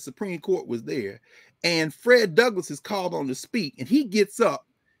justices of the Supreme Court was there, and Fred Douglass is called on to speak, and he gets up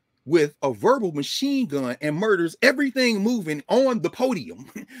with a verbal machine gun and murders everything moving on the podium,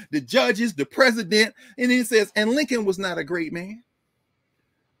 the judges, the president. And he says, and Lincoln was not a great man.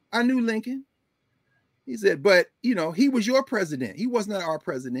 I knew Lincoln. He said, but he was your president. He was not our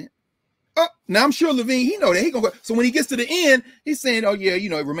president. Oh, now I'm sure Levine, he know that. He gonna go. So when he gets to the end, he's saying, oh yeah,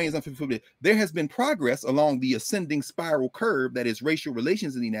 it remains unfulfilled. There has been progress along the ascending spiral curve that is racial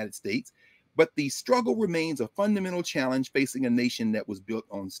relations in the United States, but the struggle remains a fundamental challenge facing a nation that was built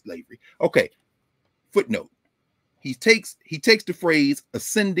on slavery. Okay, footnote. He takes the phrase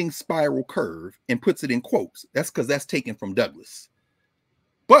ascending spiral curve and puts it in quotes. That's because that's taken from Douglas.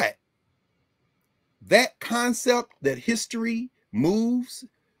 But that concept that history moves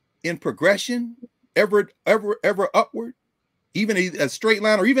in progression, ever upward, even a straight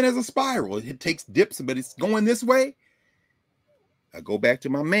line or even as a spiral, it takes dips, but it's going this way. I go back to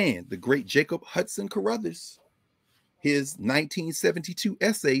my man, the great Jacob Hudson Carruthers, his 1972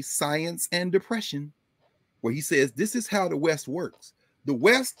 essay, Science and Depression, where he says, this is how the West works. The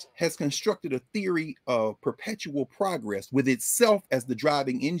West has constructed a theory of perpetual progress with itself as the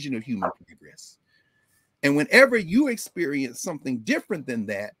driving engine of human progress. And whenever you experience something different than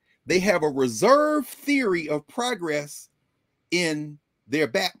that, they have a reserve theory of progress in their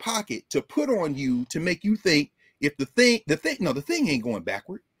back pocket to put on you to make you think, if the thing ain't going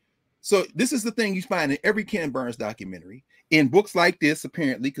backward. So this is the thing you find in every Ken Burns documentary, in books like this,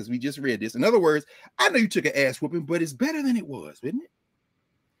 apparently, because we just read this. In other words, I know you took an ass whooping, but it's better than it was, isn't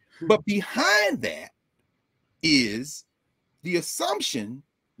it? But behind that is the assumption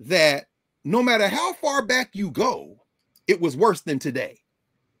that no matter how far back you go, it was worse than today.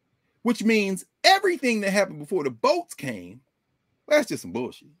 Which means everything that happened before the boats came, well, that's just some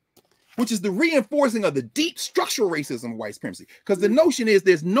bullshit. Which is the reinforcing of the deep structural racism of white supremacy. Because the notion is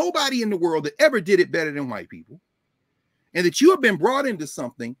there's nobody in the world that ever did it better than white people. And that you have been brought into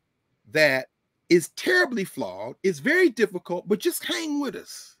something that is terribly flawed, is very difficult, but just hang with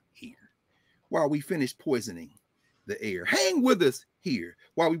us here while we finish poisoning the air. Hang with us here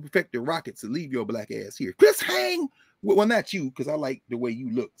while we perfect the rockets to leave your black ass here. Just hang. Well, not you, because I like the way you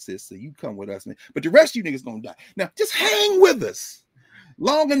look, sis. So you come with us, man. But the rest of you niggas gonna die. Now, just hang with us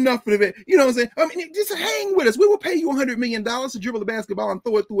long enough for the, you know what I'm saying? I mean, just hang with us. We will pay you $100 million to dribble the basketball and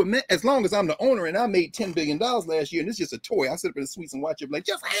throw it through a net, as long as I'm the owner and I made $10 billion last year, and it's just a toy. I sit up in the suites and watch it. Like,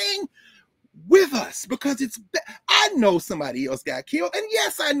 just hang with us, because I know somebody else got killed, and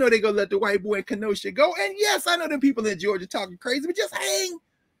yes, I know they're gonna let the white boy in Kenosha go, and yes, I know them people in Georgia talking crazy, but just hang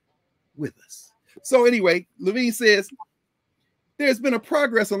with us. So anyway, Levine says there's been a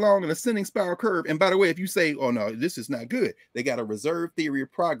progress along an ascending spiral curve. And by the way, if you say, oh no, this is not good, they got a reserve theory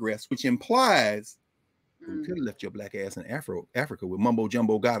of progress, which implies you could have left your black ass in Africa with Mumbo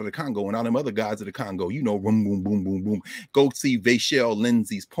Jumbo, God of the Congo, and all them other gods of the Congo. You know, boom, boom, boom, boom, boom. Go see Vachel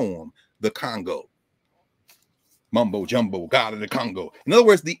Lindsay's poem, The Congo. Mumbo Jumbo, God of the Congo. In other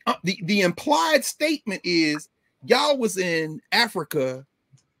words, the implied statement is y'all was in Africa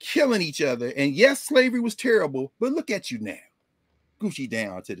killing each other, and yes, slavery was terrible, but look at you now, Gucci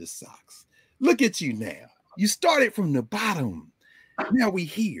down to the socks. Look at you now. You started from the bottom. Now we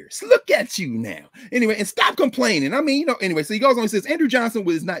here. So look at you now. Anyway, and stop complaining. I mean, you know, anyway, so he goes on and says, Andrew Johnson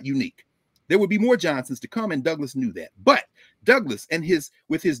was not unique. There would be more Johnsons to come, and Douglas knew that. But Douglas, and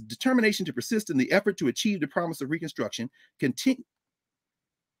with his determination to persist in the effort to achieve the promise of Reconstruction, continues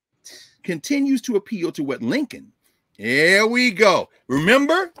to appeal to what Lincoln, here we go.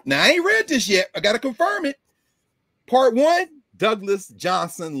 Remember? Now, I ain't read this yet. I got to confirm it. Part 1, Douglas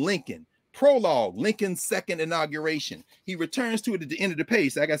Johnson Lincoln. Prologue, Lincoln's second inauguration. He returns to it at the end of the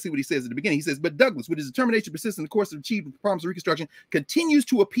page. So I got to see what he says at the beginning. He says, but Douglas, with his determination to persist in the course of achieving the promise of Reconstruction, continues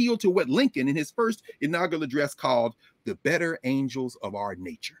to appeal to what Lincoln, in his first inaugural address, called the better angels of our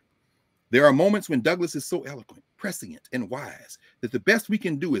nature. There are moments when Douglas is so eloquent, prescient, and wise that the best we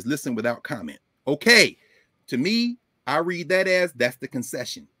can do is listen without comment. Okay, to me, I read that as that's the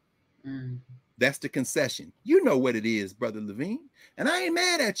concession. That's the concession. You know what it is, Brother Levine. And I ain't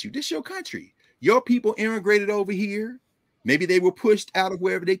mad at you. This your country. Your people immigrated over here. Maybe they were pushed out of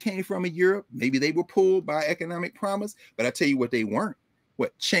wherever they came from in Europe. Maybe they were pulled by economic promise. But I tell you what, they weren't.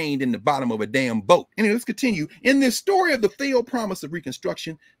 What, chained in the bottom of a damn boat. Anyway, let's continue. In this story of the failed promise of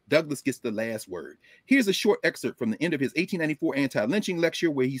Reconstruction, Douglas gets the last word. Here's a short excerpt from the end of his 1894 anti-lynching lecture,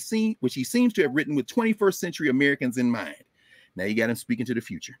 which he seems to have written with 21st century Americans in mind. Now you got him speaking to the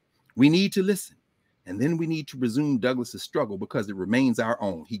future. We need to listen, and then we need to resume Douglas's struggle because it remains our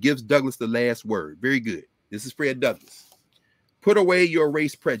own. He gives Douglas the last word. Very good. This is Fred Douglass. Put away your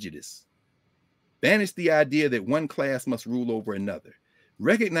race prejudice. Banish the idea that one class must rule over another.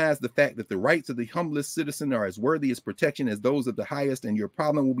 Recognize the fact that the rights of the humblest citizen are as worthy as protection as those of the highest, and your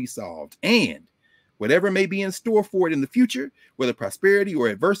problem will be solved. And whatever may be in store for it in the future, whether prosperity or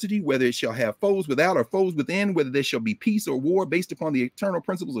adversity, whether it shall have foes without or foes within, whether there shall be peace or war based upon the eternal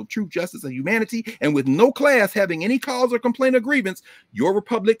principles of truth, justice, and humanity, and with no class having any cause or complaint or grievance, your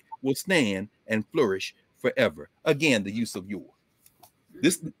republic will stand and flourish forever. Again, the use of your.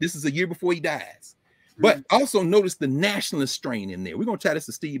 This is a year before he dies. But also notice the nationalist strain in there. We're going to try this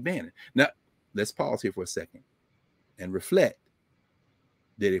to Steve Bannon. Now, let's pause here for a second and reflect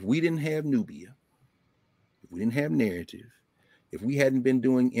that if we didn't have Nubia, if we didn't have narrative, if we hadn't been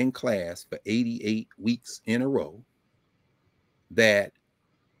doing in class for 88 weeks in a row, that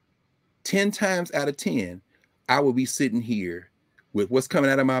 10 times out of 10, I would be sitting here with what's coming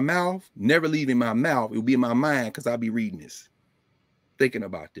out of my mouth, never leaving my mouth. It will be in my mind because I'll be reading this, thinking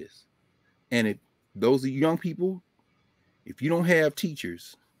about this. And if those are young people, if you don't have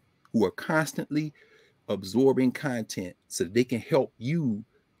teachers who are constantly absorbing content so that they can help you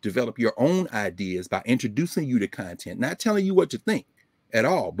develop your own ideas by introducing you to content, not telling you what to think at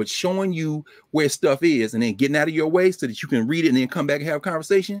all, but showing you where stuff is and then getting out of your way so that you can read it and then come back and have a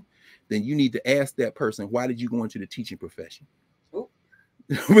conversation, then you need to ask that person, why did you go into the teaching profession?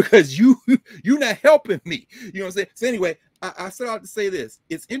 Because you're not helping me. You know what I'm saying? So anyway, I set out to say this.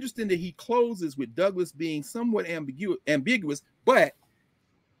 It's interesting that he closes with Douglas being somewhat ambiguous, but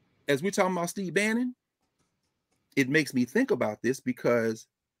as we're talking about Steve Bannon, it makes me think about this because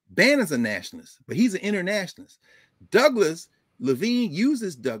Bannon's a nationalist, but he's an internationalist. Levine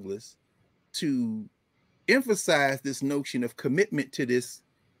uses Douglas to emphasize this notion of commitment to this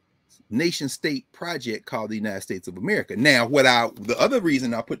nation state project called the United States of America. Now, the other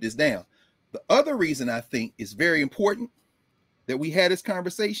reason I put this down, the other reason I think is very important that we had this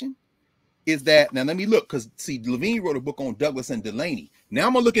conversation is that, now let me look, because see, Levine wrote a book on Douglas and Delaney. Now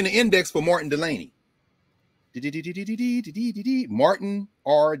I'm gonna look in the index for Martin Delaney. Martin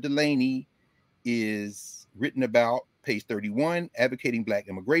R. Delaney is written about, page 31, advocating Black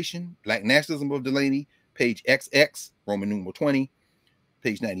immigration, Black nationalism of Delaney, page XX, Roman numeral 20,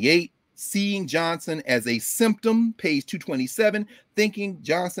 page 98, seeing Johnson as a symptom, page 227, thinking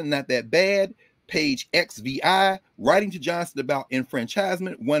Johnson not that bad, page XVI, writing to Johnson about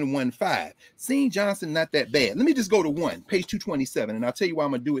enfranchisement, 115, seeing Johnson not that bad. Let me just go to one, page 227, and I'll tell you why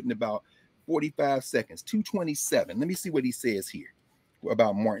I'm gonna do it in about 45 seconds. 227. Let me see what he says here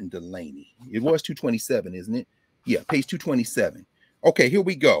about Martin Delaney. It was 227, isn't it? Yeah, page 227. Okay, here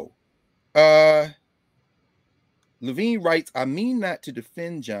we go. Levine writes, I mean not to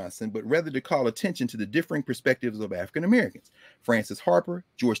defend Johnson, but rather to call attention to the differing perspectives of African Americans. Francis Harper,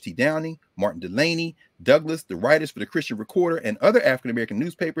 George T. Downing, Martin Delaney, Douglas, the writers for the Christian Recorder, and other African American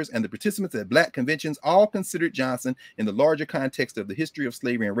newspapers, and the participants at Black conventions all considered Johnson in the larger context of the history of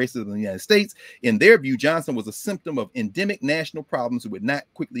slavery and racism in the United States. In their view, Johnson was a symptom of endemic national problems that would not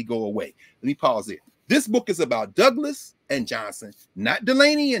quickly go away. Let me pause here. This book is about Douglas and Johnson, not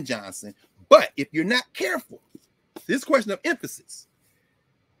Delaney and Johnson. But if you're not careful, this question of emphasis,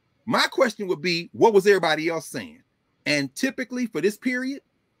 my question would be, what was everybody else saying? And typically for this period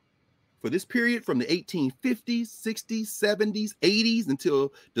from the 1850s, 60s, 70s, 80s,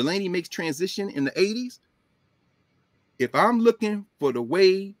 until Delaney makes transition in the 80s, if I'm looking for the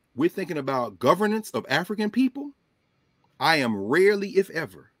way we're thinking about governance of African people, I am rarely, if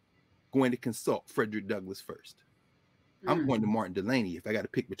ever, going to consult Frederick Douglass first. I'm going to Martin Delaney if I got to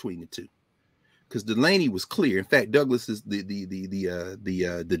pick between the two. Because Delaney was clear. In fact, Douglas is the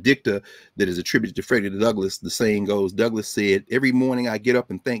dicta that is attributed to Frederick Douglass. The saying goes, Douglas said, every morning I get up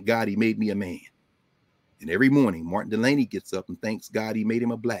and thank God he made me a man. And every morning Martin Delaney gets up and thanks God he made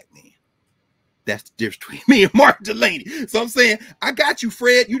him a black man. That's the difference between me and Martin Delaney. So I'm saying, I got you,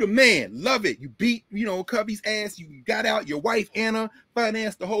 Fred. You the man. Love it. You beat, Cubby's ass. You got out. Your wife, Anna,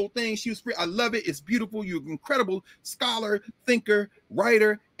 financed the whole thing. She was free. I love it. It's beautiful. You're an incredible scholar, thinker,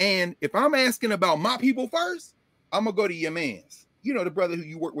 writer. And if I'm asking about my people first, I'm going to go to your man's. The brother who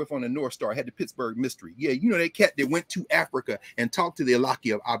you work with on the North Star had the Pittsburgh Mystery. Yeah, that cat that went to Africa and talked to the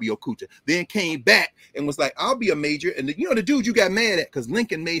Alaki of Abeokuta, then came back and was like, I'll be a major. And the dude you got mad at because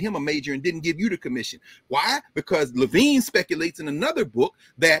Lincoln made him a major and didn't give you the commission. Why? Because Levine speculates in another book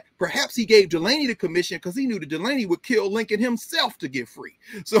that perhaps he gave Delaney the commission because he knew that Delaney would kill Lincoln himself to get free.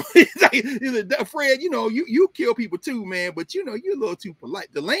 So he's like, Fred, you kill people too, man, but you're a little too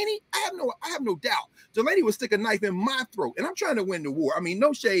polite. Delaney, I have no doubt. Delaney would stick a knife in my throat, and I'm trying to win the war. I mean,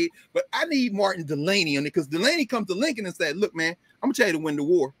 no shade, but I need Martin Delaney on it because Delaney come to Lincoln and said, look, man, I'm gonna tell you to win the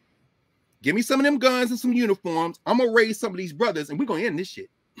war. Give me some of them guns and some uniforms. I'm gonna raise some of these brothers and we're gonna end this shit.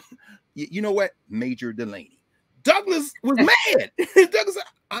 You know what? Major Delaney. Douglas was mad. Douglas said,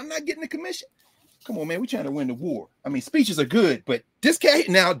 I'm not getting the commission. Come on, man, we're trying to win the war. I mean, speeches are good, but this cat,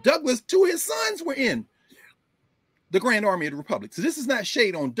 now Douglas, two of his sons were in the Grand Army of the Republic. So this is not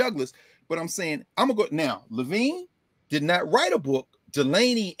shade on Douglas, but I'm saying, I'm gonna go now. Levine did not write a book,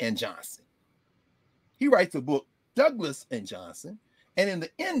 Delaney and Johnson. He writes a book, Douglas and Johnson. And in the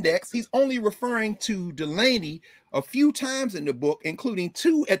index, he's only referring to Delaney a few times in the book, including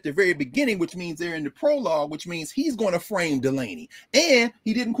two at the very beginning, which means they're in the prologue, which means he's going to frame Delaney. And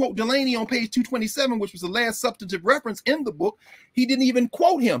he didn't quote Delaney on page 227, which was the last substantive reference in the book. He didn't even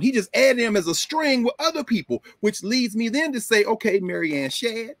quote him. He just added him as a string with other people, which leads me then to say, okay, Marianne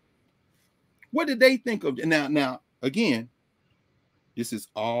Shadd, what did they think of? Now, again, this is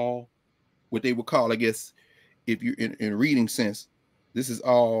all what they would call, I guess, if you're in a reading sense, this is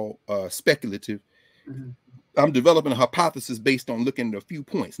all speculative. Mm-hmm. I'm developing a hypothesis based on looking at a few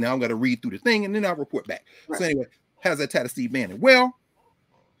points. Now I'm going to read through the thing and then I'll report back. Right. So anyway, how's that tie to Steve Bannon? Well,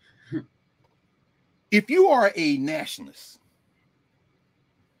 if you are a nationalist,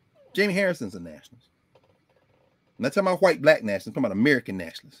 Jamie Harrison's a nationalist. I'm not talking about white, black nationalists, I'm talking about American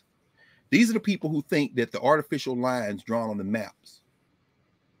nationalists. These are the people who think that the artificial lines drawn on the maps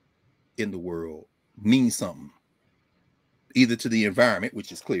in the world mean something, either to the environment,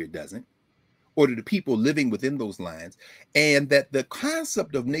 which is clear it doesn't, or to the people living within those lines, and that the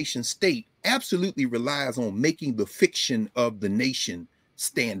concept of nation state absolutely relies on making the fiction of the nation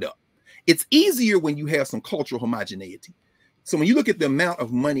stand up. It's easier when you have some cultural homogeneity. So when you look at the amount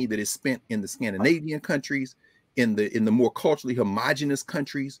of money that is spent in the Scandinavian countries, in the more culturally homogenous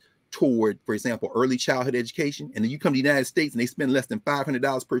countries toward, for example, early childhood education, and then you come to the United States and they spend less than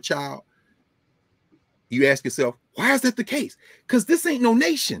 $500 per child, you ask yourself, why is that the case? Because this ain't no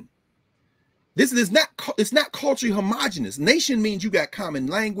nation. This is not, it's not culturally homogenous. Nation means you got common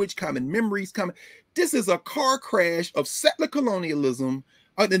language, common memories, common. This is a car crash of settler colonialism.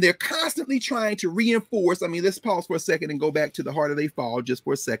 And they're constantly trying to reinforce. I mean, let's pause for a second and go back to The Harder They Fall just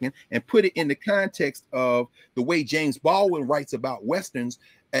for a second and put it in the context of the way James Baldwin writes about Westerns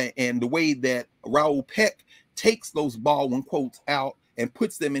and the way that Raoul Peck takes those Baldwin quotes out and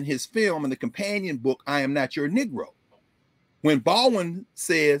puts them in his film in the companion book, I Am Not Your Negro. When Baldwin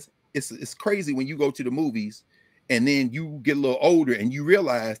says, it's crazy when you go to the movies and then you get a little older and you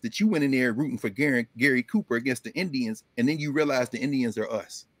realize that you went in there rooting for Gary Cooper against the Indians, and then you realize the Indians are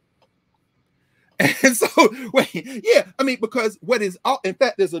us. And so, wait, yeah, I mean, because what is, in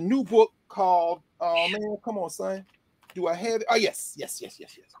fact, there's a new book called, oh man, come on, son. Do I have it? Oh, yes. There's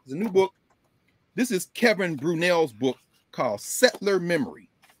a new book. This is Kevin Brunel's book called Settler Memory: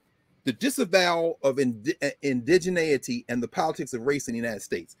 The Disavowal of Indigeneity and the Politics of Race in the United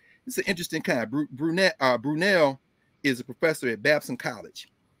States. It's an interesting kind. Brunel is a professor at Babson College.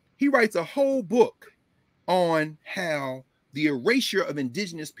 He writes a whole book on how the erasure of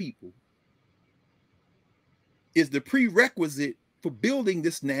indigenous people is the prerequisite for building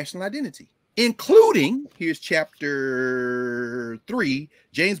this national identity, including, here's chapter 3,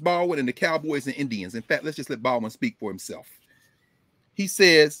 James Baldwin and the Cowboys and Indians. In fact, let's just let Baldwin speak for himself. He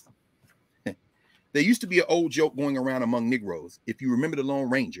says, there used to be an old joke going around among Negroes. If you remember the Lone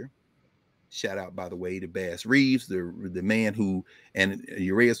Ranger, shout out, by the way, to Bass Reeves, the man who, and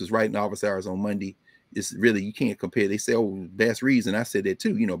Urias was writing Office Hours on Monday. It's really, you can't compare. They say, oh, Bass Reeves, and I said that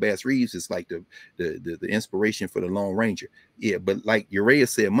too. You know, Bass Reeves is like the inspiration for the Lone Ranger. Yeah, but like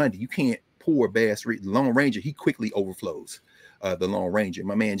Urias said Monday, you can't pour Bass Reeves. The Lone Ranger, he quickly overflows. The Lone Ranger.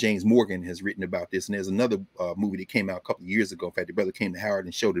 My man James Morgan has written about this, and there's another movie that came out a couple of years ago. In fact, the brother came to Howard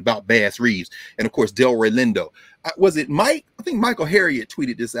and showed it about Bass Reeves, and of course Delroy Lindo. Was it Mike? I think Michael Harriet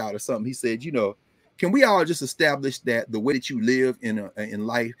tweeted this out or something. He said, you know, can we all just establish that the way that you live in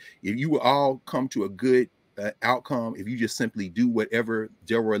life, if you will all come to a good outcome if you just simply do whatever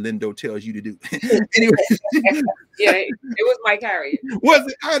Delroy Lindo tells you to do. Anyway, yeah, it was Mike Harriet. Was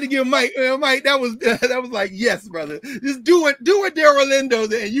it? I had to give Mike. Mike, that was like, yes, brother. Just do what Delroy Lindo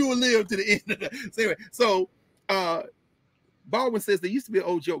did, and you will live to the end of the. So anyway, so Baldwin says there used to be an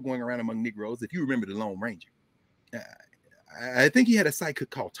old joke going around among Negroes. If you remember the Lone Ranger, I think he had a sidekick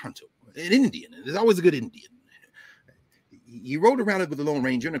called Tonto, an Indian. There's always a good Indian. He rode around it with the Lone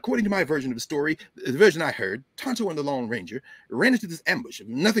Ranger, and according to my version of the story, the version I heard, Tonto and the Lone Ranger ran into this ambush of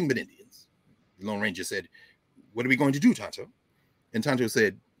nothing but Indians. The Lone Ranger said, "What are we going to do, Tonto?" And Tonto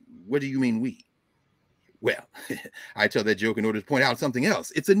said, "What do you mean we?" Well, I tell that joke in order to point out something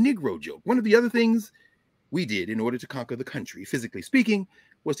else. It's a Negro joke. One of the other things we did in order to conquer the country, physically speaking,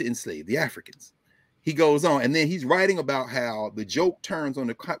 was to enslave the Africans. He goes on, and then he's writing about how the joke turns on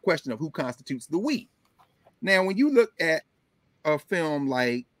the question of who constitutes the we. Now, when you look at a film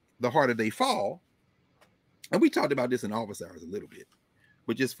like The Harder They Fall, and we talked about this in Office Hours a little bit,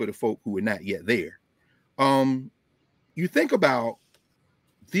 but just for the folk who are not yet there, you think about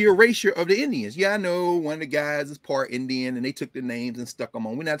the erasure of the Indians. Yeah, I know one of the guys is part Indian, and they took the names and stuck them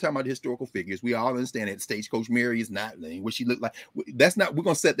on. We're not talking about historical figures. We all understand that Stagecoach Mary is not what she looked like. That's not. We're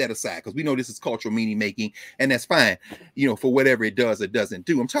gonna set that aside because we know this is cultural meaning making, and that's fine. You know, for whatever it does or doesn't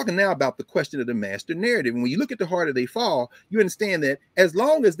do. I'm talking now about the question of the master narrative. And when you look at The Harder They Fall, you understand that as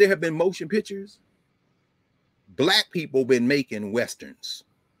long as there have been motion pictures, Black people been making Westerns.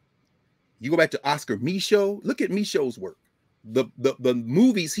 You go back to Oscar Micheaux. Look at Micheaux's work. The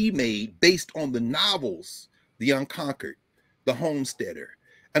movies he made based on the novels, The Unconquered, The Homesteader.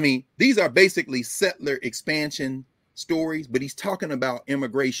 I mean, these are basically settler expansion stories, but he's talking about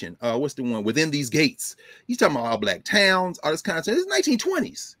immigration. What's the one? Within These Gates. He's talking about all Black towns, all this kind of stuff. It's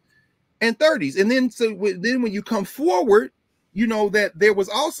 1920s and 30s. And then then when you come forward, you know that there was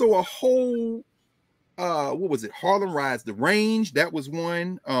also a whole what was it? Harlem Rides the Range. That was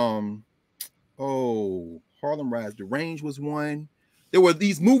one. Harlem Rides the Range was one. There were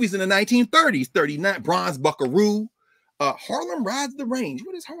these movies in the 1930s, 39, Bronze Buckaroo, Harlem Rides the Range.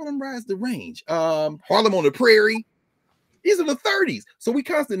 What is Harlem Rides the Range? Harlem on the Prairie. These are the 30s. So we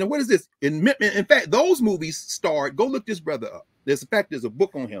constantly, now what is this? In fact, those movies starred, go look this brother up. There's a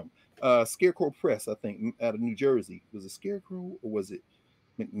book on him. Scarecrow Press, I think, out of New Jersey. Was it Scarecrow or was it?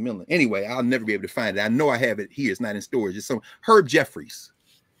 McMillan. Anyway, I'll never be able to find it. I know I have it here. It's not in storage. It's some Herb Jeffries,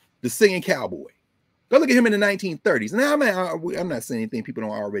 the singing cowboy. Go look at him in the 1930s. Now, I'm not saying anything people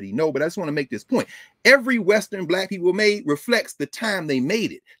don't already know, but I just want to make this point. Every Western Black people made reflects the time they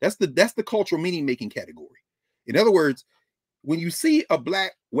made it. That's the cultural meaning making category. In other words, when you see a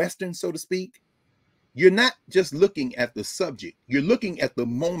Black Western, so to speak, you're not just looking at the subject. You're looking at the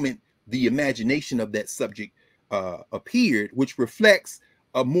moment the imagination of that subject appeared, which reflects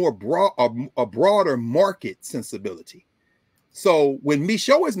a more broader market sensibility. So when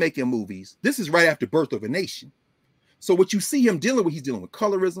Michaud is making movies, this is right after Birth of a Nation. So what you see him dealing with, he's dealing with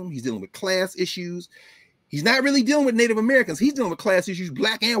colorism, he's dealing with class issues. He's not really dealing with Native Americans. He's dealing with class issues,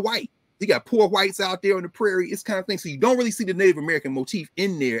 Black and white. You got poor whites out there on the prairie, it's kind of thing. So you don't really see the Native American motif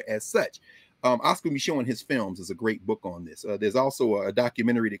in there as such. Oscar Michaud in his films is a great book on this. There's also a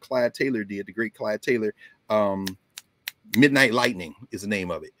documentary that Clyde Taylor did, the great Clyde Taylor, Midnight Lightning is the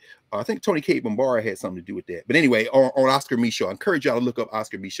name of it. I think Tony K. Bombara had something to do with that. But anyway, on Oscar Michaud, I encourage y'all to look up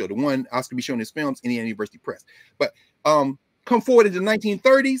Oscar Michaud, the one Oscar Michaud in his films, Indiana University Press. But come forward into the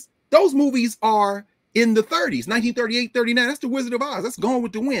 1930s, those movies are in the 30s, 1938, 39. That's the Wizard of Oz. That's Gone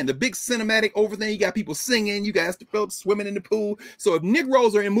with the Wind, the big cinematic over thing. You got people singing, you guys felt swimming in the pool. So if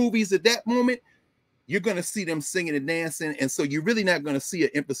Negroes are in movies at that moment, you're going to see them singing and dancing. And so you're really not going to see an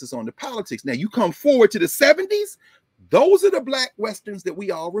emphasis on the politics. Now you come forward to the 70s, those are the Black Westerns that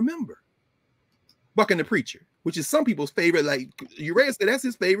we all remember. Buck and the Preacher, which is some people's favorite. Like Uriah said, that's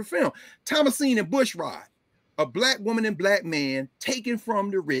his favorite film. Thomasine and Bushrod, a Black woman and Black man taken from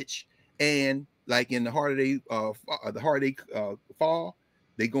the rich, and like in the Heart of Day Fall,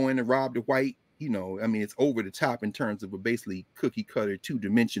 they go in and rob the white. You know, I mean, it's over the top in terms of a basically cookie cutter,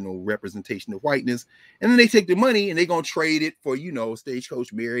 two-dimensional representation of whiteness. And then they take the money and they're going to trade it for, you know,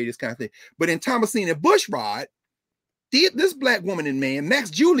 Stagecoach Mary, this kind of thing. But in Thomasine and Bushrod, this Black woman and man, Max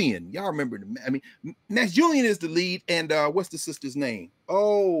Julian, y'all remember, I mean, Max Julian is the lead. And what's the sister's name?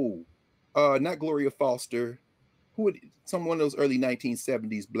 Oh, not Gloria Foster. One of those early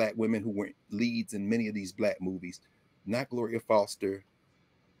 1970s Black women who were leads in many of these Black movies. Not Gloria Foster.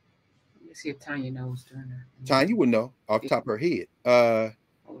 See if Tanya knows. Tanya would know off the top of her head.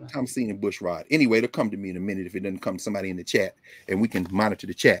 Thomasine and Bushrod. Anyway, it'll come to me in a minute if it doesn't come to somebody in the chat, and we can monitor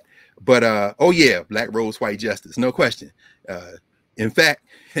the chat. But oh yeah, Black Rose, White Justice, no question. In fact,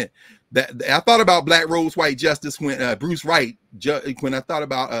 I thought about Black Rose, White Justice when Bruce Wright. When I thought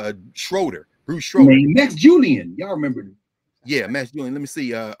about Schroeder, Bruce Schroeder, Max Julian. Y'all remember? Yeah, Max Julian. Let me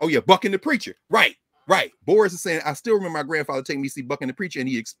see. Oh yeah, Buck and the Preacher. Right. Right. Boris is saying, I still remember my grandfather taking me to see Buck and the Preacher, and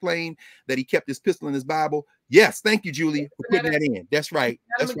he explained that he kept his pistol in his Bible. Yes. Thank you, Julie, for putting that in. That's right.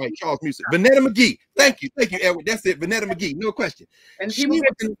 That's right. Charles Music. Vanetta McGee. Thank you. Thank you, Edward. That's it. Vanetta McGee. No question. And people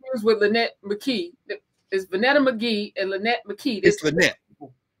get confused with Lynette McKee. It's Vanetta McGee and Lynette McKee. It's Lynette.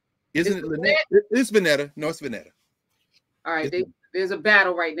 Isn't it Lynette? It's Vanetta. No, it's Vanetta. All right. There's a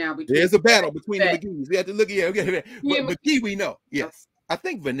battle right now. There's a battle between the McGees. We have to look at it. But McGee, we know. Yes. I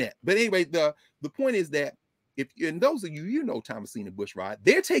think Vanette. But anyway, the point is that and those of you know Thomasine and Bushrod,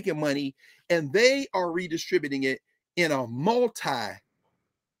 they're taking money and they are redistributing it in a multi-ethnic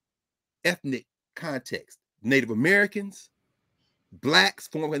context. Native Americans, Blacks,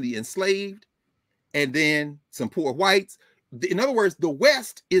 formerly enslaved, and then some poor whites. In other words, the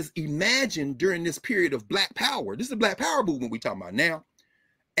West is imagined during this period of Black power. This is the Black power movement we're talking about now,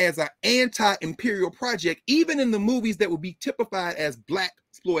 as an anti-imperial project, even in the movies that would be typified as Black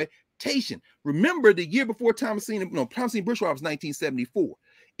exploitation. Remember, the year before Thomasine Bushrod was 1974.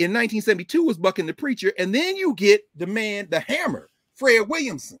 In 1972 was Buck and the Preacher, and then you get the man, the Hammer, Fred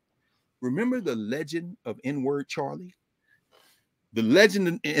Williamson. Remember the legend of N-Word Charlie? The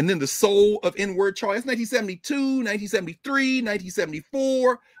legend, and then the soul of N-Word Charlie. It's 1972, 1973,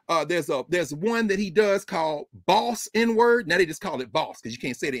 1974. There's one that he does called Boss N-Word. Now they just call it Boss because you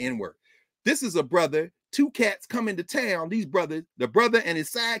can't say the N-Word. This is a brother, two cats come into town. These brothers, the brother and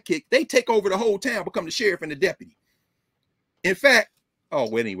his sidekick, they take over the whole town, become the sheriff and the deputy. In fact,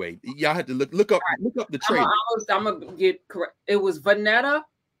 well, anyway, y'all have to look up the trailer. I'm gonna get correct. It was Vanetta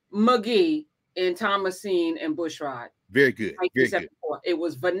McGee and Thomasine and Bushrod. Very good. Very good. It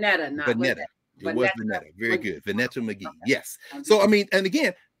was Vanetta, not Vanetta. It was Vanetta. Very good. Vanetta McGee. Okay. Yes. So, I mean, and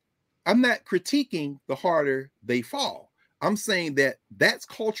again, I'm not critiquing the harder they fall. I'm saying that that's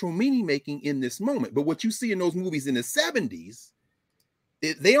cultural meaning making in this moment. But what you see in those movies in the 70s,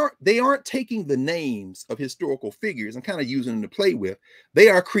 they aren't taking the names of historical figures and kind of using them to play with. They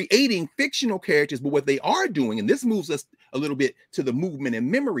are creating fictional characters. But what they are doing, and this moves us a little bit to the movement and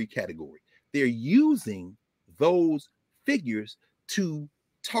memory category, they're using those figures to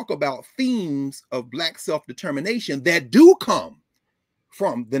talk about themes of Black self-determination that do come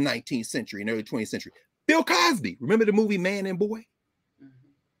from the 19th century and early 20th century. Bill Cosby, remember the movie Man and Boy?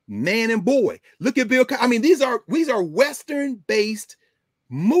 Man and Boy. Look at Bill Cosby. I mean, these are Western-based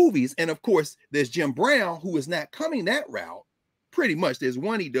movies. And of course, there's Jim Brown, who is not coming that route. Pretty much. There's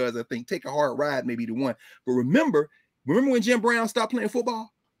one he does, I think, Take a Hard Ride, maybe the one. But remember when Jim Brown stopped playing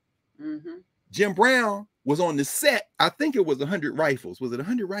football? Jim Brown was on the set. I think it was 100 Rifles. Was it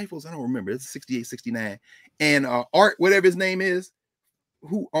 100 Rifles? I don't remember. It's 68, 69. And Art, whatever his name is,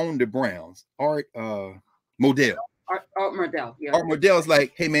 who owned the Browns? Art Modell. Art Modell. Yeah. Art Modell's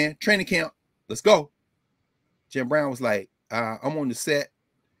like, hey man, training camp, let's go. Jim Brown was like, I'm on the set.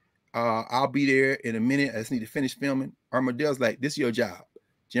 I'll be there in a minute. I just need to finish filming. Art Modell's like, this is your job.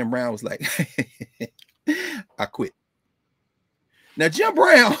 Jim Brown was like, I quit. Now, Jim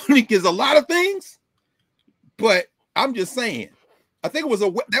Brown is a lot of things, but I'm just saying, I think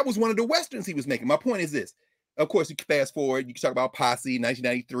that was one of the Westerns he was making. My point is this. Of course, you can fast forward, you can talk about Posse,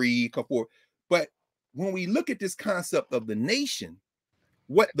 1993, come forward. But when we look at this concept of the nation,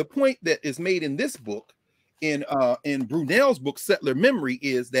 what the point that is made in this book, in Brunel's book, Settler Memory,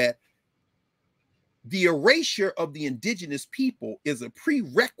 is that the erasure of the indigenous people is a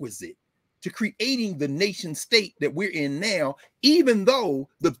prerequisite to creating the nation state that we're in now, even though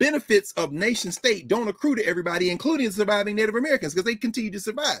the benefits of nation state don't accrue to everybody, including the surviving Native Americans, because they continue to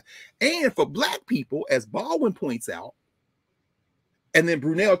survive. And for Black people, as Baldwin points out, and then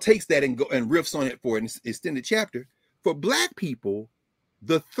Brunel takes that and riffs on it for an extended chapter, for Black people,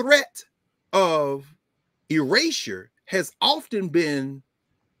 the threat of erasure has often been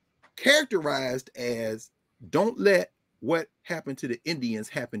characterized as, don't let what happened to the Indians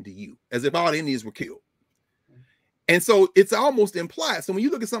happened to you, as if all the Indians were killed. And so it's almost implied. So when you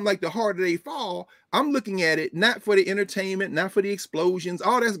look at something like The Harder They Fall, I'm looking at it not for the entertainment, not for the explosions.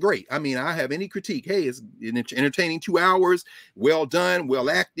 Oh, that's great. I mean, I have any critique. Hey, it's an entertaining 2 hours, well done, well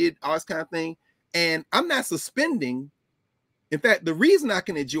acted, all this kind of thing. And I'm not suspending. In fact, the reason I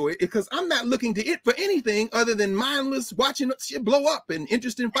can enjoy it is because I'm not looking to it for anything other than mindless watching shit blow up and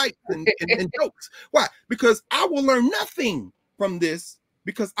interesting fights and jokes. Why? Because I will learn nothing from this,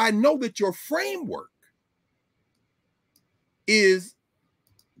 because I know that your framework is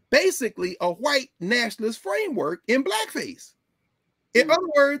basically a white nationalist framework in blackface. In other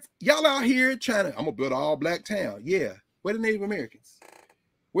words, y'all out here trying to, I'm gonna build an all Black town. Yeah. Where the Native Americans?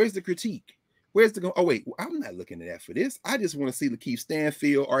 Where's the critique? Where's the, oh wait, I'm not looking at that for this. I just want to see Lakeith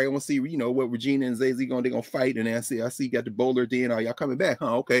Stanfield, or I want to see, you know, what Regina and Zazie they're gonna fight. And I see you got the bowler then. Are y'all coming back?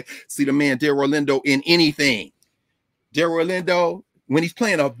 Huh? Okay. See the man Delroy Lindo in anything. Delroy Lindo, when he's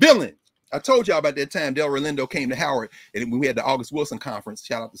playing a villain. I told y'all about that time Delroy Lindo came to Howard, and we had the August Wilson conference.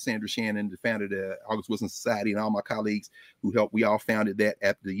 Shout out to Sandra Shannon, the founder of the August Wilson Society, and all my colleagues who helped. We all founded that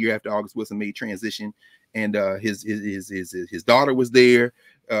after the year after August Wilson made transition. And his daughter was there.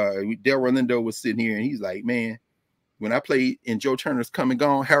 Delroy Lindo was sitting here, and he's like, man, when I played in Joe Turner's Come and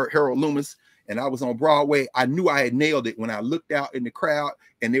Gone, Harold Loomis, and I was on Broadway, I knew I had nailed it when I looked out in the crowd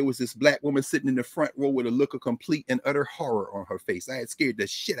and there was this Black woman sitting in the front row with a look of complete and utter horror on her face. I had scared the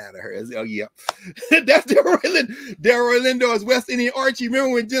shit out of her. I said, oh yeah, that's Delroy Lindo. Delroy Lindo is West Indian Archie.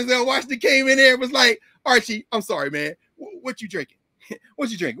 Remember when Denzel Washington came in there and was like, Archie, I'm sorry, man. What you drinking? What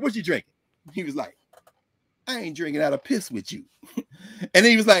you drinking? What you drinking? He was like, I ain't drinking out of piss with you. And then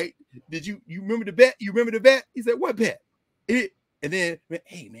he was like, did you remember the bet? You remember the bet? He said, what bet? And then,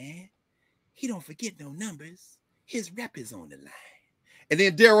 hey man, he don't forget no numbers. His rep is on the line. And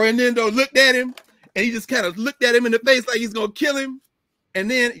then Delroy Lindo looked at him, and he just kind of looked at him in the face like he's gonna kill him.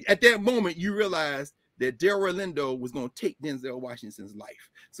 And then at that moment, you realize that Delroy Lindo was gonna take Denzel Washington's life.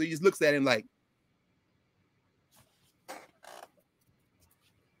 So he just looks at him like,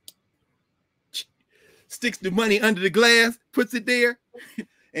 sticks the money under the glass, puts it there,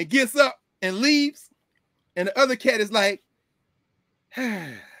 and gets up and leaves. And the other cat is like,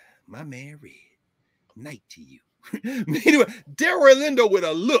 my man Red, night to you. Anyway, Delroy Lindo with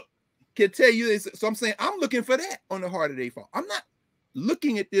a look can tell you this. So I'm saying I'm looking for that on The Harder They Fall. I'm not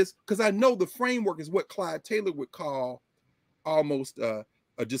looking at this because I know the framework is what Clyde Taylor would call almost a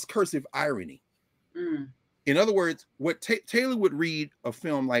discursive irony. In other words, what Taylor would read a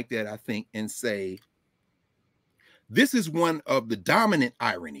film like that, I think, and say, this is one of the dominant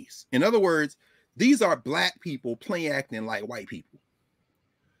ironies. In other words, these are Black people acting like white people.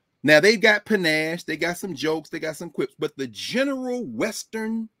 Now, they've got panache, they got some jokes, they got some quips, but the general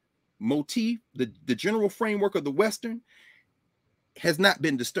Western motif, the general framework of the Western has not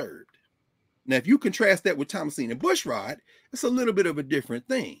been disturbed. Now, if you contrast that with Thomasine and Bushrod, it's a little bit of a different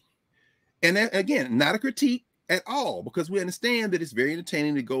thing. And that, again, not a critique at all, because we understand that it's very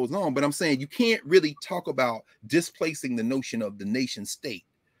entertaining, that goes on. But I'm saying you can't really talk about displacing the notion of the nation state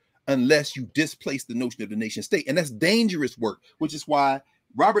unless you displace the notion of the nation state. And that's dangerous work, which is why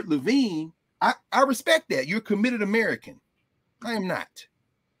Robert Levine, I respect that. You're a committed American. I am not.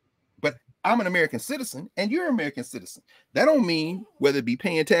 But I'm an American citizen and you're an American citizen. That don't mean, whether it be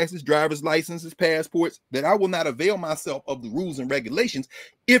paying taxes, driver's licenses, passports, that I will not avail myself of the rules and regulations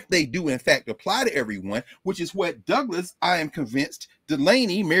if they do in fact apply to everyone, which is what Douglas, I am convinced,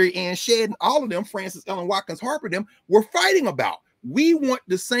 Delaney, Mary Ann Shedd, all of them, Francis Ellen Watkins Harper, them were fighting about. We want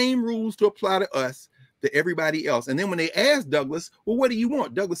the same rules to apply to us, to everybody else. And then when they asked Douglas, well, what do you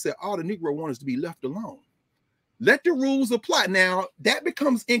want? Douglas said, all the Negro want is to be left alone. Let the rules apply. Now, that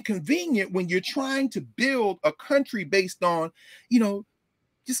becomes inconvenient when you're trying to build a country based on, you know,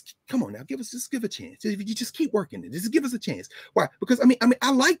 just come on now, just give a chance. If you just keep working it, just give us a chance. Why? Because I mean,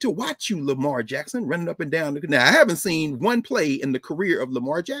 I like to watch you, Lamar Jackson, running up and down. Now, I haven't seen one play in the career of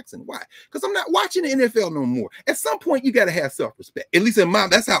Lamar Jackson. Why? Because I'm not watching the NFL no more. At some point, you got to have self-respect. At least in mine,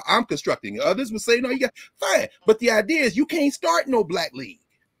 that's how I'm constructing it. Others would say, no, you got fine. But the idea is you can't start no black league.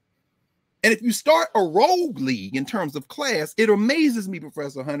 And if you start a rogue league in terms of class, it amazes me,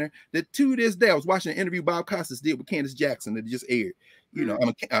 Professor Hunter, that to this day, I was watching an interview Bob Costas did with Candace Jackson that just aired, you know,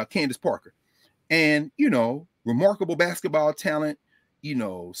 Candace Parker. And, you know, remarkable basketball talent, you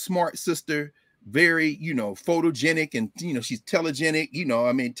know, smart sister, very, you know, photogenic, and, you know, she's telegenic, you know,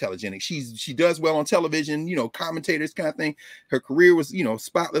 I mean, telegenic. She does well on television, you know, commentators kind of thing. Her career was, you know,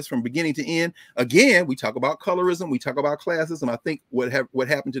 spotless from beginning to end. Again, we talk about colorism, we talk about classism. I think what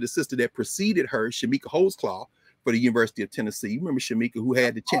happened to the sister that preceded her, Shamika Holtzclaw, for the University of Tennessee. You remember Shamika, who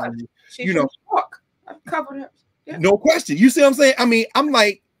had the challenge, you know, I've covered her. Yeah. No question. You see what I'm saying? I mean, I'm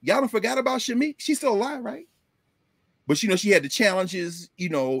like, y'all don't forgot about Shamika. She's still alive, right? But, you know, she had the challenges, you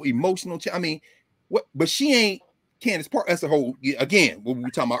know, emotional. I mean, what? But she ain't Candace Parker. That's a whole, again, what we were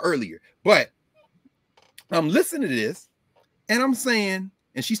talking about earlier. But I'm listening to this and I'm saying,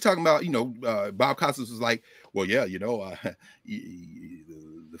 and she's talking about, you know, Bob Costas was like, well, yeah, you know,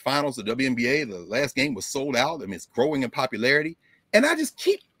 the finals of WNBA, the last game was sold out. I mean, it's growing in popularity. And I just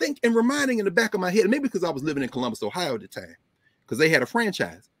keep thinking and reminding in the back of my head, maybe because I was living in Columbus, Ohio at the time, because they had a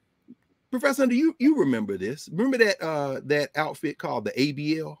franchise. Professor, do you remember this? Remember that outfit called the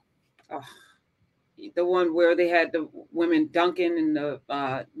ABL? Oh, the one where they had the women dunking in the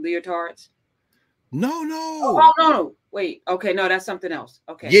leotards? No. Oh, no. Wait. Okay, no, that's something else.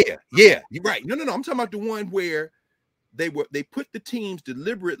 Okay. Yeah. You're right. No. I'm talking about the one where they put the teams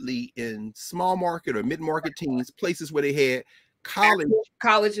deliberately in small market or mid-market teams, places where they had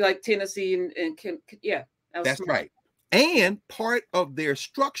college like Tennessee and yeah. That's smart. Right. And part of their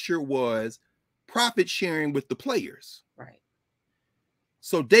structure was profit sharing with the players. Right.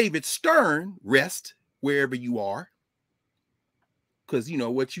 So David Stern, rest wherever you are. Because, you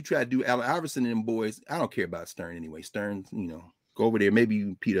know, what you try to do, Allen Iverson and them boys, I don't care about Stern anyway. Stern, you know, go over there. Maybe you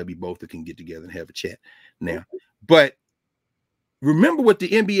and PW both can get together and have a chat now. But remember what the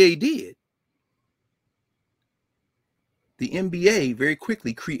NBA did. The NBA very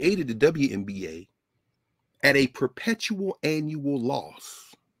quickly created the WNBA at a perpetual annual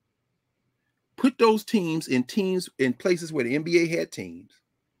loss. Put those teams in places where the NBA had teams.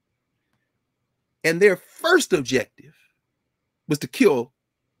 And their first objective was to kill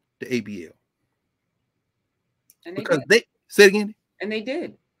the ABL. And they say it again. And they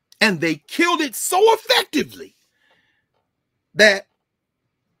did. And they killed it so effectively that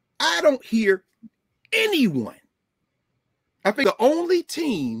I don't hear anyone. I think the only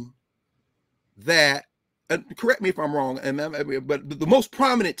team that, correct me if I'm wrong, but the most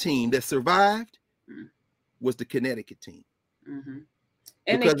prominent team that survived was the Connecticut team. Mm-hmm.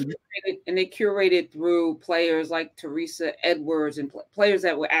 And they curated through players like Teresa Edwards and players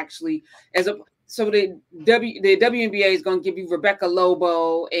that were actually so the WNBA is going to give you Rebecca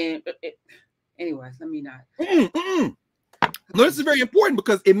Lobo and anyway, let me not. No, this is very important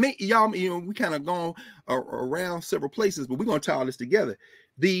because it may y'all, you know, we kind of gone around several places, but we're going to tie all this together.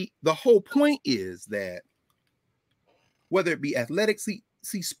 The whole point is that whether it be athletics,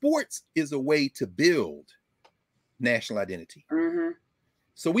 see, sports is a way to build national identity. Mm-hmm.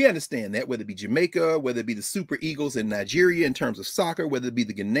 So we understand that, whether it be Jamaica, whether it be the Super Eagles in Nigeria in terms of soccer, whether it be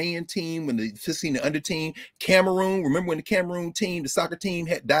the Ghanaian team, when the 15 under team, Cameroon, remember when the Cameroon team, the soccer team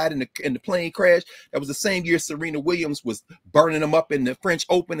had died in the plane crash? That was the same year Serena Williams was burning them up in the French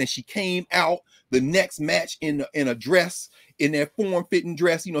Open, and she came out the next match in a dress, in their form-fitting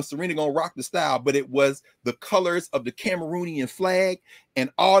dress. You know, Serena gonna rock the style, but it was the colors of the Cameroonian flag, and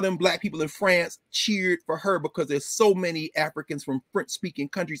all them black people in France cheered for her because there's so many Africans from French-speaking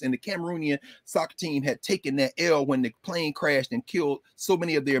countries, and the Cameroonian soccer team had taken that L when the plane crashed and killed so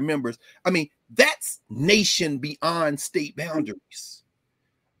many of their members. I mean, that's nation beyond state boundaries.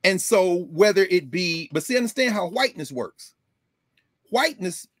 And so whether it be, but see, understand how whiteness works.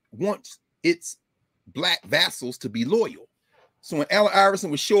 Whiteness wants its black vassals to be loyal. So when Allen Iverson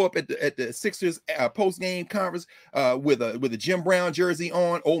would show up at the Sixers post-game conference with a Jim Brown jersey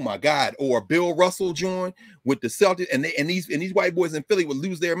on, oh my God, or Bill Russell joined with the Celtics, and these white boys in Philly would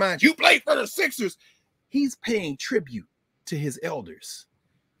lose their minds. You play for the Sixers. He's paying tribute to his elders.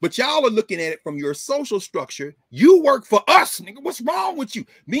 But y'all are looking at it from your social structure. You work for us, nigga. What's wrong with you?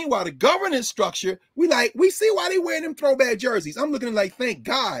 Meanwhile, the governance structure, we see why they wearing them throwback jerseys. I'm looking like, thank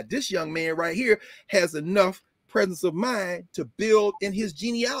God, this young man right here has enough presence of mind to build in his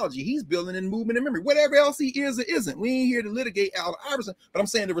genealogy. He's building in movement and memory. Whatever else he is or isn't. We ain't here to litigate Allen Iverson, but I'm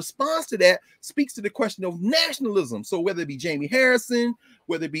saying the response to that speaks to the question of nationalism. So whether it be Jamie Harrison,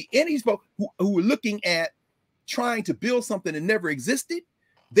 whether it be any folks who are looking at trying to build something that never existed,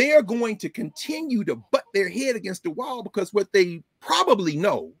 they are going to continue to butt their head against the wall because what they probably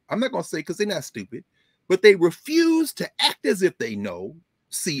know, I'm not going to say because they're not stupid, but they refuse to act as if they know,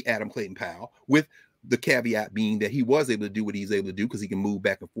 see Adam Clayton Powell, with the caveat being that he was able to do what he's able to do because he can move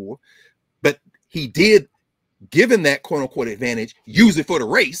back and forth. But he did, given that quote unquote advantage, use it for the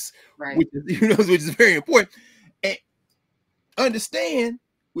race, right? Which is very important. And understand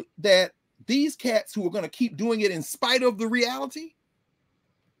that these cats who are going to keep doing it in spite of the reality,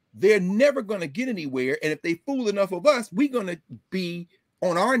 they're never going to get anywhere. And if they fool enough of us, we're going to be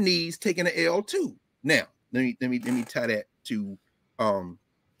on our knees taking an L too. Now, let me tie that to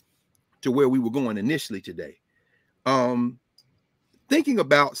where we were going initially today. Thinking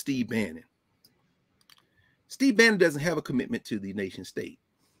about Steve Bannon. Steve Bannon doesn't have a commitment to the nation state.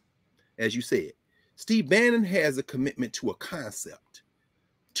 As you said, Steve Bannon has a commitment to a concept,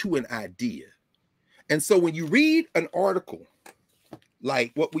 to an idea. And so when you read an article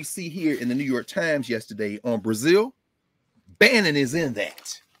like what we see here in the New York Times yesterday on Brazil, Bannon is in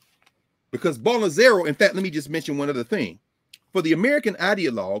that. Because Bolsonaro, in fact, let me just mention one other thing. For the American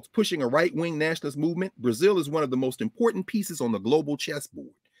ideologues pushing a right-wing nationalist movement, Brazil is one of the most important pieces on the global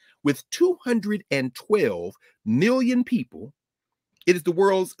chessboard. With 212 million people, it is the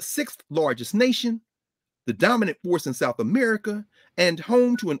world's 6th largest nation, the dominant force in South America, and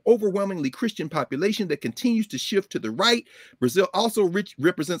home to an overwhelmingly Christian population that continues to shift to the right. Brazil also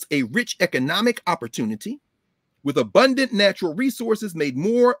represents a rich economic opportunity with abundant natural resources made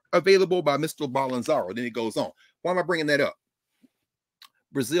more available by Mr. Bolsonaro. Then it goes on. Why am I bringing that up?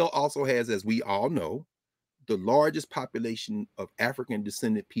 Brazil also has, as we all know, the largest population of African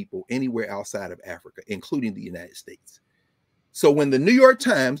descendant people anywhere outside of Africa, including the United States. So when the New York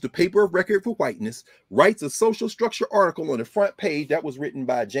Times, the paper of record for whiteness, writes a social structure article on the front page that was written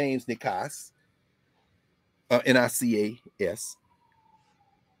by James Nicas, Nicas,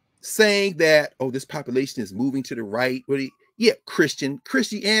 saying that, oh, this population is moving to the right. Yeah,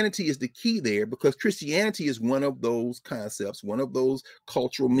 Christianity is the key there, because Christianity is one of those concepts, one of those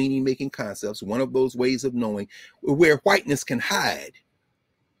cultural meaning-making concepts, one of those ways of knowing where whiteness can hide.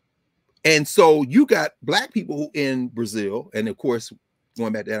 And so you got black people in Brazil, and of course,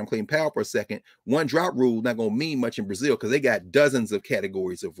 going back to Adam Clayton Powell for a second, one drop rule not going to mean much in Brazil because they got dozens of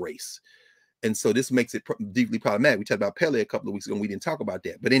categories of race. And so this makes it deeply problematic. We talked about Pele a couple of weeks ago, and we didn't talk about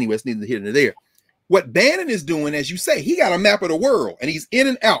that. But anyway, it's neither here nor there. What Bannon is doing, as you say, he got a map of the world, and he's in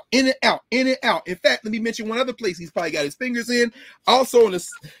and out, in and out, in and out. In fact, let me mention one other place he's probably got his fingers in. Also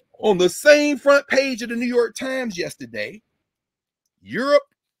on the same front page of the New York Times yesterday, Europe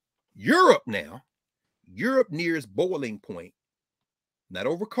now, Europe nears boiling point, not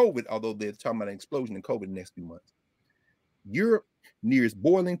over COVID, although they're talking about an explosion in COVID in the next few months. Europe nears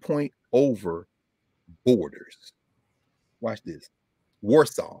boiling point over borders. Watch this.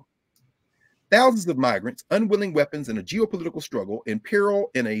 Warsaw. Thousands of migrants, unwilling weapons, and a geopolitical struggle in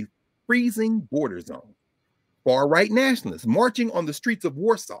peril in a freezing border zone. Far-right nationalists marching on the streets of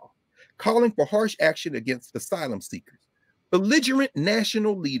Warsaw, calling for harsh action against asylum seekers. Belligerent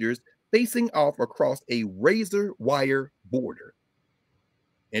national leaders facing off across a razor wire border.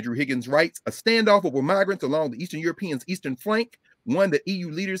 Andrew Higgins writes, a standoff over migrants along the Eastern Europeans' eastern flank, one that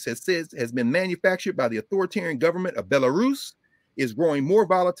EU leaders have said has been manufactured by the authoritarian government of Belarus, is growing more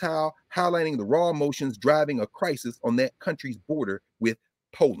volatile, highlighting the raw emotions driving a crisis on that country's border with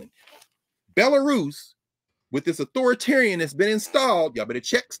Poland. Belarus, with this authoritarian that's been installed, y'all better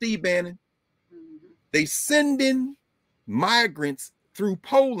check Steve Bannon. They sending migrants through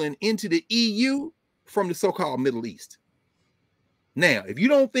Poland into the EU from the so-called Middle East. Now, if you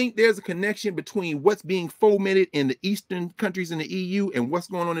don't think there's a connection between what's being fomented in the eastern countries in the EU and what's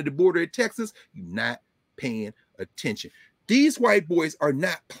going on at the border of Texas, you're not paying attention. These white boys are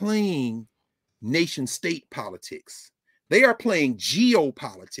not playing nation state politics. They are playing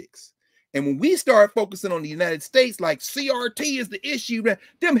geopolitics. And when we start focusing on the United States, like CRT is the issue,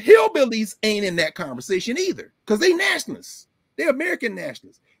 them hillbillies ain't in that conversation either, because they nationalists. They're American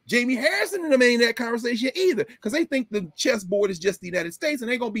nationalists. Jamie Harrison and them ain't in that conversation either, because they think the chessboard is just the United States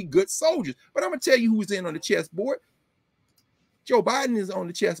and they're going to be good soldiers. But I'm going to tell you who's in on the chessboard. Joe Biden is on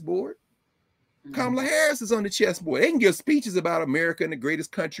the chessboard. Kamala Harris is on the chessboard. They can give speeches about America and the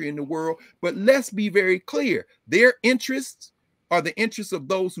greatest country in the world, but let's be very clear. Their interests are the interests of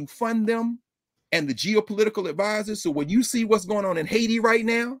those who fund them and the geopolitical advisors. So when you see what's going on in Haiti right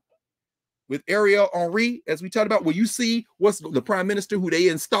now with Ariel Henry, as we talked about, when you see what's the prime minister who they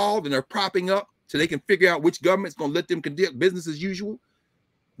installed and are propping up so they can figure out which government's going to let them conduct business as usual.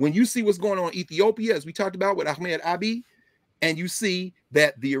 When you see what's going on in Ethiopia, as we talked about with Ahmed Abiy, and you see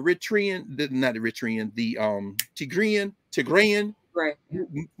that the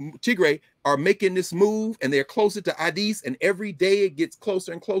Tigray are making this move, and they're closer to Addis, and every day it gets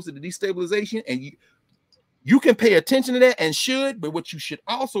closer and closer to destabilization. And you can pay attention to that and should, but what you should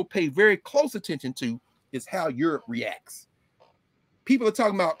also pay very close attention to is how Europe reacts. People are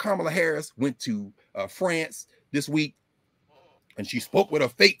talking about Kamala Harris went to France this week, and she spoke with a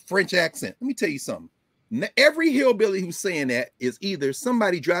fake French accent. Let me tell you something. Every hillbilly who's saying that is either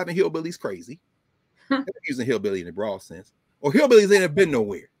somebody driving hillbillies crazy, using hillbilly in the broad sense, or hillbillies ain't been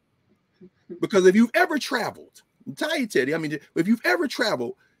nowhere. Because if you've ever traveled, I'm telling you, Teddy, I mean, if you've ever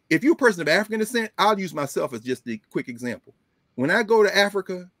traveled, if you're a person of African descent, I'll use myself as just the quick example. When I go to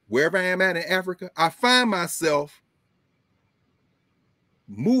Africa, wherever I am at in Africa, I find myself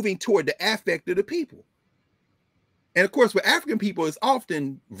moving toward the affect of the people. And of course, with African people, it's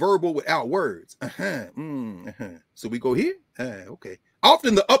often verbal without words. So we go here. Okay.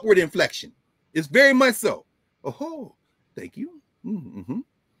 Often the upward inflection is very much so. Oh, thank you.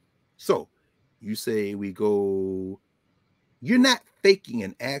 So you say we go, you're not faking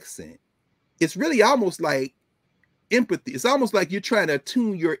an accent. It's really almost like empathy. It's almost like you're trying to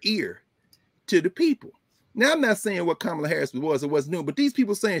tune your ear to the people. Now, I'm not saying what Kamala Harris was or wasn't doing, but these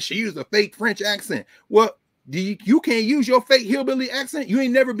people saying she used a fake French accent. Well, you can't use your fake hillbilly accent. You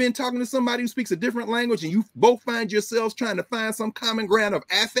ain't never been talking to somebody who speaks a different language and you both find yourselves trying to find some common ground of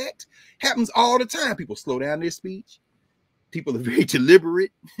affect. Happens all the time. People slow down their speech. People are very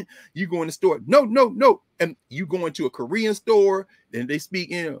deliberate. You go in the store, no. And you go into a Korean store and they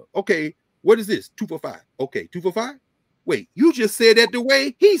speak in, okay, what is this? 245. Okay, 245. Wait, you just said that the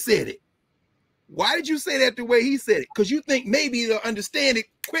way he said it. Why did you say that the way he said it? Because you think maybe they'll understand it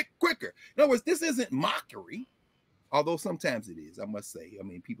quicker. In other words, this isn't mockery, although sometimes it is, I must say. I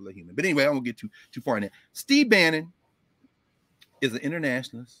mean, people are human. But anyway, I won't get too far in there. Steve Bannon is an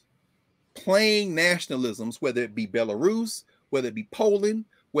internationalist playing nationalisms, whether it be Belarus, whether it be Poland,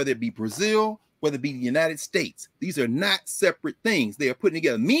 whether it be Brazil, whether it be the United States. These are not separate things. They are putting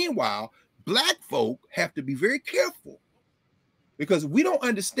together. Meanwhile, Black folk have to be very careful because we don't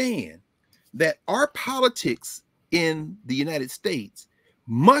understand that our politics in the United States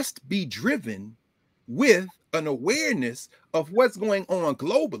must be driven with an awareness of what's going on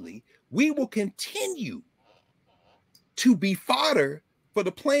globally. We will continue to be fodder for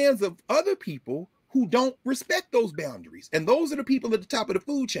the plans of other people who don't respect those boundaries. And those are the people at the top of the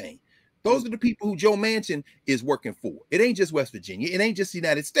food chain. Those are the people who Joe Manchin is working for. It ain't just West Virginia. It ain't just the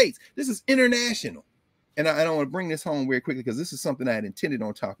United States. This is international. And I want to bring this home very quickly because this is something I had intended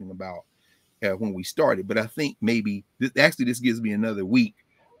on talking about when we started, but I think maybe this gives me another week.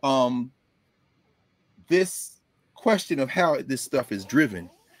 This question of how this stuff is driven.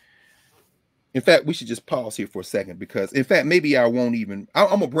 In fact, we should just pause here for a second because, in fact, maybe I won't even. I'm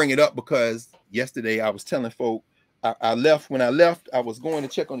gonna bring it up because yesterday I was telling folk I left. When I left, I was going to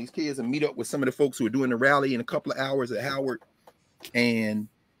check on these kids and meet up with some of the folks who are doing the rally in a couple of hours at Howard, and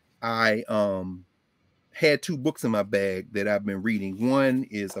I had two books in my bag that I've been reading. One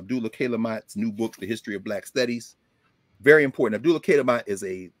is Abdullah Kalamat's new book, The History of Black Studies. Very important. Abdullah Kalamat is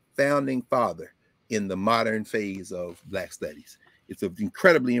a founding father in the modern phase of Black studies. It's an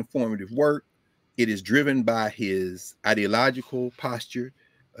incredibly informative work. It is driven by his ideological posture,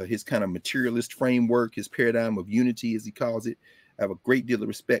 his kind of materialist framework, his paradigm of unity, as he calls it. I have a great deal of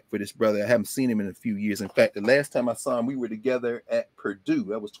respect for this brother. I haven't seen him in a few years. In fact, the last time I saw him, we were together at Purdue.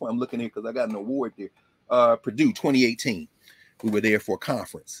 That was I'm looking here because I got an award there. Purdue 2018. We were there for a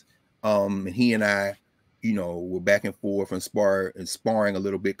conference. And he and I, you know, were back and forth and sparring a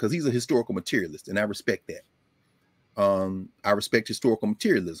little bit because he's a historical materialist, and I respect that. I respect historical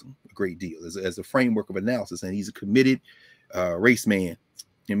materialism a great deal as a framework of analysis, and he's a committed race man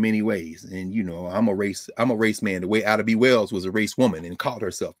in many ways. And you know, I'm a race man. The way Ida B. Wells was a race woman and called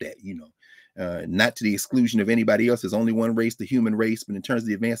herself that, you know, not to the exclusion of anybody else. There's only one race, the human race. But in terms of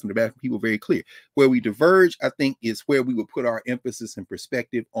the advancement of African people, very clear. Where we diverge, I think, is where we would put our emphasis and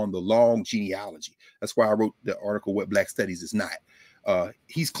perspective on the long genealogy. That's why I wrote the article, What Black Studies Is Not.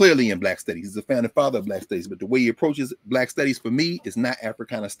 He's clearly in Black studies. He's a founding father of Black studies, but the way he approaches Black studies for me is not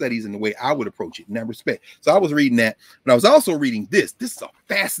Africana studies in the way I would approach it in that respect. So I was reading that, but I was also reading this. This is a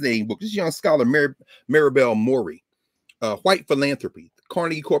fascinating book. This young scholar, Maribel Mori, White Philanthropy,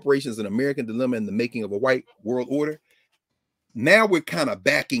 Carnegie Corporation is an American Dilemma in the Making of a White World Order. Now we're kind of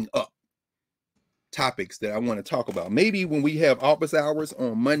backing up topics that I want to talk about. Maybe when we have office hours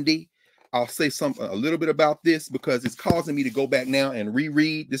on Monday, I'll say a little bit about this because it's causing me to go back now and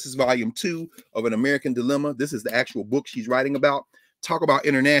reread. This is volume 2 of An American Dilemma. This is the actual book she's writing about. Talk about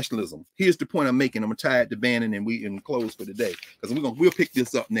internationalism. Here's the point I'm making. I'm gonna tie it to Bannon and we close for today because we'll pick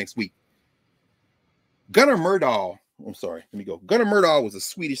this up next week. Gunnar Myrdal. I'm sorry. Let me go. Gunnar Myrdal was a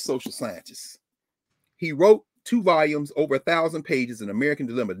Swedish social scientist. He wrote 2 volumes, over 1,000 pages, An American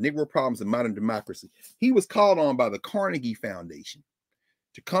Dilemma: Negro Problems in Modern Democracy. He was called on by the Carnegie Foundation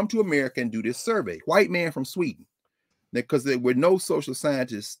to come to America and do this survey. White man from Sweden, because there were no social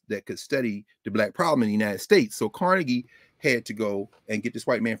scientists that could study the Black problem in the United States. So Carnegie had to go and get this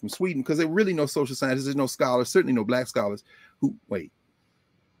white man from Sweden because there were really no social scientists. There's no scholars, certainly no Black scholars who,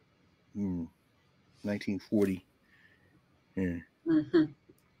 1940. Yeah.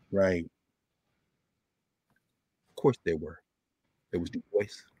 Right. Of course there were. There was Du Bois.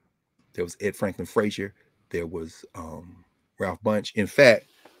 There was Ed Franklin Frazier. There was Ralph Bunche. In fact,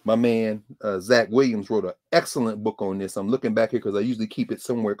 my man Zach Williams wrote an excellent book on this. I'm looking back here because I usually keep it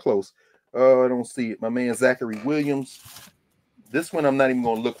somewhere close. I don't see it. My man Zachary Williams. This one I'm not even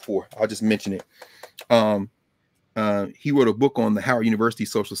going to look for. I'll just mention it. He wrote a book on the Howard University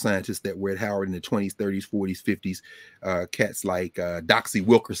social scientists that were at Howard in the 20s, 30s, 40s, 50s. Cats like Doxy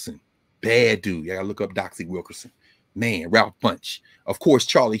Wilkerson. Bad dude. You got to look up Doxy Wilkerson. Man, Ralph Bunche. Of course,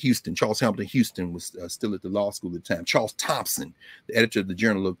 Charles Hamilton Houston was still at the law school at the time. Charles Thompson, the editor of the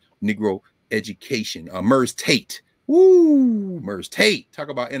Journal of Negro Education. Mers Tate. Woo, Mers Tate. Talk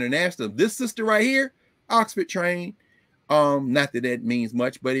about international. This sister right here, Oxford trained. Not that that means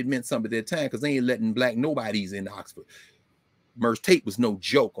much, but it meant something at that time because they ain't letting Black nobodies in Oxford. Mers Tate was no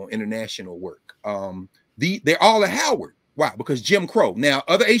joke on international work. They're all at Howard. Why? Because Jim Crow. Now,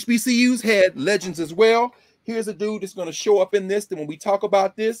 other HBCUs had legends as well. Here's a dude that's going to show up in this. Then when we talk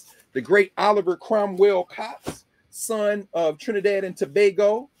about this, the great Oliver Cromwell Cox, son of Trinidad and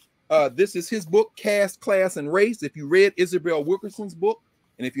Tobago. This is his book, Caste, Class, and Race. If you read Isabel Wilkerson's book,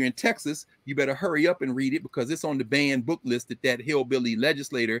 and if you're in Texas, you better hurry up and read it because it's on the banned book list that hillbilly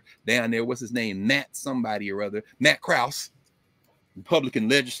legislator down there, what's his name? Matt somebody or other. Matt Krause, Republican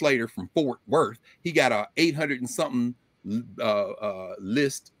legislator from Fort Worth. He got a 800 and something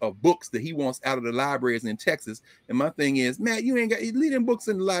list of books that he wants out of the libraries in Texas. And my thing is, Matt, you ain't got leave them books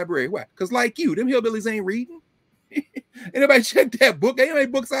in the library. Why? Because like you, them hillbillies ain't reading. Anybody check that book? Ain't many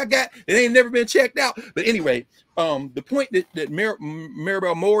books I got that ain't never been checked out. But anyway, the point that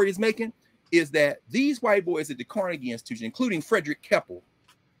Maribel Mori is making is that these white boys at the Carnegie Institution, including Frederick Keppel,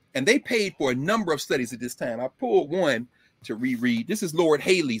 and they paid for a number of studies at this time. I pulled one to reread. This is Lord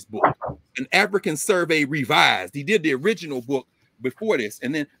Haley's book, An African Survey Revised. He did the original book before this,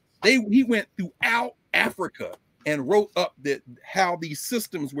 and then he went throughout Africa and wrote up how these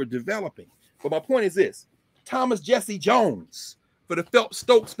systems were developing. But my point is this: Thomas Jesse Jones for the Phelps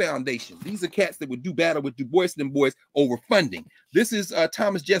Stokes Foundation. These are cats that would do battle with Du Bois and them boys over funding. This is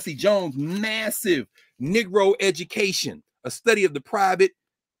Thomas Jesse Jones' massive Negro education, a study of the private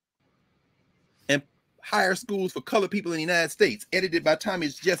and higher schools for colored people in the United States, edited by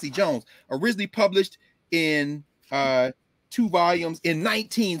Thomas Jesse Jones, originally published in 2 volumes in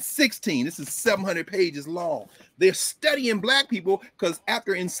 1916. This is 700 pages long. They're studying Black people because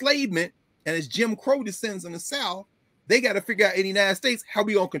after enslavement, and as Jim Crow descends in the South, they got to figure out in the United States how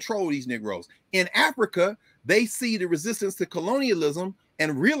we gonna control these Negroes. In Africa, they see the resistance to colonialism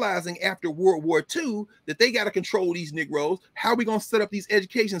and realizing after World War II that they got to control these Negroes. How are we gonna set up these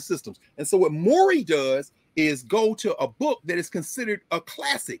education systems? And so what Maury does is go to a book that is considered a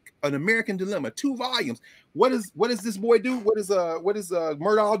classic, An American Dilemma, 2 volumes. What does this boy do? What does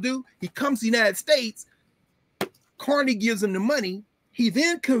Myrdal do? He comes to the United States. Carney gives him the money. He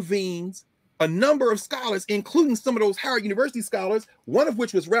then convenes a number of scholars, including some of those Howard University scholars, one of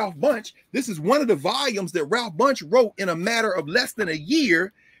which was Ralph Bunche. This is one of the volumes that Ralph Bunche wrote in a matter of less than a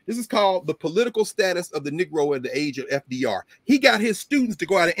year. This is called The Political Status of the Negro at the Age of FDR. He got his students to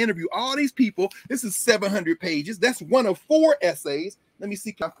go out and interview all these people. This is 700 pages. That's one of 4 essays. Let me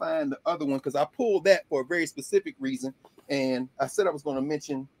see if I find the other one, because I pulled that for a very specific reason. And I said I was going to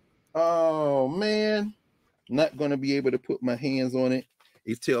mention, oh man, not going to be able to put my hands on it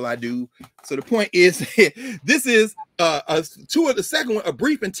until I do. So the point is, this is the second one, a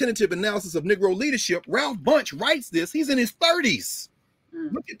brief and tentative analysis of Negro leadership. Ralph Bunche writes this. He's in his 30s.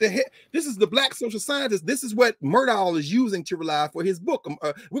 Look at the head. This is the Black social scientist. This is what Murdahl is using to rely for his book.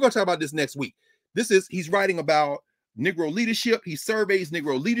 We're going to talk about this next week. He's writing about Negro leadership. He surveys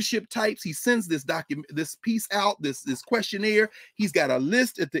Negro leadership types. He sends this piece out, this questionnaire. He's got a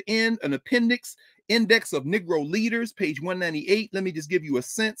list at the end, an appendix, index of Negro leaders, page 198. Let me just give you a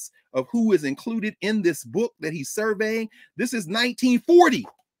sense of who is included in this book that he's surveying. This is 1940.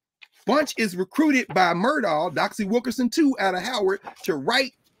 Bunche is recruited by Murdahl, Doxey Wilkerson too, out of Howard, to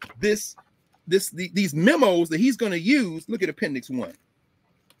write these memos that he's going to use. Look at appendix 1.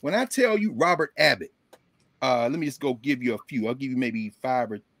 When I tell you Robert Abbott, let me just go give you a few. I'll give you maybe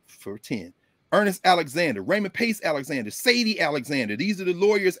 5 or 10. Ernest Alexander, Raymond Pace Alexander, Sadie Alexander. These are the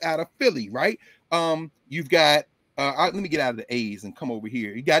lawyers out of Philly, right? You've got, let me get out of the A's and come over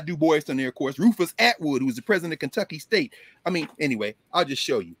here. You got Du Bois on there, of course. Rufus Atwood, who was the president of Kentucky State. I mean, anyway, I'll just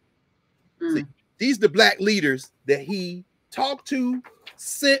show you. See, these are the Black leaders that he talked to,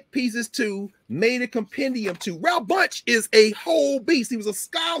 sent pieces to, made a compendium to. Ralph Bunche is a whole beast. He was a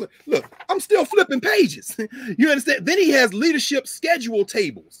scholar. Look, I'm still flipping pages. You understand? Then he has leadership schedule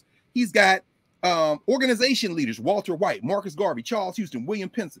tables. He's got organization leaders: Walter White, Marcus Garvey, Charles Houston, William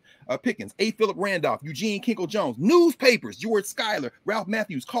Pickens, A. Philip Randolph, Eugene Kinkle Jones. Newspapers: George Schuyler, Ralph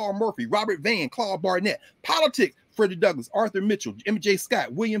Matthews, Carl Murphy, Robert Vann, Claude Barnett. Politics: Frederick Douglass, Arthur Mitchell, M.J.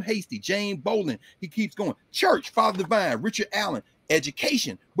 Scott, William Hasty, James Bolin. He keeps going. Church: Father Divine, Richard Allen.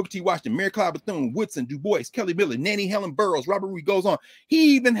 Education: Booker T. Washington, Mary Clyde Bethune, Woodson, Du Bois, Kelly Miller, Nannie Helen Burroughs, Robert Reed, goes on.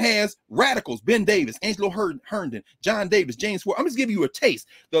 He even has radicals: Ben Davis, Angelo Herndon, John Davis, James Ford. I'm just giving you a taste.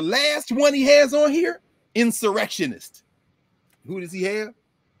 The last one he has on here, insurrectionist. Who does he have?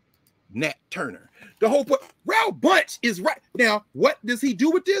 Nat Turner. The whole point. Ralph Bunche is right. Now, what does he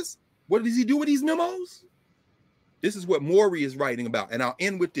do with this? What does he do with these memos? This is what Maury is writing about, and I'll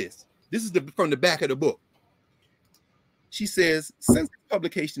end with this. This is from the back of the book. She says, since its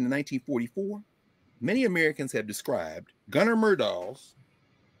publication in 1944, many Americans have described Gunnar Myrdal's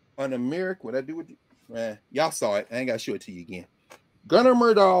An American, what I do with you? Y'all saw it. I ain't got to show it to you again. Gunnar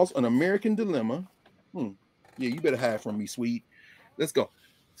Myrdal's An American Dilemma. Yeah, you better hide from me, Swede. Let's go.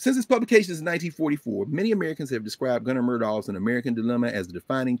 Since its publication in 1944, many Americans have described Gunnar Myrdal's An American Dilemma as the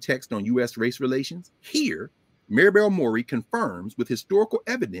defining text on U.S. race relations. Here, Maribel Maury confirms with historical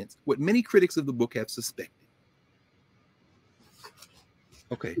evidence what many critics of the book have suspected.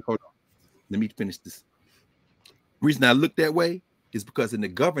 Okay, hold on. Let me finish this. The reason I look that way is because in the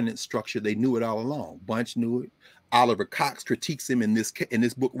governance structure, they knew it all along. Bunche knew it. Oliver Cox critiques him in this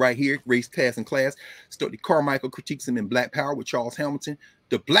book right here, Race, Caste, and Class. Stokely Carmichael critiques him in Black Power with Charles Hamilton.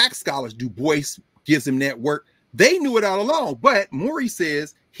 The Black scholars, Du Bois gives him that work. They knew it all along, but Maury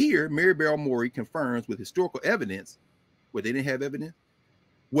says here, Maribel Maury confirms with historical evidence, where they didn't have evidence,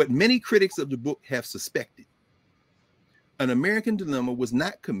 what many critics of the book have suspected. An American Dilemma was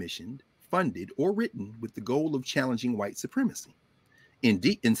not commissioned, funded, or written with the goal of challenging white supremacy.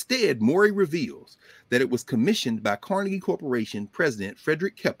 Instead, Maury reveals that it was commissioned by Carnegie Corporation President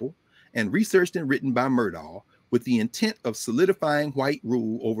Frederick Keppel and researched and written by Murdahl with the intent of solidifying white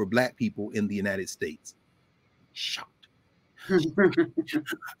rule over Black people in the United States. Shocked.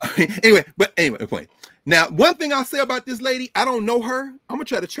 Anyway, the point. Now, one thing I'll say about this lady, I don't know her. I'm going to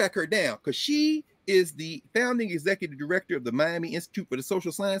try to track her down because she is the founding executive director of the Miami Institute for the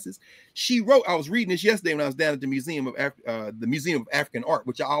Social Sciences. She wrote, I was reading this yesterday when I was down at the Museum of African Art,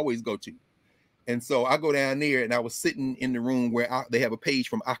 which I always go to. And so I go down there and I was sitting in the room where they have a page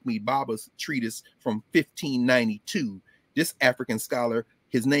from Ahmed Baba's treatise from 1592. This African scholar,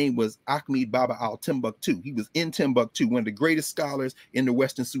 his name was Ahmed Baba al-Timbuktu. He was in Timbuktu, one of the greatest scholars in the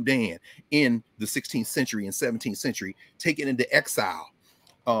Western Sudan in the 16th century and 17th century, taken into exile.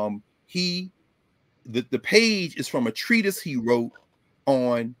 The page is from a treatise he wrote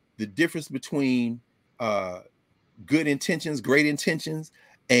on the difference between good intentions, great intentions,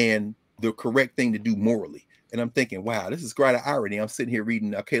 and the correct thing to do morally. And I'm thinking, wow, this is quite an irony. I'm sitting here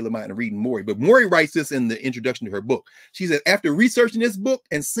reading Kayla and reading Maury, but Maury writes this in the introduction to her book. She said, after researching this book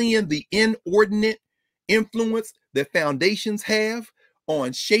and seeing the inordinate influence that foundations have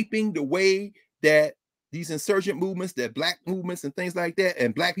on shaping the way that these insurgent movements, that black movements and things like that,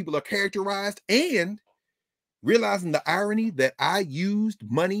 and black people are characterized, and realizing the irony that I used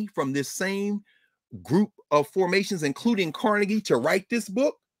money from this same group of formations, including Carnegie, to write this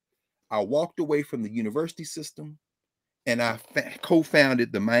book, I walked away from the university system and I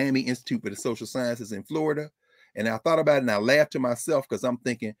co-founded the Miami Institute for the Social Sciences in Florida. And I thought about it and I laughed to myself because I'm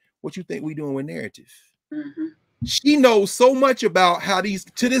thinking, what you think we doing with narrative? Mm-hmm. She knows so much about how these,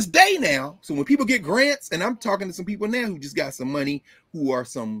 to this day now. So when people get grants, and I'm talking to some people now who just got some money, who are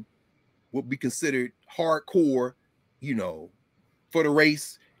some what be considered hardcore, you know, for the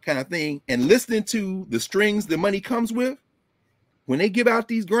race kind of thing, and listening to the strings the money comes with, when they give out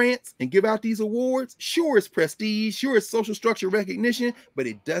these grants and give out these awards, sure, it's prestige, sure, it's social structure recognition, but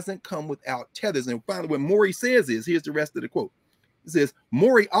it doesn't come without tethers. And finally, what Morey says is, here's the rest of the quote. It says,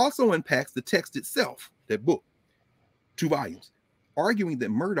 Morey also unpacks the text itself, that book, 2 volumes, arguing that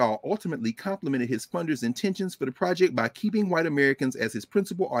Murdaugh ultimately complemented his funders' intentions for the project by keeping white Americans as his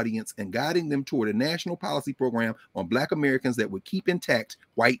principal audience and guiding them toward a national policy program on Black Americans that would keep intact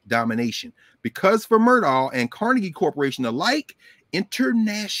white domination. Because for Murdaugh and Carnegie Corporation alike,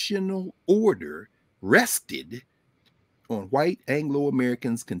 international order rested on white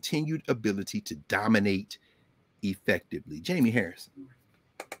Anglo-Americans' continued ability to dominate effectively. Jamie Harrison.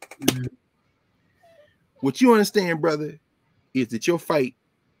 What you understand, brother, is that your fight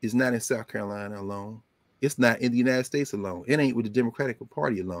is not in South Carolina alone. It's not in the United States alone. It ain't with the Democratic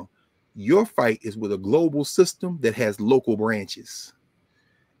Party alone. Your fight is with a global system that has local branches.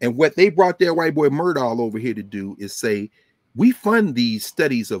 And what they brought their white boy Murdaugh over here to do is say, we fund these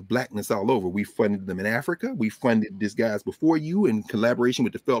studies of blackness all over. We funded them in Africa. We funded these guys before you in collaboration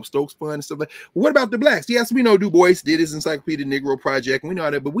with the Phelps Stokes Fund and stuff like that. Well, what about the blacks? Yes, we know Du Bois did his Encyclopedia Negro Project. We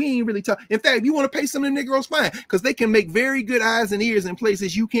know that, but we ain't really talk. In fact, if you want to pay some of the Negroes, fine, because they can make very good eyes and ears in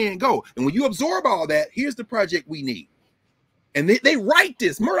places you can't go. And when you absorb all that, here's the project we need. And they write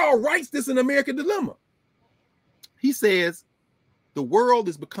this. Murdaugh writes this in American Dilemma. He says, the world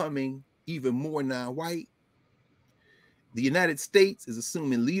is becoming even more non-white. The United States is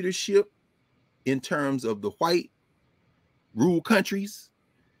assuming leadership in terms of the white ruled countries,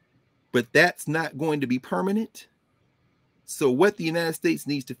 but that's not going to be permanent. So what the United States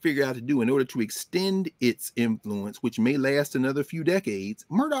needs to figure out to do in order to extend its influence, which may last another few decades,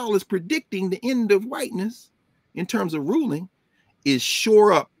 Murdaugh is predicting the end of whiteness in terms of ruling, is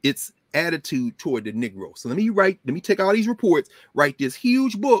shore up its attitude toward the Negro. So let me take all these reports, write this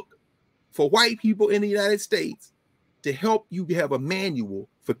huge book for white people in the United States to help you have a manual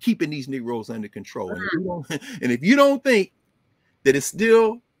for keeping these Negroes under control. And if you don't think that it's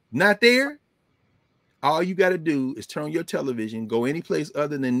still not there, all you got to do is turn on your television, go any place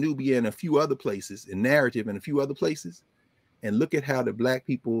other than Nubia and a few other places, and Narrative and a few other places, and look at how the black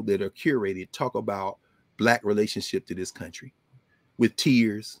people that are curated talk about black relationship to this country, with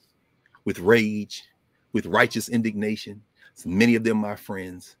tears, with rage, with righteous indignation. So many of them, my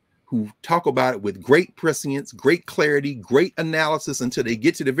friends, who talk about it with great prescience, great clarity, great analysis until they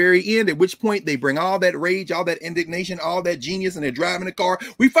get to the very end, at which point they bring all that rage, all that indignation, all that genius, and they're driving the car.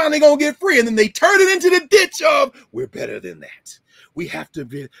 We finally gonna get free. And then they turn it into the ditch of, we're better than that. We have to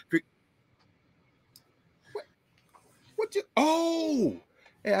be. What you, oh,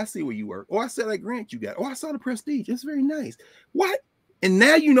 hey, I see where you work. Oh, I said that grant you got. Oh, I saw the prestige. It's very nice. What? And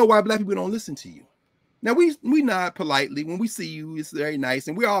now you know why black people don't listen to you. Now we nod politely when we see you. It's very nice,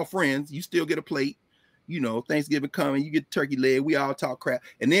 and we're all friends. You still get a plate, you know. Thanksgiving coming, you get turkey leg. We all talk crap,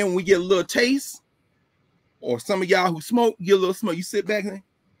 and then when we get a little taste, or some of y'all who smoke get a little smoke. You sit back and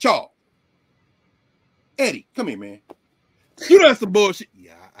Charles, Eddie, come here, man. You know that's some bullshit.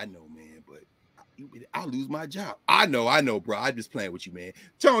 Yeah, I know, man, but I'll lose my job. I know, bro. I'm just playing with you, man.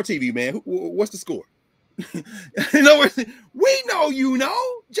 Turn on TV, man. What's the score? You know, we know you know,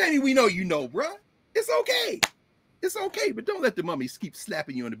 Jamie. We know you know, bro. It's okay. It's okay, but don't let the mummies keep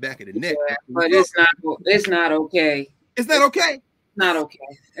slapping you on the back of the neck. Yeah, but it's not okay. It's not okay. Not okay.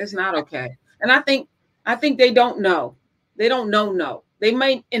 It's not okay. And I think they don't know. They don't know no. They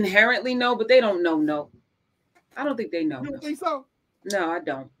might inherently know, but they don't know no. I don't think they know. You don't think so? No, I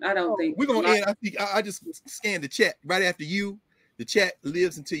don't. I don't think. We're gonna end. I just scanned the chat right after you. The chat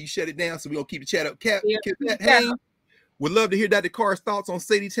lives until you shut it down, so we're gonna keep the chat up. Hey, would love to hear Dr. Carr's thoughts on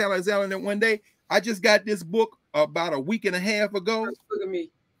Sadie Taylor Alexander one day. I just got this book about a week and a half ago. Look at me.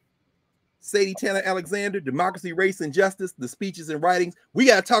 Sadie Tanner Alexander, Democracy, Race, and Justice, the speeches and writings. We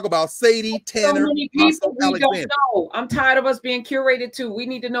got to talk about Sadie Tanner. So many people we don't know. I'm tired of us being curated too. We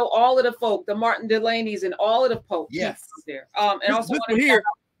need to know all of the folk, the Martin Delaney's and all of the folks. Yes. There. And also here,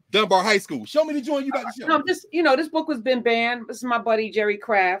 Dunbar High School. Show me the joint you about to show. No, just this book has been banned. This is my buddy Jerry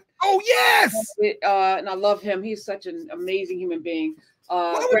Kraft. Oh yes, and I love him. He's such an amazing human being.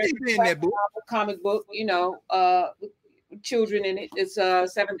 Why would they ban that book? Comic book, with children in it. It's a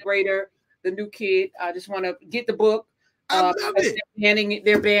 7th grader, the new kid. I just want to get the book. I love it.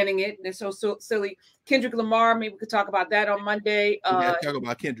 They're banning it. They're so silly. Kendrick Lamar, maybe we could talk about that on Monday. Talk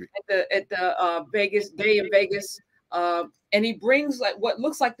about Kendrick at the Vegas day in Vegas. And he brings like what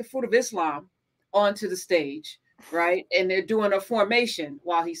looks like the fruit of Islam onto the stage, right? And they're doing a formation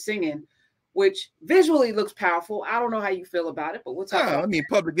while he's singing, which visually looks powerful. I don't know how you feel about it, but we'll talk about it.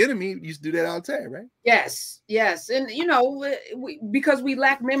 Public Enemy used to do that all the time, right? Yes. And because we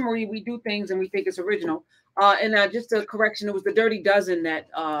lack memory, we do things and we think it's original. And just a correction, it was the Dirty Dozen that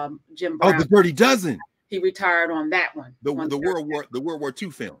Jim Brown. Oh, the Dirty Dozen. He retired on that one. The World War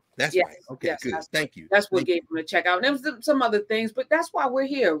II film. That's right. Okay, yes, good. Thank you. That's what gave him a check out. And there was some other things, but that's why we're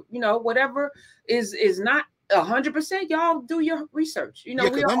here. Whatever is not 100%. Y'all do your research.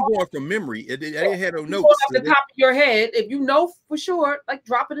 Because I'm going from memory. I didn't have no notes. Off the top of your head, if you know for sure, like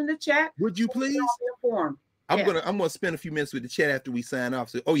drop it in the chat. Would you please? I'm gonna spend a few minutes with the chat after we sign off.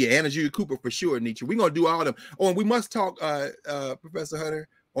 So, Anna Julia Cooper for sure, Nietzsche. We're gonna do all of them. Oh, and we must talk, Professor Hunter,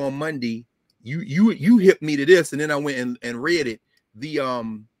 on Monday. You hipped me to this, and then I went and read it.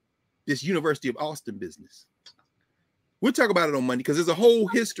 This University of Austin business. We'll talk about it on Monday because there's a whole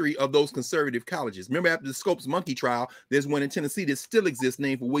history of those conservative colleges. Remember, after the Scopes monkey trial, there's one in Tennessee that still exists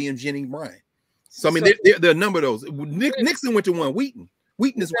named for William Jennings Bryan. So I mean, there are a number of those. Nixon went to one. Wheaton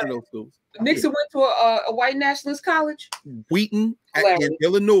is one of those schools. Nixon went to a white nationalist college. Wheaton in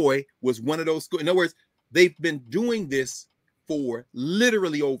Illinois was one of those schools. In other words, they've been doing this for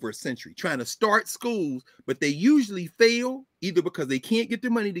literally over a century, trying to start schools, but they usually fail either because they can't get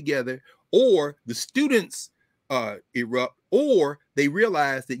their money together, or the students erupt, or they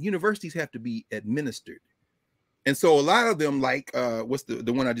realize that universities have to be administered. And so a lot of them, like what's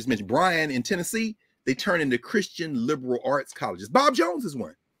the one I just mentioned, Bryan in Tennessee, they turn into Christian liberal arts colleges. Bob Jones is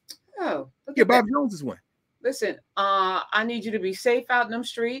one. Oh, yeah, Bob Jones is one. Listen, I need you to be safe out in them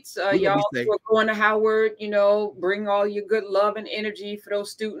streets. Y'all who are going to Howard, bring all your good love and energy for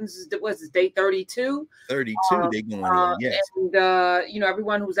those students. What's day 32? 32, they going in, yes. And,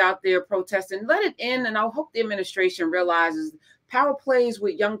 everyone who's out there protesting, let it end. And I hope the administration realizes power plays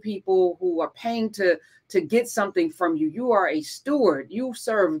with young people who are paying to get something from you. You are a steward. You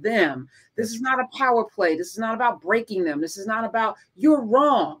serve them. This is not a power play. This is not about breaking them. This is not about, you're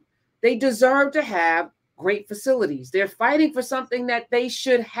wrong. They deserve to have great facilities. They're fighting for something that they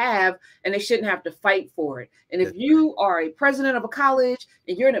should have, and they shouldn't have to fight for it. And if you are a president of a college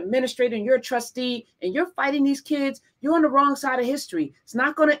and you're an administrator and you're a trustee and you're fighting these kids, you're on the wrong side of history. It's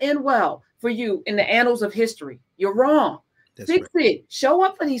not going to end well for you in the annals of history. You're wrong. Fix it. Show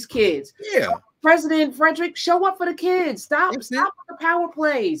up for these kids. Yeah. President Frederick, show up for the kids. Stop with the power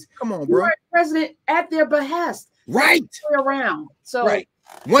plays. Come on, bro. You're a president at their behest. Right. Around. So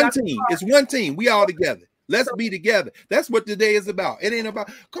one team. It's one team. We all together. Let's be together. That's what today is about. It ain't about,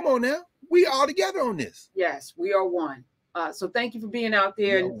 come on now. We all together on this. Yes, we are one. So thank you for being out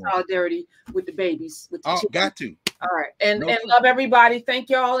there in solidarity with the babies. With the got to. All right. And love everybody. Thank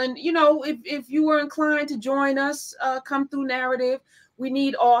y'all. And, if you were inclined to join us, come through Narrative. We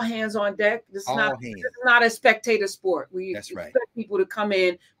need all hands on deck. This is not a spectator sport. We expect people to come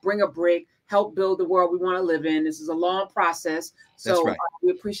in, bring a brick, help build the world we want to live in. This is a long process. So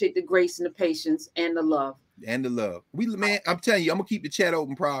we appreciate the grace and the patience and the love. I'm telling you, I'm gonna keep the chat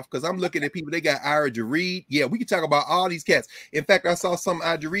open, Prof, because I'm looking at people. They got Ira Jareed. Yeah, we can talk about all these cats. In fact, I saw some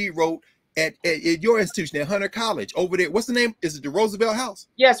Ira Jareed wrote at your institution at Hunter College over there. What's the name? Is it the Roosevelt House?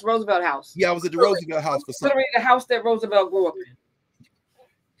 Yes, Roosevelt House. Yeah, I was at the Roosevelt House for something. Literally the house that Roosevelt grew up in.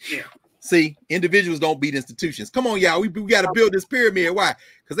 Yeah. See, individuals don't beat institutions. Come on, y'all. We got to build this pyramid. Why?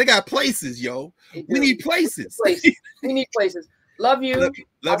 Because they got places, yo. We need places. We need places. Love you.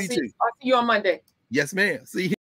 Love you too. I'll see you on Monday. Yes, ma'am. See you.